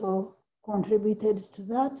have also contributed to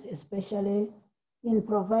that, especially in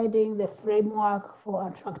providing the framework for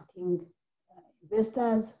attracting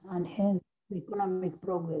investors and hence economic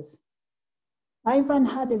progress. Ivan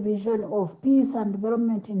had a vision of peace and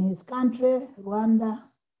development in his country, Rwanda,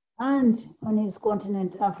 and on his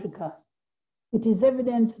continent, Africa. It is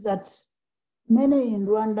evident that many in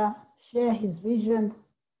Rwanda share his vision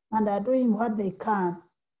and are doing what they can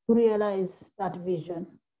to realize that vision.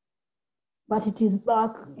 But it is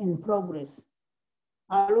back in progress.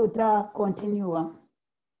 Aluta continua.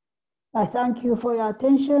 I thank you for your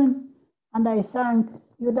attention, and I thank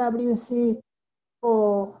UWC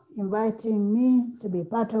for inviting me to be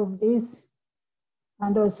part of this,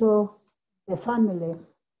 and also the family.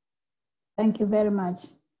 Thank you very much.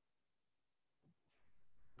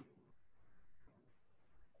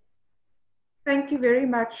 Thank you very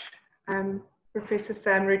much, Professor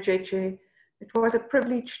Sam Rugege. It was a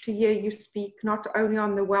privilege to hear you speak not only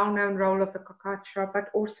on the well-known role of the Kakacha, but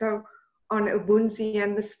also on Ubunzi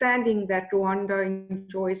and the standing that Rwanda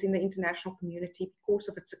enjoys in the international community because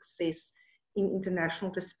of its success in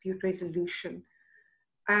international dispute resolution.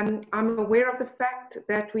 I'm aware of the fact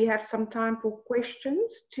that we have some time for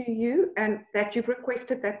questions to you and that you've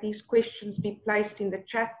requested that these questions be placed in the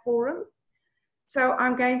chat forum. So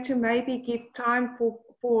I'm going to maybe give time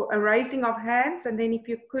for a raising of hands, and then if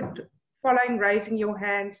you could, following raising your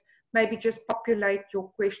hands, maybe just populate your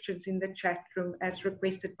questions in the chat room as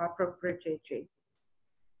requested by Prof Rugege.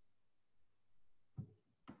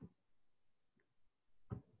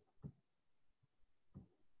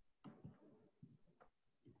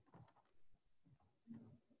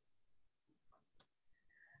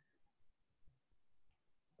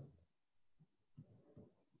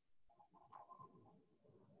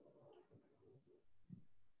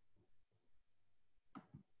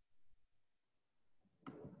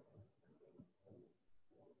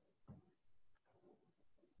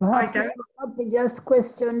 Perhaps it will not be just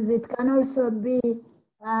questions, it can also be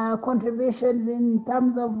contributions in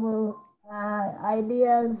terms of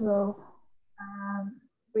ideas or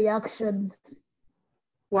reactions.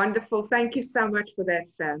 Wonderful. Thank you so much for that,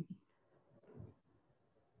 Sam.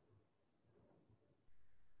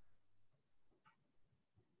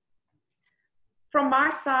 From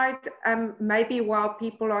my side, maybe while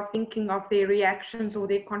people are thinking of their reactions or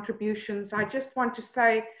their contributions, I just want to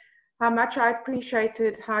say how much I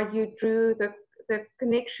appreciated how you drew the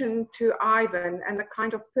connection to Ivan and the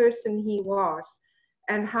kind of person he was,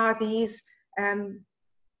 and how these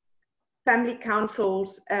family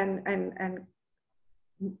councils and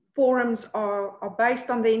forums are based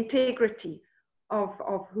on the integrity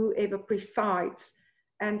of whoever presides,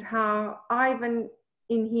 and how Ivan,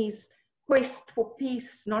 in his quest for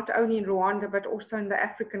peace, not only in Rwanda, but also in the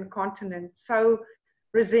African continent, so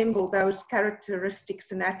resemble those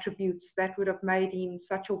characteristics and attributes that would have made him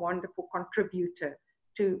such a wonderful contributor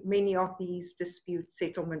to many of these dispute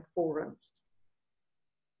settlement forums.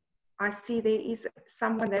 I see there is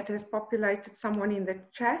someone that has populated someone in the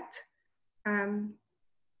chat.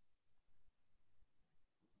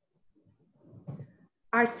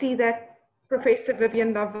 I see that Professor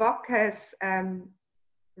Vivian Lavok has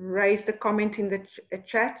raised a comment in the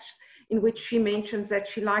chat in which she mentions that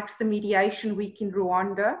she likes the mediation week in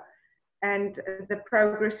Rwanda, and the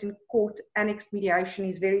progress in court annexed mediation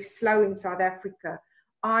is very slow in South Africa.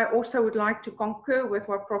 I also would like to concur with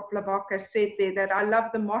what Prof Lavok has said there, that I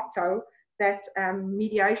love the motto that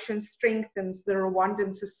mediation strengthens the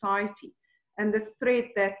Rwandan society, and the thread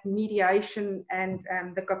that mediation and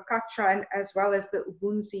the Kakacha and as well as the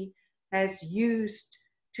Ubunzi has used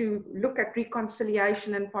to look at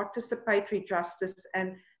reconciliation and participatory justice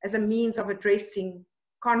and as a means of addressing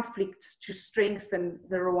conflicts to strengthen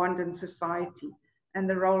the Rwandan society and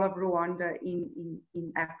the role of Rwanda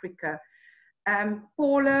in Africa.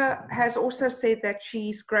 Paula has also said that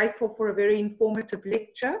she's grateful for a very informative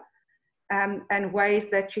lecture and ways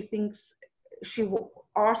that she thinks, she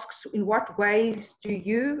asks, in what ways do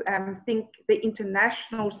you think the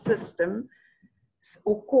international system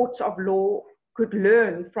or courts of law could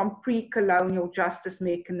learn from pre-colonial justice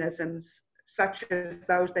mechanisms such as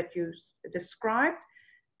those that you described?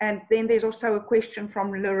 And then there's also a question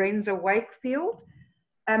from Lorenzo Wakefield.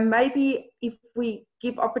 Maybe if we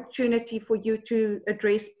give opportunity for you to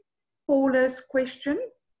address Paula's question.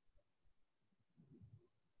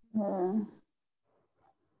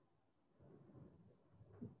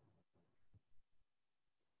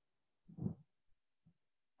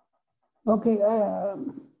 Okay,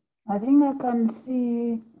 I think I can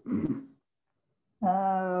see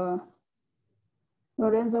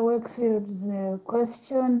Lorenzo Wakefield's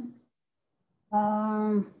question,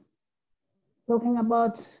 talking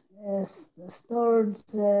about stored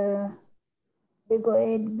legal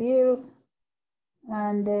aid bill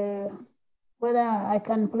and whether I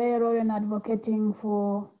can play a role in advocating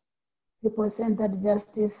for people-centered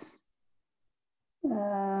justice.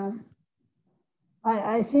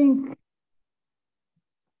 I think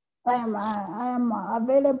I am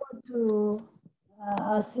available to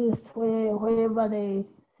assist wherever they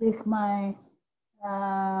seek my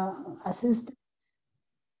assistance.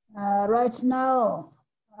 Right now,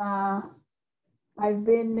 I've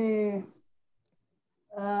been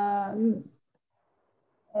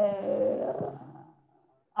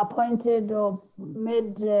appointed or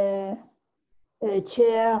made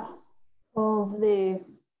chair of the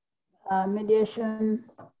Mediation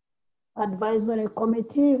Advisory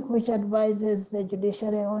Committee, which advises the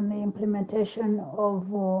judiciary on the implementation of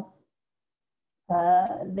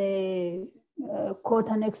the court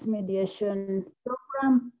annexed mediation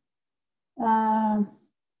program.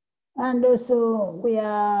 And also we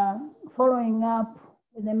are following up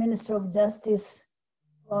with the Minister of Justice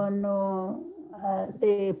on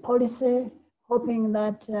the policy, hoping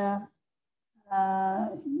that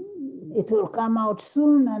it will come out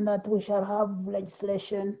soon and that we shall have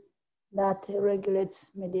legislation that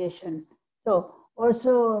regulates mediation. So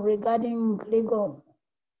also regarding legal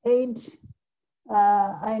aid,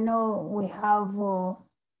 I know we have a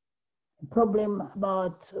problem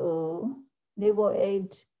about legal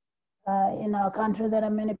aid in our country. There are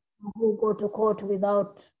many people who go to court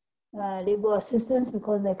without legal assistance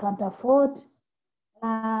because they can't afford.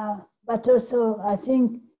 But also I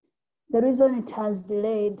think the reason it has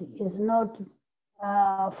delayed is not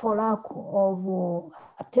for lack of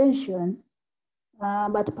attention,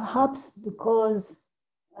 but perhaps because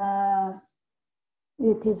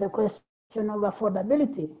it is a question of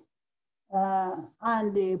affordability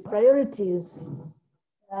and the priorities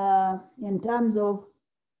in terms of,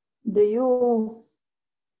 do you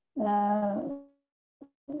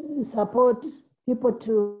support people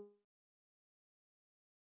to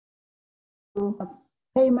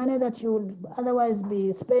pay money that you would otherwise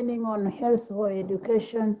be spending on health or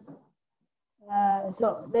education?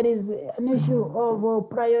 So there is an issue of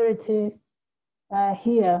priority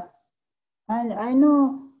here. And I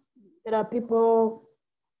know there are people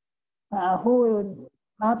who will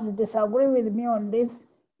perhaps disagree with me on this,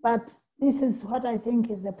 but this is what I think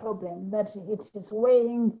is the problem, that it is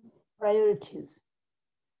weighing priorities.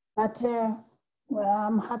 But well,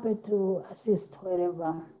 I'm happy to assist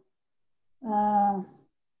wherever.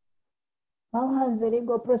 How has the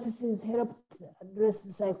legal processes helped address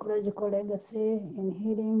the psychological legacy in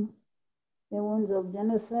healing the wounds of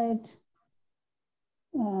genocide?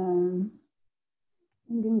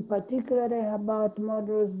 Thinking particularly about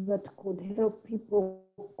models that could help people,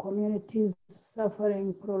 communities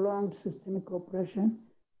suffering prolonged systemic oppression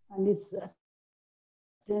and its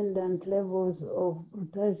attendant levels of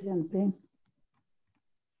brutality and pain.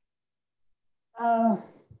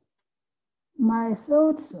 my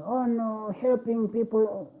thoughts on helping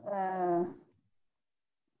people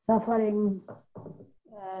suffering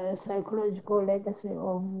psychological legacy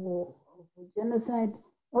of genocide.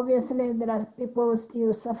 Obviously, there are people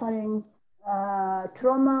still suffering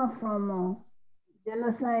trauma from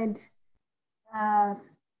genocide.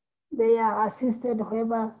 They are assisted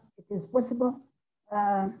wherever it is possible.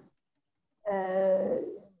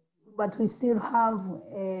 But we still have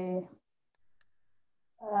a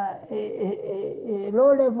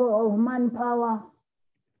low level of manpower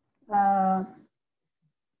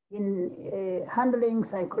in handling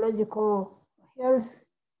psychological health.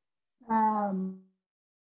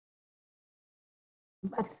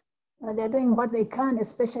 But they're doing what they can,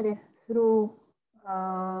 especially through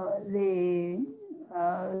the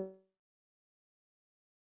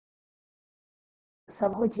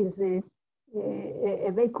which is a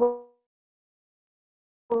vehicle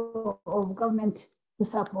of government to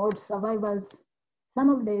support survivors. Some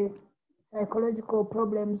of the psychological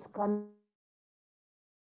problems can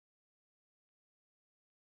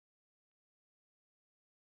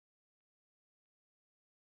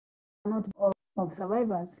not of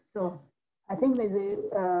survivors. So I think there's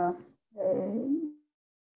a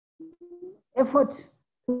effort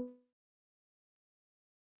to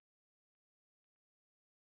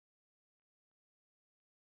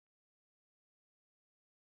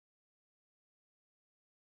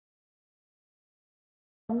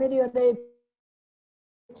ameliorate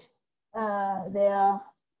their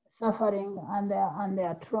suffering and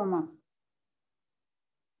their trauma.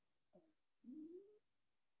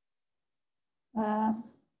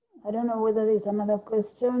 I don't know whether there's another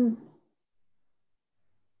question.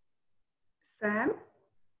 Sam?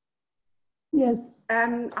 Yes.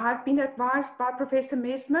 I've been advised by Professor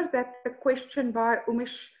Mesmer that the question by Umesh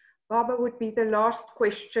Baba would be the last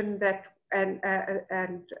question that and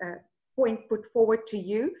point put forward to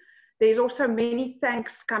you. There's also many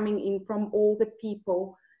thanks coming in from all the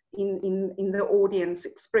people in the audience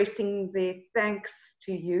expressing their thanks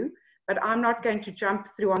to you. But I'm not going to jump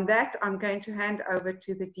through on that. I'm going to hand over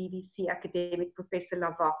to the DVC academic, Professor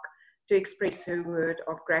Lavak, to express her word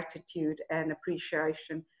of gratitude and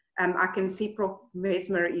appreciation. I can see Prof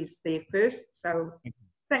Mesmer is there first. So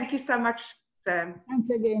thank you so much, Sam. Thanks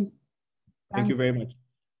again. Thank you very much.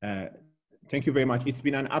 Thank you very much. It's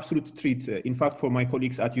been an absolute treat. In fact, for my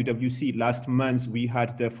colleagues at UWC, last month we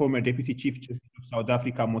had the former Deputy Chief Justice of South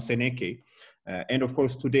Africa, Moseneke. And of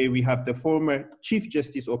course, today we have the former Chief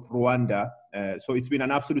Justice of Rwanda. So it's been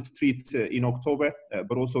an absolute treat in October,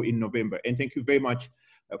 but also in November. And thank you very much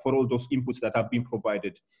for all those inputs that have been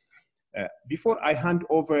provided. Before I hand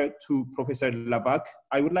over to Professor Lavak,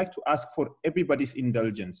 I would like to ask for everybody's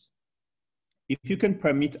indulgence. If you can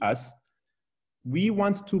permit us, we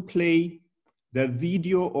want to play the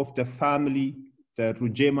video of the family, the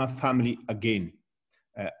Rugema family again.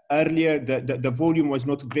 Earlier, the volume was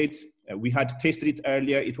not great. We had tested it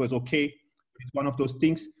earlier, it was okay. It's one of those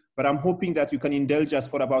things, but I'm hoping that you can indulge us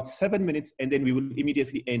for about 7 minutes and then we will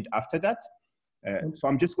immediately end after that. So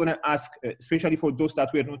I'm just gonna ask, especially for those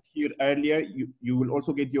that were not here earlier, you will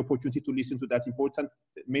also get the opportunity to listen to that important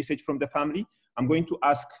message from the family. I'm going to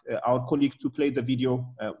ask our colleague to play the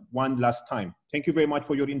video one last time. Thank you very much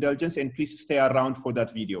for your indulgence and please stay around for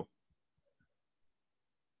that video.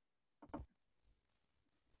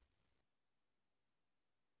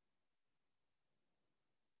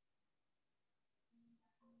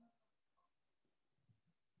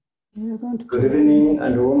 Good evening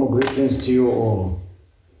and warm greetings to you all.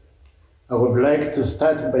 I would like to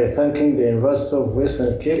start by thanking the University of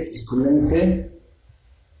Western Cape community,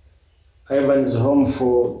 Ivan's home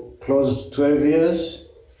for close to 12 years,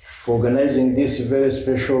 for organizing this very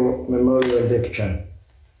special memorial lecture.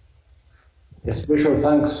 A special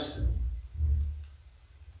thanks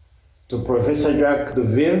to Professor Jacques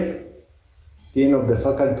Deville, Dean of the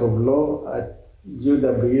Faculty of Law at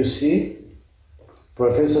UWC,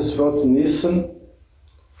 Professor Sloth Nielsen,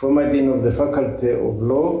 former Dean of the Faculty of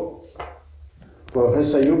Law,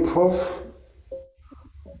 Professor Uprof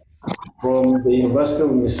from the University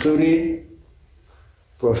of Missouri,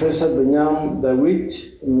 Professor Benyam Dawit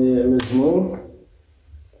Mizmur,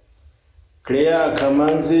 Claire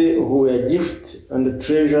Kamanzi, who were a gift and a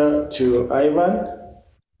treasure to Ivan,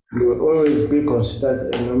 and will always be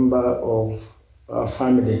considered a member of our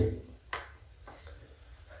family,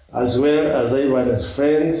 as well as Ivan's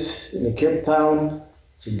friends in Cape Town,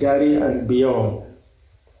 Kigali, and beyond.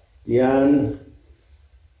 Diane,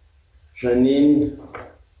 Janine,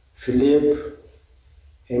 Philippe,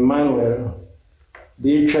 Emmanuel,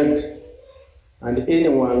 Richard, and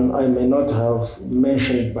anyone I may not have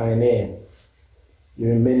mentioned by name. You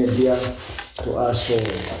remain dear to us all.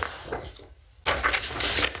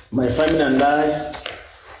 My family and I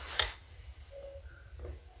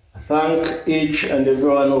thank each and every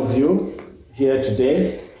one of you here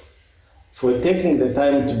today for taking the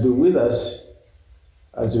time to be with us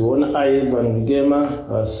as we honor Ivan Rugema,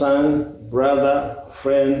 our son, brother,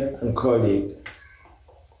 friend, and colleague.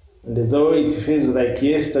 And though it feels like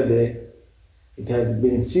yesterday, it has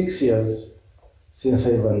been 6 years since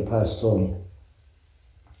Ivan passed on.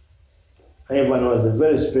 Ivan was a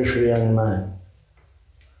very special young man.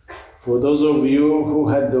 For those of you who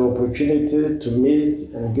had the opportunity to meet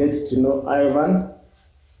and get to know Ivan,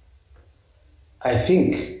 I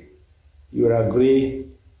think you will agree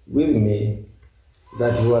with me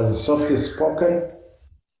that he was soft-spoken,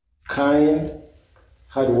 kind,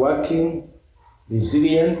 hardworking,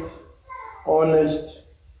 resilient, honest,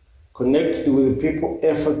 connected with people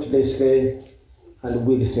effortlessly and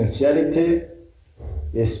with sincerity,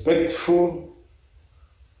 respectful,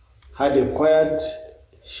 had a quiet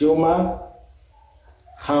humor,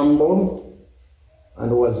 humble,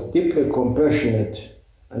 and was deeply compassionate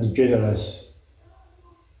and generous.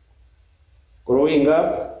 Growing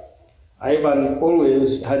up, Ivan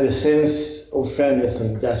always had a sense of fairness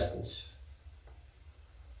and justice.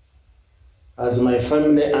 As my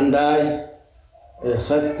family and I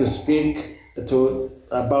started to speak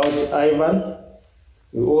about Ivan,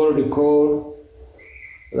 we all recall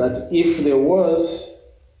that if there was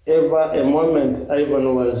ever a moment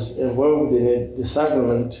Ivan was involved in a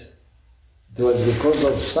disagreement, it was because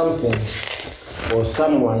of something or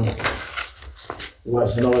someone who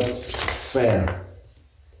was not fair.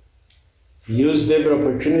 He used every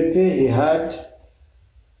opportunity he had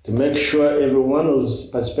to make sure everyone's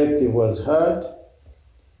perspective was heard,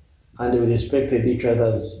 and we respected each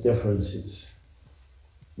other's differences.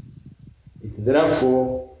 It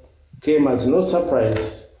therefore came as no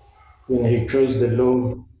surprise when he chose the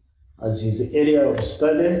law as his area of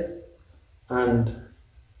study and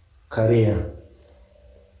career.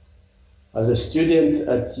 As a student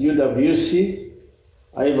at UWC,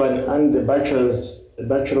 Ivan earned a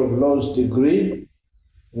Bachelor of Laws degree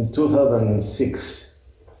in 2006,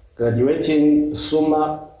 graduating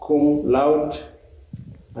summa cum laude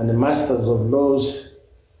and a Masters of Laws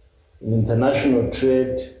in International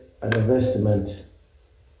Trade and Investment.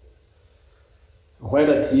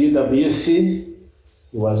 While at UWC,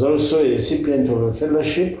 he was also a recipient of a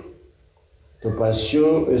fellowship to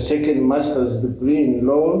pursue a second master's degree in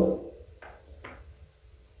law,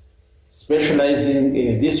 specializing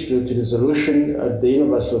in dispute resolution at the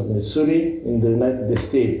University of Missouri in the United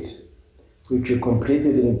States, which he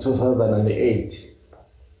completed in 2008.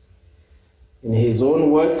 In his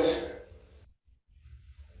own words,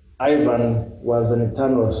 Ivan was an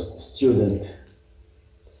eternal student.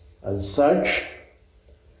 As such,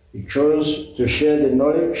 he chose to share the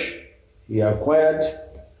knowledge he acquired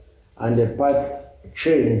and impart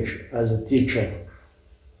change as a teacher.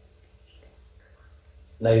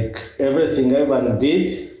 Like everything Ivan did,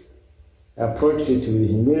 he approached it with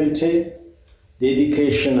humility,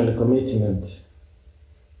 dedication, and commitment.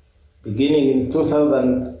 Beginning in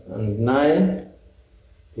 2009,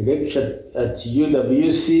 he lectured at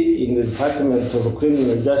UWC in the Department of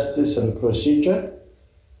Criminal Justice and Procedure.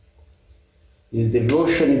 His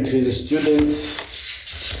devotion to his students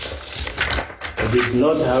did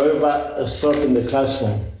not, however, stop in the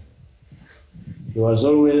classroom. He was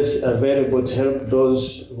always available to help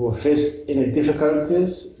those who faced any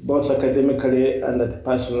difficulties, both academically and at a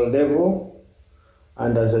personal level,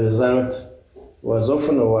 and as a result, was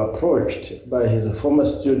often approached by his former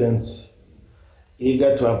students,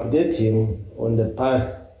 eager to update him on the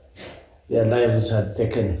path their lives had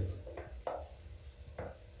taken.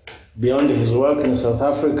 Beyond his work in South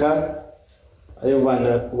Africa,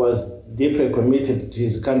 Ivan was deeply committed to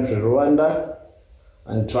his country, Rwanda,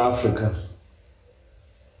 and to Africa.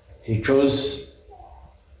 He chose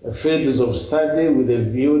fields of study with a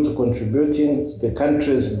view to contributing to the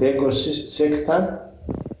country's legal sector,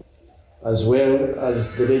 as well as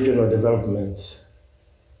the regional developments.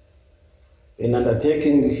 In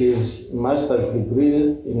undertaking his master's degree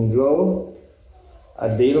in law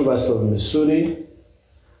at the University of Missouri,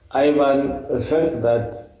 Ivan felt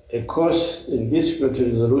that a course in dispute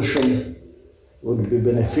resolution would be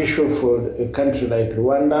beneficial for a country like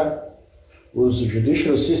Rwanda, whose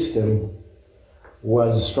judicial system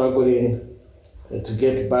was struggling to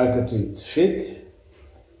get back to its feet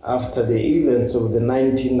after the events of the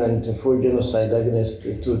 1994 genocide against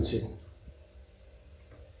the Tutsi.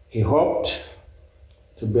 He hoped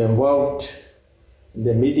to be involved in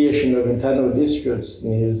the mediation of internal disputes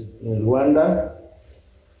in Rwanda,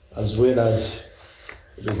 as well as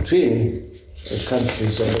between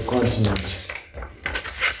countries on the continent.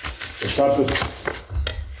 The topic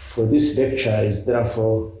for this lecture is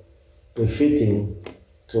therefore befitting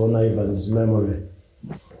to honor Ivan's memory.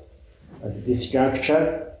 At this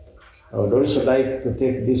juncture, I would also like to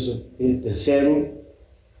take this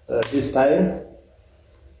time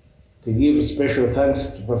to give special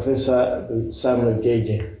thanks to Professor Sam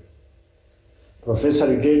Rugege. Professor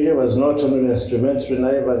Rugege was not only instrumental in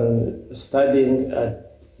Ivan studying at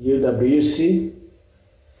UWC, he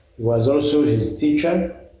was also his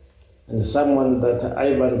teacher and someone that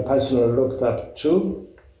Ivan personally looked up to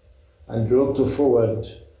and looked forward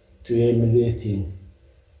to emulating.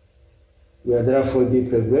 We are therefore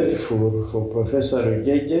deeply grateful for Professor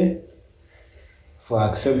Rugege for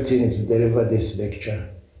accepting to deliver this lecture.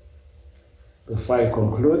 Before I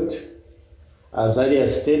conclude, as earlier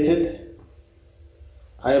stated,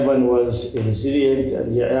 Ivan was a resilient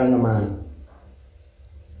and young man.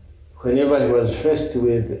 Whenever he was faced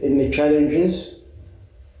with any challenges,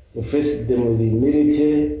 he faced them with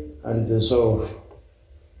humility and resolve.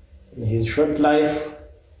 In his short life,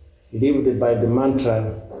 he lived by the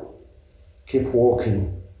mantra, keep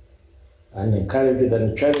walking, and encouraged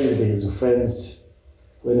and challenged his friends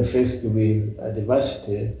when faced with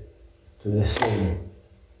adversity to the same.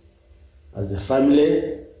 As a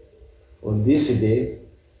family, on this day,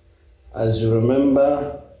 as we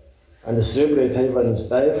remember and celebrate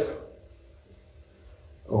Ivan's life,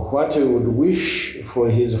 what we would wish for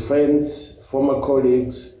his friends, former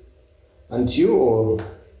colleagues, and you all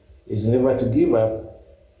is never to give up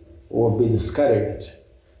or be discouraged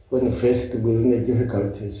when faced with any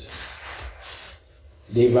difficulties.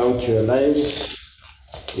 Live out your lives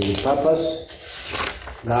with purpose,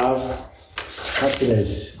 love,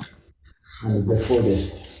 happiness, and the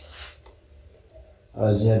fullest.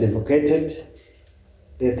 As he had advocated,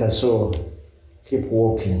 let us all keep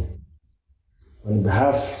walking. On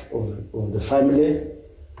behalf of the family,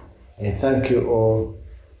 I thank you all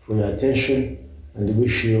for your attention and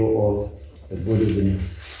wish you all a good evening.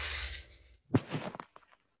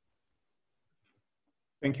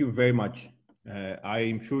 Thank you very much.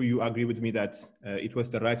 I'm sure you agree with me that it was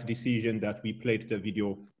the right decision that we played the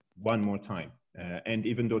video one more time. And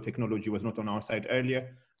even though technology was not on our side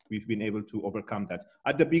earlier, we've been able to overcome that.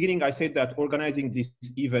 At the beginning, I said that organizing this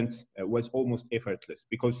event was almost effortless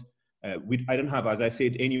because I don't have, as I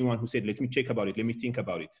said, anyone who said, let me check about it, let me think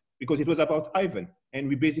about it, because it was about Ivan. And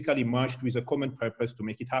we basically marched with a common purpose to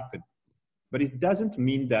make it happen. But it doesn't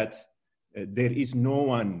mean that there is no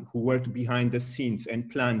one who worked behind the scenes and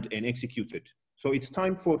planned and executed. So it's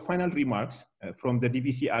time for final remarks from the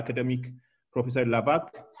DVC academic, Professor Lavak.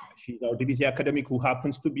 She's our DVC academic who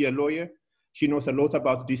happens to be a lawyer. She knows a lot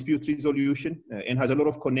about dispute resolution and has a lot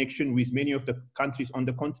of connection with many of the countries on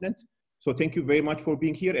the continent. So thank you very much for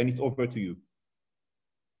being here, and it's over to you.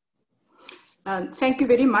 Thank you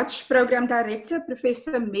very much, Program Director,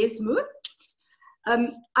 Professor Mesmoor.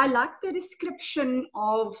 I like the description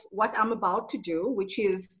of what I'm about to do, which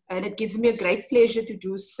is, and it gives me a great pleasure to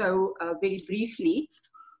do so very briefly.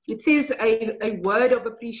 It says a word of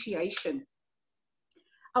appreciation.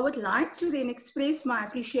 I would like to then express my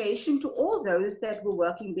appreciation to all those that were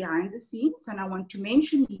working behind the scenes, and I want to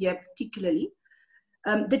mention here particularly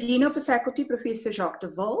the Dean of the Faculty, Professor Jacques de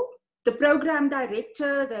Vol, the Program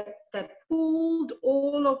Director that pulled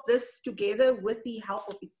all of this together with the help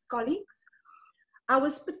of his colleagues. I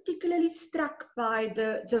was particularly struck by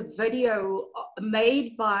the video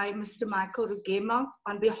made by Mr. Michael Rugema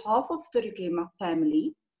on behalf of the Rugema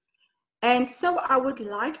family. And so I would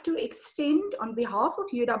like to extend on behalf of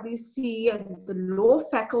UWC and the law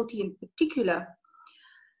faculty in particular,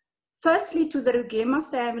 firstly to the Rugema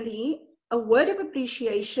family, a word of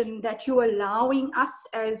appreciation that you're allowing us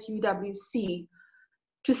as UWC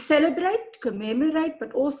to celebrate, commemorate,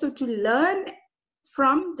 but also to learn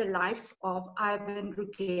from the life of Ivan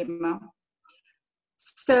Rugema.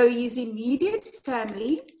 So his immediate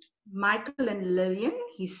family, Michael and Lillian,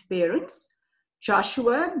 his parents,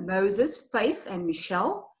 Joshua, Moses, Faith, and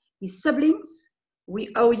Michelle, his siblings,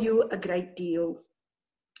 we owe you a great deal.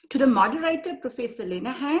 To the moderator, Professor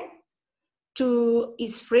Lenahan, to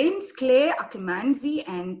his friends, Claire Akimanzi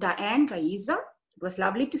and Diane Gaiza. It was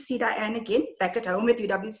lovely to see Diane again, back at home at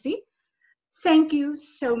UWC. Thank you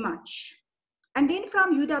so much. And then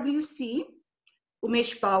from UWC,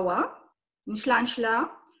 Umesh Bawa, Nshlanshla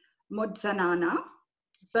Modzanana,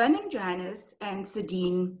 Vernon Johannes, and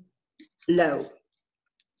Zadine Lowe.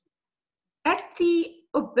 At the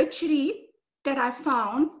obituary that I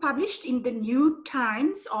found published in the New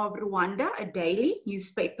Times of Rwanda, a daily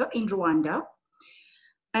newspaper in Rwanda,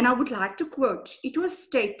 and I would like to quote, it was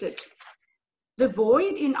stated, "The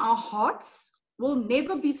void in our hearts will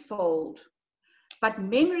never be filled, but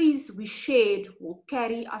memories we shared will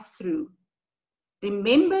carry us through,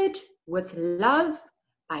 remembered with love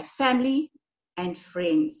by family and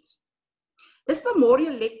friends. This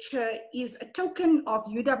memorial lecture is a token of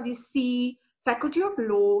UWC Faculty of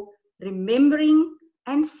Law remembering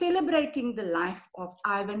and celebrating the life of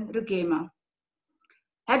Ivan Rugema.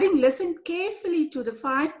 Having listened carefully to the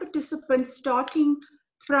 5 participants, starting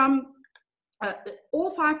from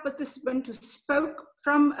all 5 participants who spoke,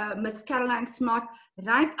 from Ms. Caroline Smart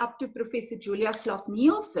right up to Professor Julia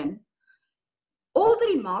Sloth-Nielsen, all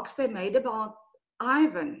the remarks they made about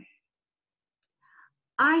Ivan,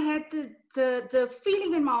 I had the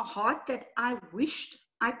feeling in my heart that I wished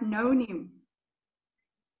I'd known him.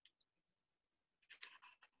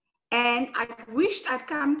 And I wished I'd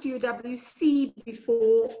come to UWC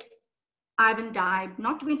before Ivan died,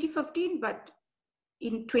 not 2015, but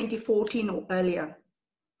in 2014 or earlier.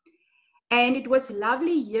 And it was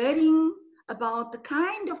lovely hearing about the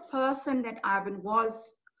kind of person that Ivan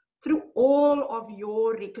was through all of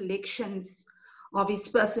your recollections of his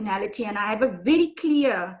personality. And I have a very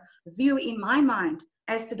clear view in my mind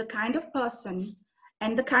as to the kind of person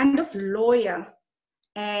and the kind of lawyer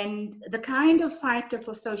and the kind of fighter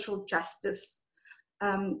for social justice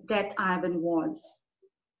that Ivan was.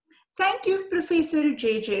 Thank you, Professor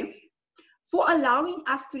Rugege, for allowing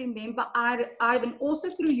us to remember Ivan also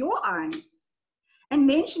through your eyes, and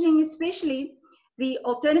mentioning especially the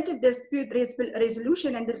alternative dispute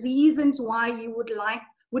resolution and the reasons why you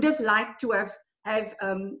would have liked to have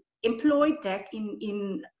employed that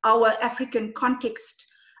in our African context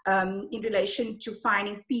in relation to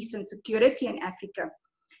finding peace and security in Africa.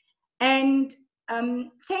 And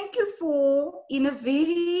thank you for, in a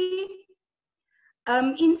very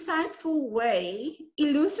insightful way,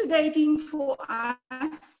 elucidating for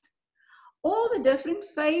us all the different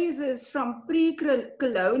phases from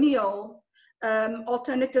pre-colonial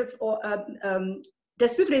alternative or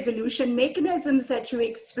dispute resolution mechanisms that you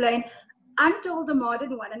explained until the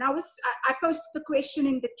modern one. And I posted the question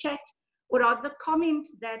in the chat, or rather the comment,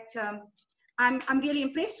 that I'm really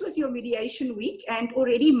impressed with your mediation week, and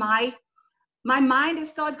already my mind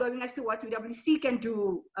has started going as to what UWC can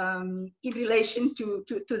do in relation to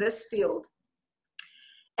this field.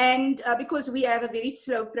 And because we have a very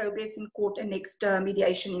slow progress in court and next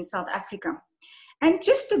mediation in South Africa. And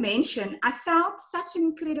just to mention, I felt such an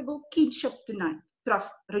incredible kinship tonight, Prof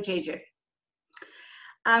Rugege,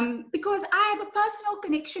 because I have a personal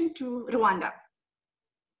connection to Rwanda.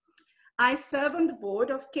 I serve on the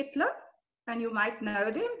board of Kepler, and you might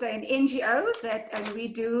know them. They're an NGO and we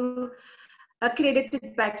do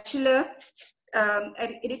accredited bachelor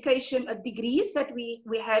education degrees that we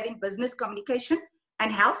have in business communication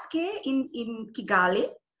and healthcare in Kigali,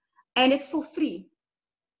 and it's for free.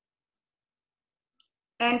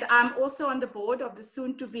 And I'm also on the board of the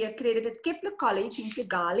soon-to-be accredited Kepler College in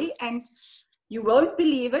Kigali, and you won't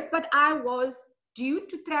believe it, but I was due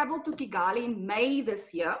to travel to Kigali in May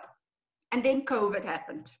this year, and then COVID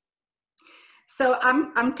happened. So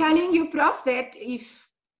I'm telling you, Prof, that if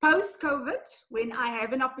post-COVID, when I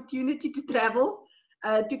have an opportunity to travel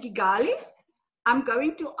to Kigali, I'm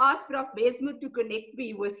going to ask Prof Mesmoor to connect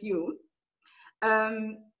me with you.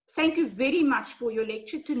 Thank you very much for your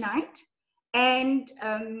lecture tonight. And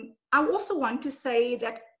I also want to say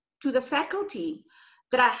that to the faculty,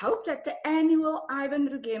 that I hope that the annual Ivan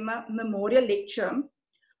Rugema Memorial Lecture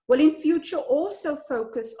will in future also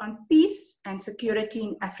focus on peace and security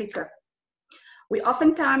in Africa. We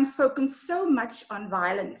oftentimes focus so much on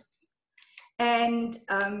violence. And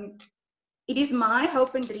it is my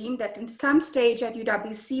hope and dream that in some stage at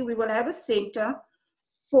UWC, we will have a center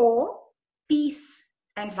for peace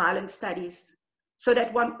and violence studies, so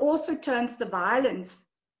that one also turns the violence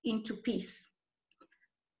into peace.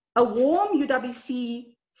 A warm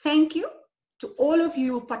UWC thank you to all of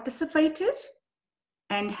you who participated,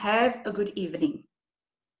 and have a good evening.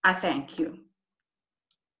 I thank you.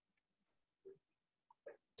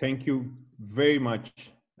 Thank you very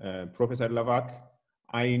much, Professor Lavak.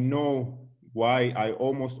 I know why I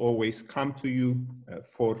almost always come to you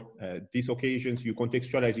for these occasions. You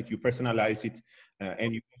contextualize it, you personalize it,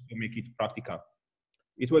 and you also make it practical.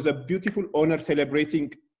 It was a beautiful honor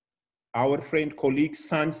celebrating our friend, colleague,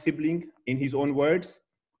 son, sibling, in his own words,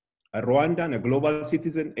 a Rwandan, a global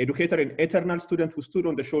citizen, educator, and eternal student who stood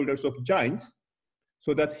on the shoulders of giants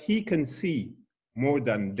so that he can see more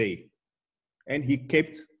than they. And he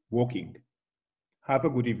kept walking. Have a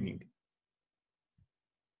good evening.